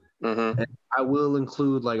 Mm-hmm. I will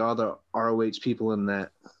include like all the ROH people in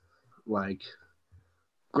that, like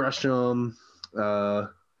Gresham,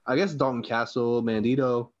 I guess Dalton Castle,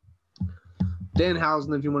 Mandito,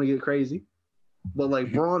 Danhausen if you want to get crazy, but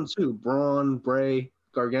like Braun too, Braun, Bray,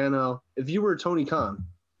 Gargano. If you were Tony Khan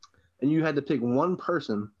and you had to pick one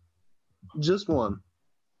person, just one,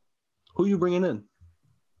 who you bringing in?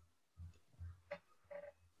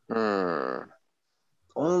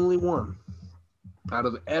 Only one out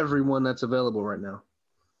of everyone that's available right now.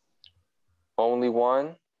 Only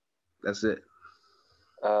one. That's it.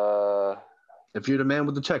 Uh, If you're the man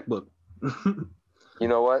with the checkbook. you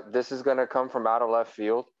know what? This is gonna come from out of left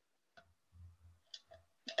field.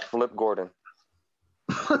 Flip Gordon.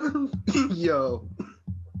 Yo,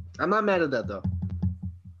 I'm not mad at that though.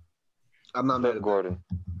 I'm not mad Flip at Gordon.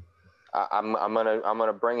 I'm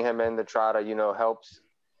gonna bring him in to try to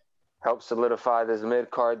help solidify this mid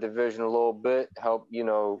card division a little bit. Help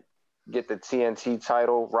get the TNT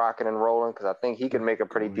title rocking and rolling, because I think he can make a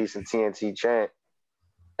pretty decent TNT champ.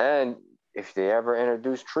 And if they ever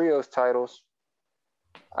introduce trios titles,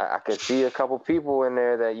 I could see a couple people in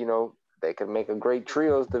there that they could make a great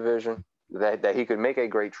trios division. That he could make a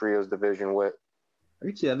great trios division with.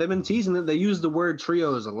 that. Yeah, they've been teasing it. They use the word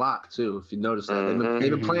trios a lot too. If you notice that, they've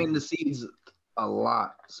been planting the seeds a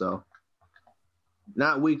lot. So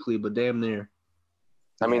not weekly, but damn near.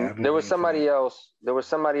 I mean, Yeah, there was somebody else. There was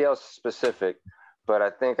somebody else specific, but I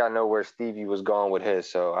think I know where Stevie was going with his.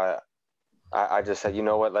 So I just said, you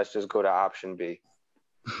know what? Let's just go to option B.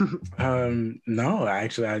 No,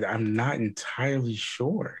 actually, I'm not entirely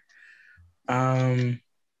sure.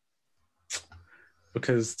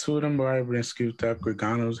 Because 2 of them are already been scooped up.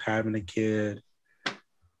 Gargano's having a kid.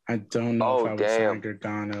 I don't know if I would sign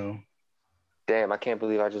Gargano. Damn, I can't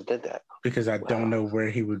believe I just did that. Because I don't know where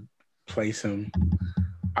he would place him.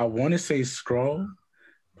 I want to say Scroll,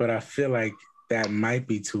 but I feel like that might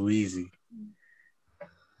be too easy.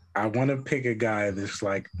 I want to pick a guy that's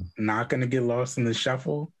like not going to get lost in the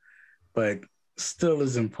shuffle, but still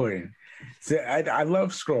is important. So I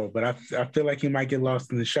love Scroll, but I feel like he might get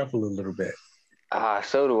lost in the shuffle a little bit.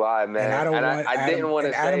 So do I, man. And I don't want. I didn't want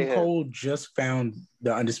to say Adam him. Cole just found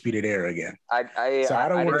the Undisputed Era again. So I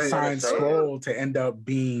don't want to didn't sign say Scroll to end up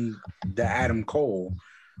being the Adam Cole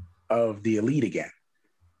of the Elite again.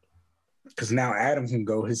 Because now Adam can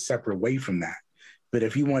go his separate way from that. But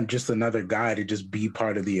if you want just another guy to just be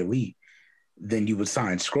part of the Elite, then you would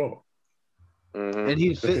sign Scroll. Mm-hmm. And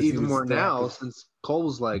he'd fit Because he even was more still now active. since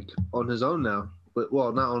Cole's like on his own now. But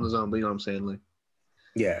well, not on his own, but you know what I'm saying. Like,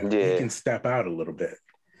 Yeah, he can step out a little bit.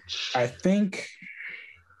 I think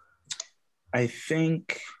I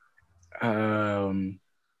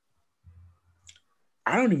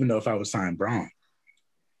don't even know if I would sign Braun,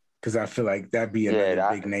 because I feel like that'd be another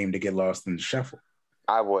big name to get lost in the shuffle.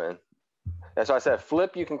 I wouldn't. That's why I said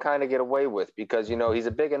Flip you can kind of get away with, because, you know, he's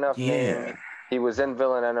a big enough name. He was in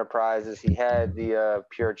Villain Enterprises. He had the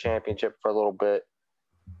Pure Championship for a little bit.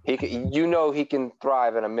 He can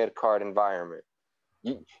thrive in a mid-card environment.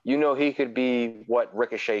 You know he could be what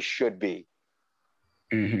Ricochet should be.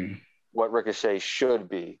 Mm-hmm. What Ricochet should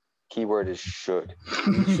be. Keyword is should.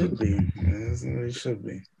 It should be. It should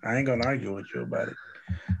be. I ain't gonna argue with you about it.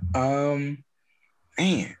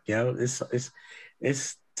 Man, yo,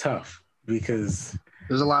 it's tough because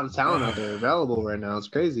there's a lot of talent out there available right now. It's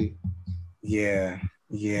crazy. Yeah.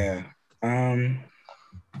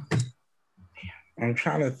 I'm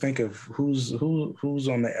trying to think of who's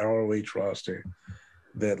on the ROH roster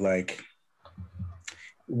that, like,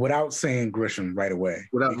 without saying Grisham right away.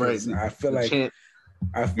 I feel like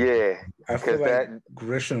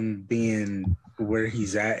Grisham being where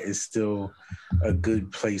he's at is still a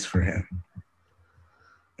good place for him,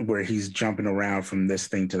 where he's jumping around from this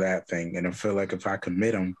thing to that thing. And I feel like if I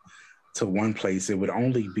commit him to one place, it would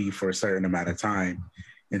only be for a certain amount of time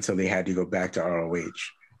until they had to go back to ROH.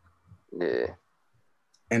 Yeah.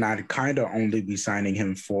 And I'd kind of only be signing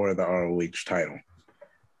him for the ROH title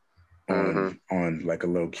on like a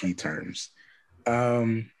low key terms.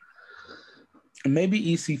 Maybe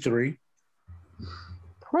EC3.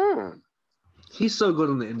 He's so good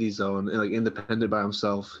on the indies though, and like independent by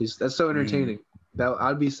himself. That's so entertaining. That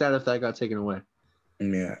I'd be sad if that got taken away.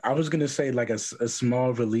 Yeah, I was gonna say like a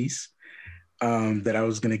small release that I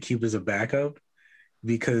was gonna keep as a backup,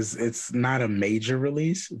 because it's not a major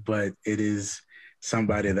release, but it is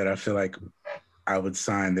somebody that I feel like I would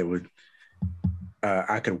sign that would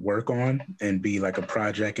I could work on and be like a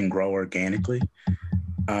project and grow organically.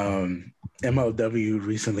 MLW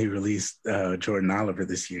recently released Jordan Oliver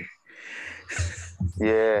this year.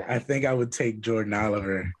 Yeah, I think I would take Jordan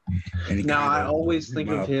Oliver. And now I always think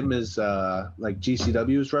of him as like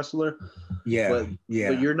GCW's wrestler. Yeah,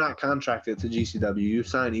 but you're not contracted to GCW. You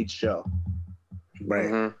sign each show, right?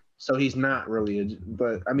 Mm-hmm. So he's not really.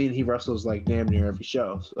 But I mean, he wrestles like damn near every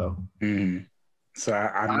show. So, so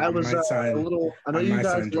I might sign a little. I know you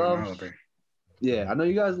guys love. Oliver. Yeah, I know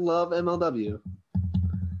you guys love MLW,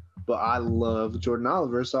 but I love Jordan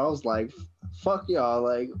Oliver. So I was like, "Fuck y'all!"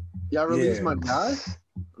 Like, y'all release my guy.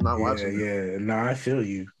 I'm not watching. Yeah, no, I feel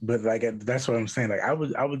you, but like that's what I'm saying. Like, I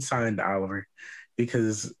would sign Oliver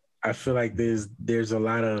because I feel like there's a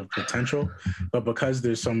lot of potential, but because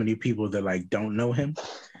there's so many people that like don't know him,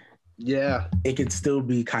 it could still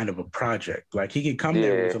be kind of a project. Like he could come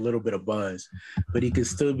there with a little bit of buzz, but he could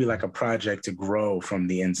still be like a project to grow from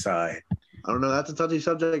the inside. I don't know. That's a touchy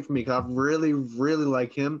subject for me because I really, really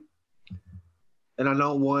like him, and I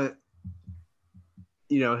don't want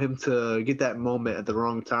him to get that moment at the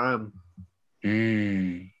wrong time.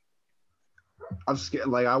 I'm scared.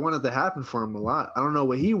 Like, I want it to happen for him a lot. I don't know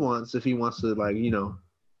what he wants, if he wants to, like,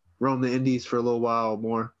 roam the indies for a little while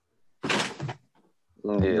more.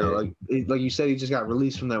 Yeah. Like you said, he just got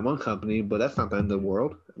released from that one company, but that's not the end of the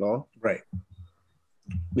world at all. Right.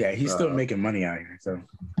 Yeah, he's still making money out here, so.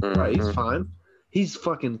 Right, he's fine. He's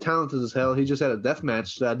fucking talented as hell. He just had a death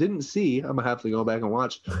match that I didn't see. I'm going to have to go back and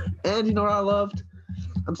watch. And you know what I loved?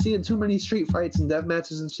 I'm seeing too many street fights and death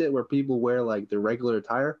matches and shit where people wear, like, their regular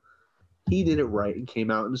attire. He did it right and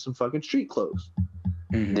came out in some fucking street clothes.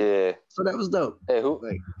 Yeah. So that was dope. Hey, who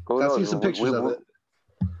knows? I see some pictures of it.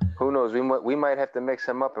 Who knows? We might have to mix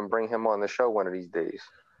him up and bring him on the show one of these days.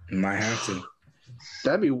 Might have to.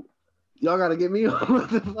 That'd be. Y'all gotta get me on.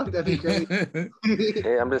 What the fuck? That'd be crazy.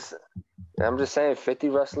 Hey, I'm just saying, 50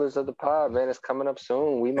 wrestlers of the pod, man. It's coming up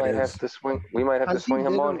soon. We might have to swing. We might have to swing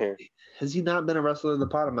him on here. Has he not been a wrestler of the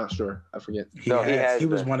pod? I'm not sure. I forget. He has. He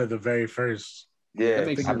was one of the very first. Yeah, I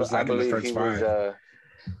think he was like in the first five.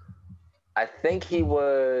 I think he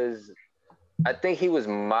was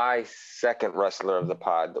my second wrestler of the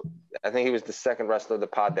pod. I think he was the second wrestler of the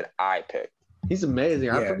pod that I picked. He's amazing.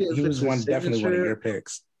 Yeah, I forget if he was definitely one of your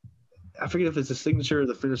picks. I forget if it's a signature or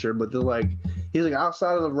the finisher, but they're like, he's like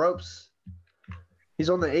outside of the ropes, He's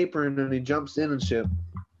on the apron and he jumps in and shit,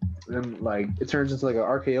 and like it turns into like an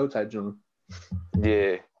RKO type jump.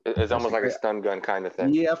 Yeah, it's almost like a stun gun kind of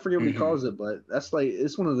thing. Yeah, I forget what he calls it, but that's like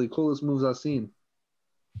it's one of the coolest moves I've seen,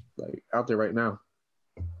 like out there right now.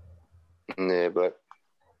 Yeah, but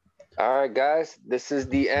all right, guys, this is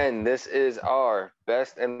the end. This is our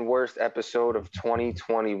best and worst episode of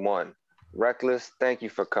 2021. Reckless, thank you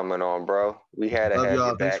for coming on, bro. We had to Love have y'all.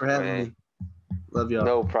 you back, Thanks for having man. me. Love y'all.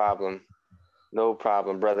 No problem. No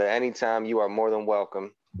problem, brother. Anytime, you are more than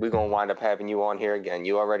welcome. We're going to wind up having you on here again.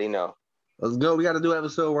 You already know. Let's go. We got to do an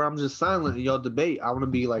episode where I'm just silent and y'all debate. I want to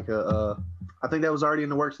be like I think that was already in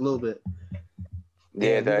the works a little bit.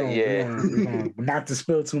 Yeah, we're gonna, not to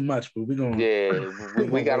spill too much, but we're gonna. Yeah,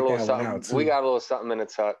 we got a little something. We got a little something in the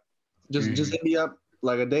tuck. Just hit me up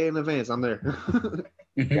like a day in advance. I'm there.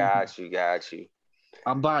 Got you.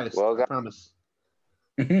 I'm biased. Well, I promise.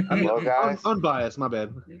 Well, guys, unbiased. My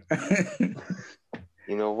bad.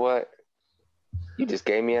 You know what? You just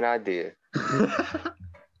gave me an idea. But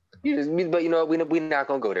you know what? We're not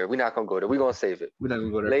gonna go there. We're not gonna go there. We're gonna save it. We're not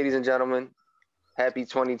gonna go there. Ladies and gentlemen, happy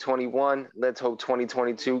 2021. Let's hope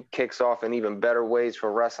 2022 kicks off in even better ways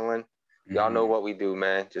for wrestling. Y'all know what we do,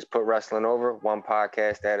 man. Just put wrestling over one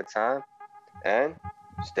podcast at a time. And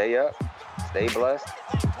stay up, stay blessed.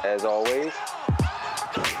 As always,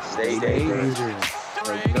 stay dangerous.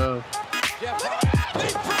 There you go.